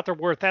 we talk about their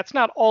worth. That's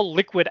not all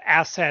liquid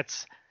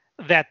assets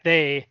that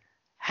they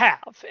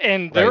have,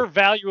 and their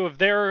value of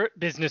their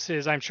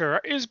businesses, I'm sure,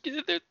 is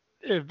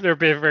their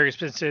various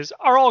businesses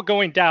are all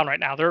going down right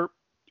now. They're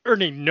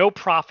earning no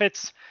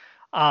profits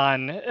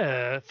on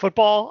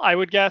football, I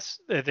would guess.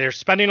 They're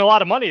spending a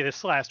lot of money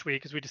this last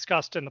week, as we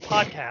discussed in the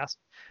podcast.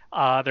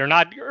 They're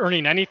not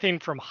earning anything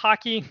from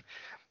hockey.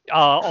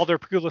 All their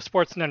Pegula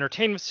sports and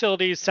entertainment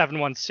facilities,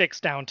 716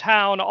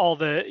 downtown, all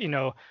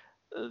the,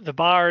 the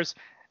bars,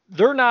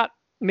 they're not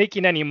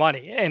making any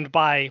money. And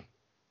by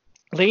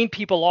laying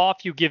people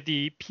off, you give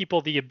the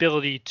people the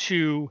ability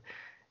to,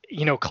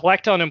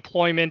 collect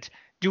unemployment,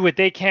 do what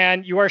they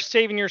can. You are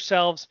saving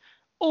yourselves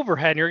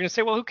overhead. And you're going to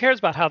say, well, who cares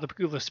about how the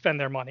Pegula spend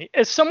their money?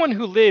 As someone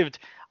who lived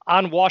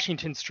on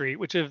Washington Street,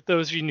 which if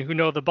those of you who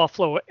know the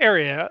Buffalo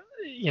area,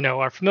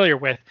 are familiar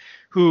with,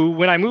 who,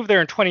 when I moved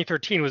there in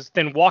 2013, was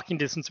then walking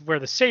distance of where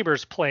the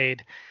Sabres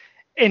played,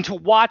 and to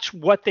watch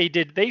what they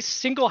did, they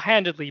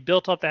single-handedly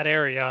built up that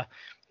area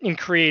and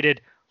created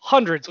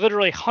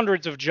literally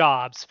hundreds of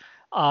jobs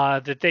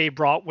that they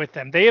brought with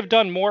them. They have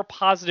done more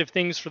positive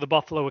things for the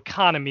Buffalo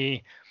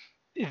economy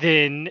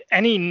than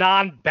any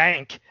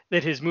non-bank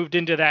that has moved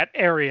into that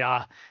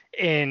area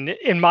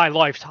in my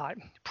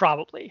lifetime,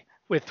 probably,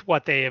 with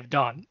what they have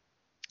done.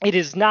 It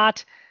is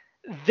not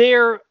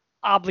their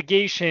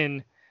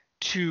obligation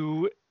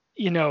to,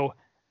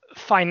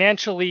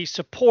 financially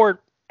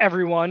support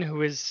everyone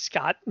who, as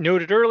Scott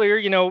noted earlier,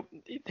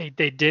 they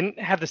didn't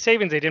have the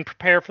savings. They didn't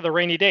prepare for the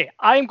rainy day.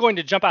 I am going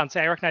to jump out and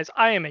say I recognize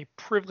I am a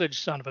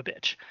privileged son of a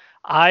bitch.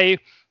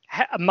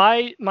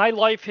 My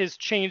life has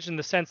changed in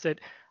the sense that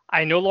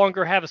I no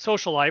longer have a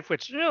social life,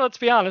 which, let's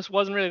be honest,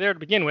 wasn't really there to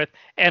begin with.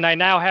 And I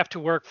now have to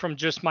work from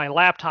just my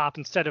laptop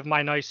instead of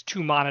my nice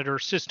 2-monitor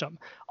system.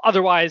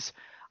 Otherwise,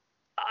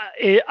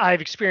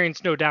 I've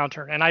experienced no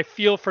downturn. And I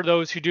feel for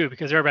those who do,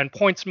 because there have been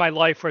points in my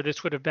life where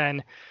this would have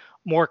been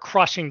more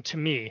crushing to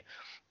me.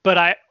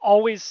 But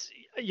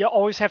you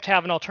always have to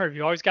have an alternative.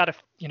 You always got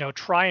to,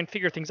 try and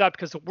figure things out,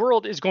 because the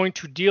world is going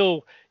to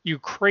deal you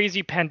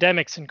crazy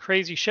pandemics and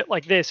crazy shit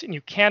like this. And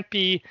you can't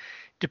be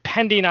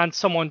depending on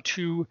someone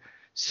to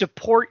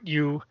support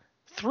you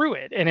through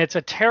it. And it's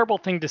a terrible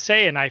thing to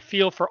say. And I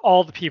feel for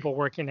all the people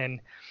working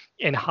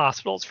in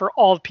hospitals, for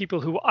all the people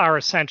who are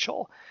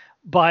essential.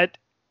 But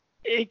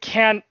we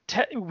can't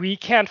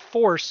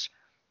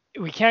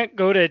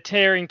go to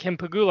Terry and Kim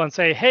Pegula and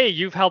say, hey,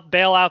 you've helped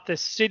bail out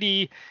this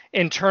city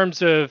in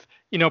terms of,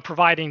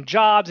 providing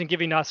jobs and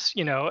giving us,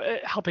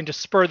 helping to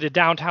spur the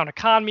downtown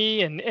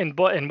economy and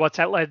what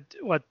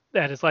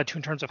that has led to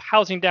in terms of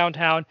housing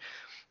downtown.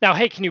 Now,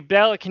 hey, can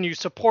you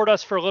support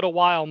us for a little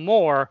while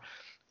more?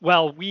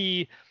 Well,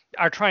 we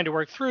are trying to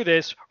work through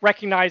this,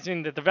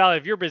 recognizing that the value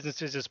of your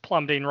businesses is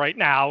plummeting right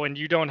now and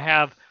you don't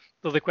have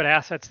the liquid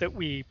assets that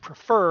we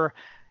prefer.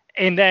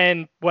 And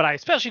then what I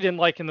especially didn't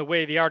like in the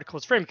way the article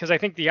is framed, because I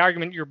think the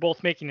argument you're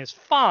both making is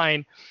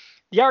fine,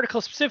 the article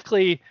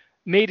specifically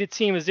made it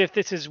seem as if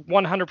this is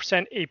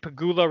 100% a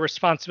Pegula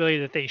responsibility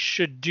that they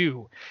should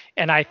do.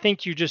 And I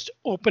think you just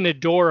open a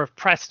door of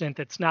precedent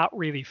that's not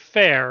really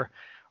fair,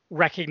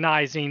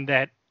 recognizing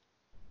that,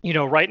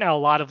 right now a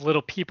lot of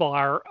little people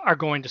are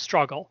going to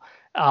struggle.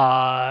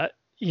 A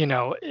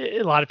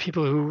lot of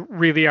people who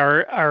really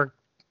are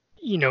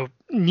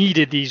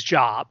needed these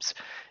jobs.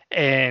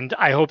 And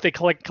I hope they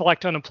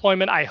collect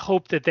unemployment. I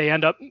hope that they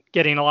end up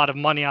getting a lot of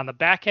money on the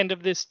back end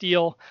of this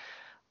deal.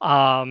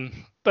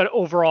 But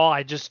overall,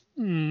 I just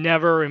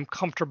never am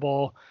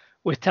comfortable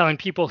with telling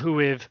people who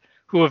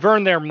have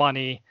earned their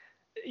money,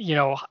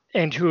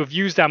 and who have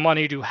used that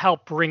money to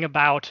help bring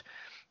about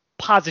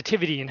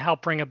positivity and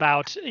help bring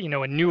about,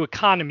 a new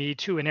economy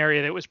to an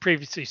area that was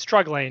previously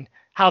struggling,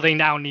 how they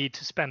now need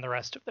to spend the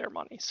rest of their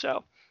money.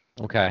 So,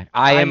 okay,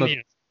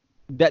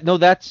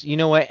 that's,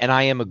 and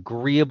I am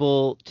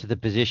agreeable to the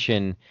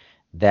position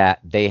that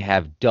they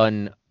have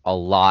done a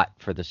lot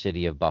for the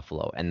city of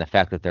Buffalo, and the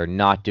fact that they're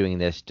not doing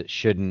this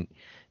shouldn't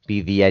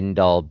be the end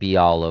all be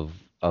all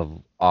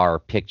of our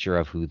picture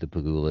of who the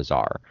Pegulas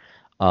are.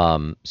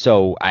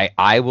 So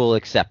I will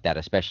accept that,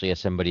 especially as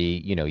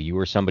somebody, you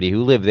were somebody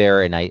who lived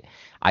there, and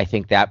I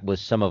think that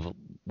was some of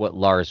what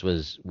Lars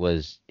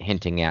was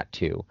hinting at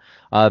too.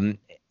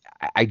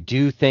 I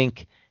do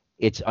think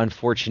it's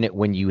unfortunate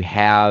when you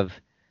have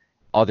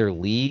other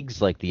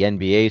leagues like the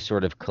NBA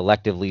sort of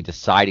collectively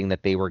deciding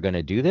that they were going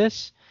to do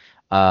this.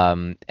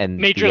 And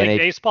Major League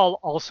Baseball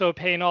also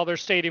paying all their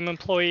stadium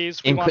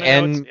employees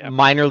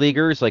minor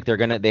leaguers, like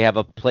they have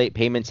a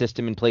payment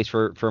system in place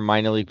for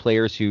minor league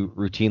players who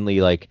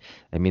routinely,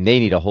 they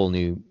need a whole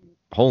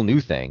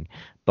new thing,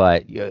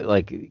 but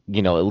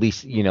at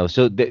least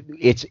so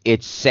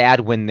it's sad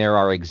when there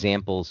are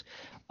examples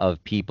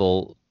of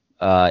people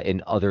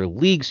in other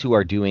leagues who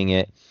are doing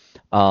it.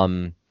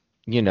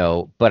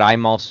 But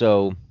I'm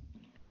also,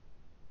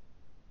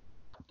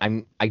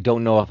 I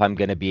don't know if I'm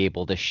going to be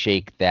able to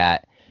shake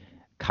that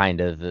kind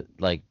of the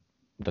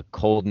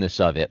coldness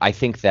of it. I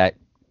think that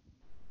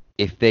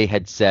if they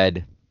had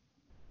said,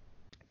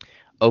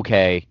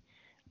 okay,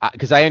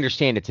 because I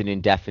understand it's an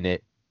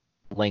indefinite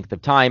length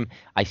of time,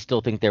 I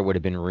still think there would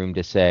have been room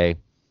to say,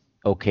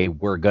 okay,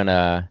 we're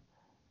gonna,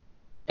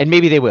 and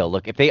maybe they will.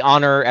 Look, if they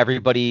honor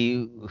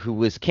everybody who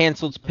was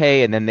canceled's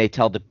pay, and then they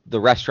tell the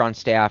restaurant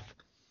staff,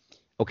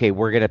 okay,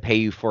 we're gonna pay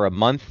you for a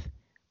month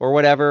or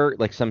whatever,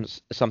 like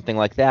something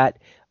like that,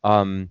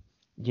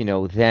 you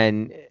know,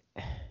 then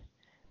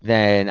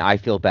I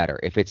feel better.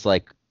 If it's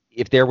like,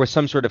 if there was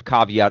some sort of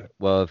caveat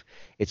of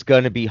it's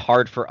going to be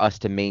hard for us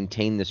to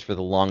maintain this for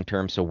the long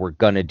term, so we're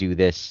going to do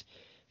this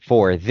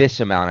for this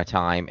amount of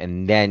time,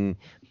 and then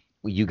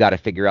you got to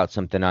figure out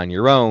something on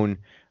your own,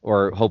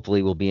 or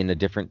hopefully we'll be in a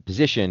different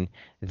position,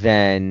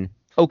 then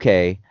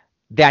okay,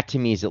 that to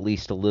me is at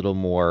least a little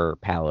more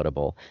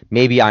palatable.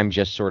 Maybe I'm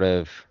just sort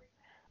of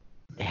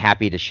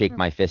happy to shake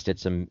my fist at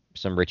some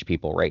rich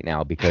people right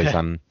now because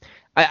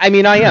I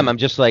mean, I am. I'm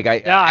just like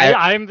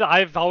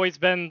I've always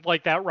been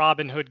like that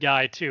Robin Hood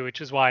guy too, which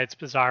is why it's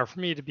bizarre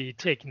for me to be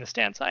taking the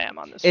stance I am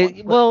on this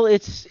one. Well,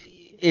 it's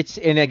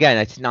and again,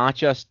 it's not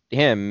just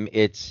him.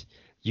 It's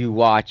you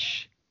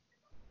watch.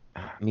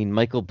 I mean,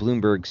 Michael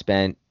Bloomberg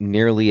spent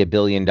nearly $1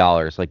 billion,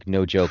 like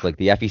no joke. Like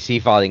the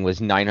FEC filing was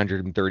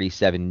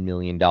 $937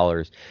 million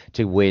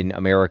to win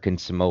American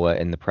Samoa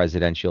in the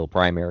presidential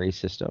primary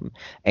system.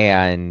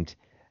 And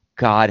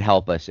God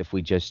help us if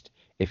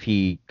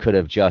he could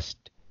have just.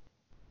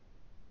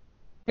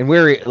 And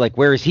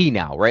where is he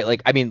now, right?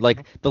 Like, I mean,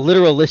 like the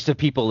literal list of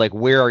people, like,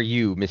 where are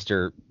you,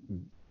 Mr.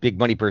 Big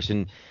Money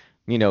Person?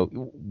 You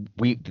know,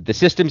 the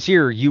system's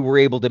here. You were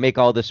able to make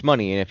all this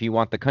money, and if you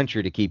want the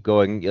country to keep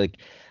going, like,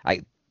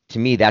 to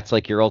me, that's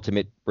like your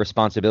ultimate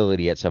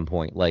responsibility at some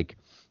point. Like,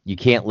 you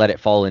can't let it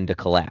fall into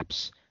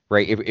collapse,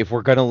 right? If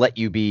we're gonna let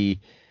you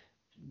be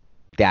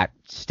that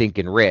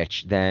stinking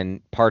rich,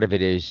 then part of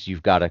it is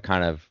you've got to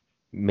kind of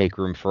make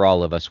room for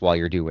all of us while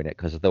you're doing it,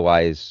 because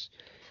otherwise,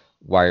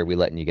 why are we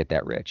letting you get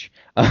that rich?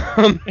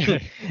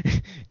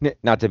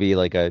 Not to be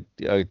like a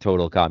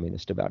total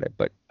communist about it,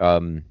 but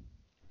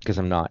because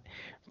I'm not.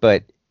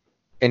 But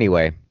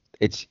anyway,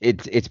 it's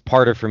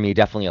part of, for me,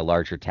 definitely a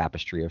larger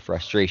tapestry of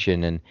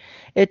frustration, and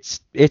it's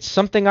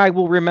something I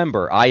will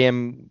remember. I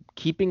am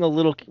keeping a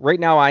little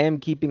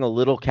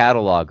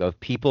catalog of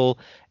people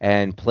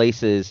and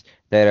places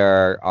that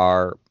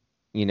are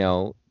you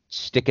know,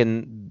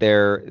 sticking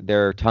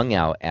their tongue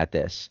out at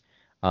this.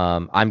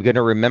 I'm going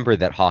to remember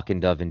that Hawk and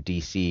Dove in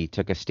DC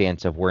took a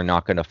stance of we're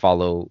not going to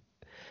follow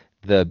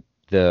the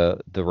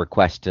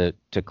request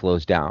to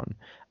close down.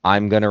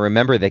 I'm going to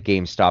remember that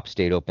GameStop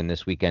stayed open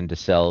this weekend to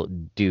sell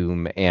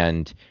Doom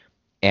and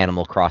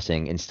Animal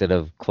Crossing instead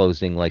of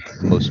closing like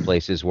most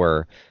places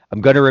were.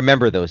 I'm going to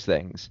remember those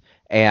things,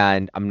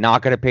 and I'm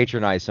not going to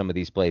patronize some of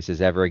these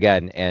places ever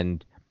again.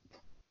 And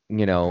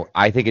you know,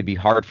 I think it'd be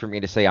hard for me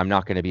to say I'm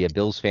not going to be a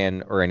Bills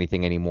fan or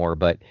anything anymore,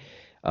 but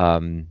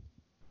I'm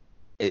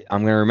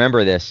going to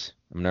remember this.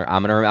 I'm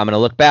going to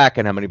look back,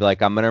 and I'm going to be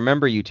like, I'm going to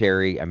remember you,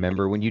 Terry. I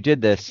remember when you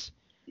did this,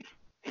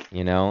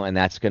 you know, and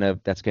that's going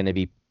to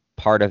be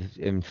part of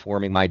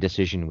informing my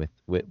decision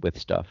with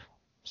stuff.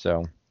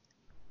 So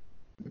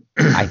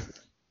all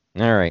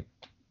right.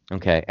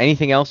 Okay.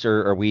 Anything else,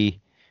 or are we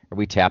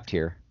tapped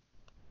here?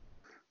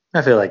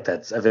 I feel like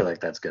that's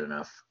good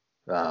enough.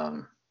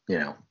 You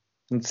know,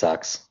 it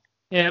sucks.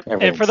 Yeah.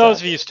 And for those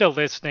of you still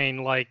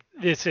listening, like,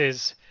 this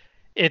is,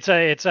 it's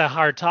a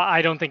hard time.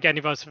 I don't think any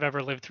of us have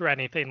ever lived through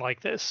anything like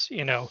this,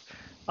 you know,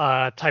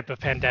 type of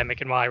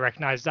pandemic. And while I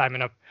recognize that I'm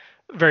in a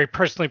very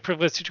personally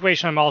privileged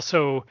situation, I'm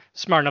also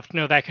smart enough to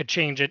know that could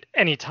change at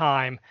any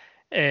time.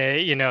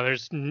 You know,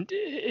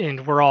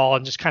 and we're all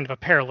in just kind of a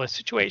perilous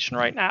situation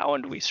right now.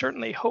 And we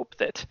certainly hope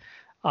that,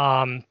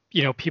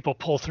 you know, people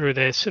pull through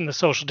this, and the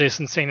social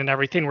distancing and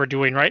everything we're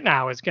doing right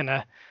now is going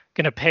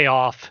to pay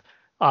off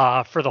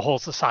for the whole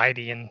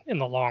society in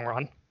the long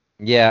run.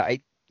 Yeah.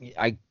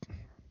 I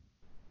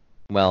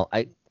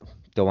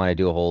don't want to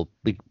do a whole,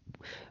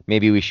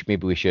 maybe we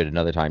should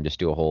another time just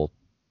do a whole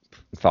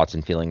thoughts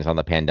and feelings on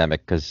the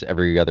pandemic, because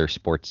every other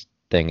sports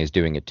thing is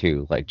doing it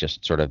too, like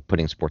just sort of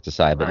putting sports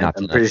aside. But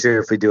I'm pretty sure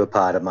if we do a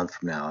pod a month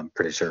from now, I'm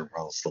pretty sure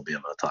we'll still be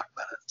able to talk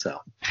about it. So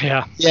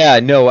yeah,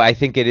 no, I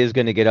think it is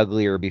going to get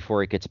uglier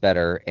before it gets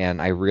better.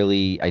 And I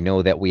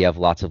know that we have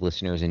lots of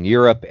listeners in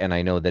Europe, and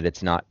I know that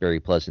it's not very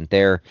pleasant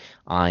there.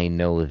 I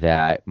know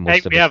that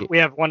we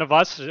have one of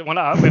us. We have a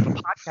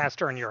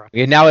podcaster in Europe.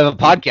 We now have a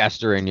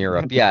podcaster in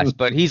Europe, yes,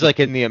 but he's like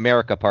in the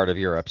America part of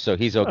Europe, so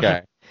he's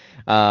okay.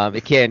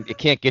 It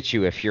can't get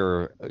you if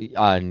you're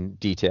on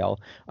detail.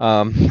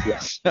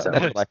 Yes,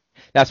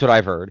 that's what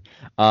I've heard.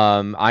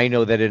 I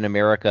know that in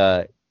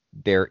America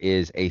there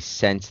is a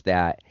sense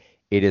that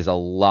it is a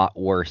lot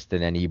worse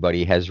than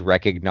anybody has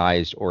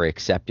recognized or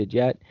accepted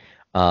yet.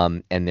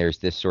 And there's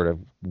this sort of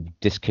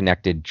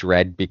disconnected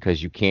dread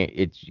because you can't.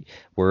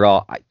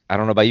 I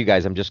don't know about you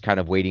guys. I'm just kind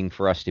of waiting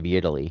for us to be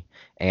Italy,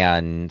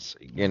 and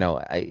you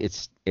know,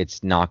 it's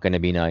not going to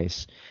be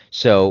nice.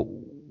 So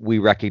we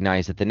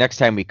recognize that the next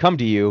time we come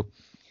to you,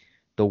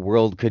 the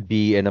world could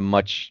be in a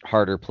much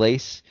harder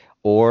place,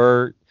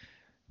 or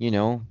you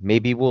know,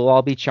 maybe we'll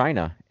all be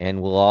China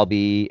and we'll all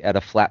be at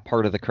a flat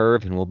part of the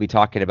curve, and we'll be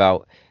talking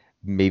about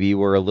maybe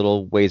we're a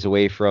little ways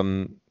away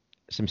from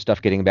some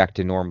stuff getting back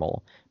to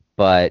normal.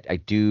 But I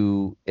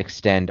do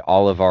extend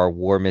all of our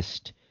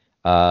warmest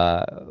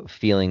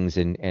feelings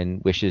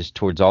and wishes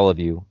towards all of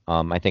you.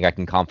 I think I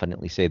can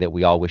confidently say that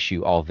we all wish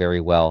you all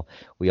very well.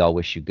 We all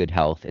wish you good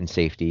health and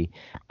safety.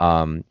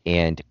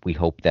 And we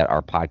hope that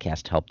our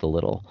podcast helped a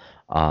little.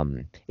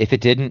 If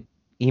it didn't,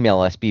 email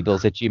us,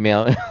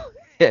 bbills@gmail.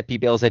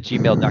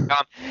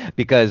 bbills@gmail.com,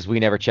 because we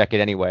never check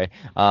it anyway.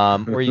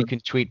 Or you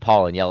can tweet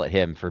Paul and yell at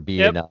him for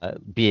being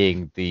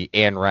being the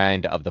Ayn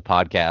Rand of the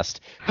podcast.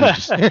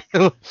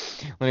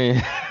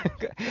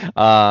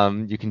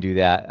 You can do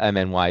that,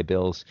 MNY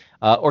Bills,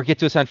 or get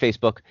to us on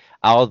Facebook.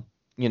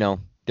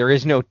 There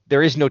is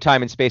no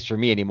time and space for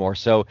me anymore.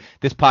 So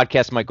this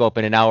podcast might go up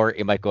in an hour.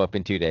 It might go up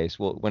in 2 days.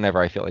 Well,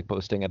 whenever I feel like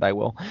posting it, I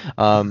will.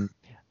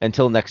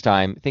 Until next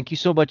time, thank you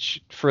so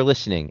much for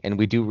listening, and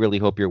we do really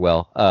hope you're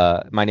well.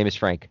 My name is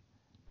Frank.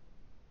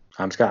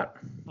 I'm Scott.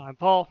 I'm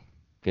Paul.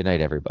 Good night,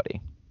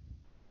 everybody.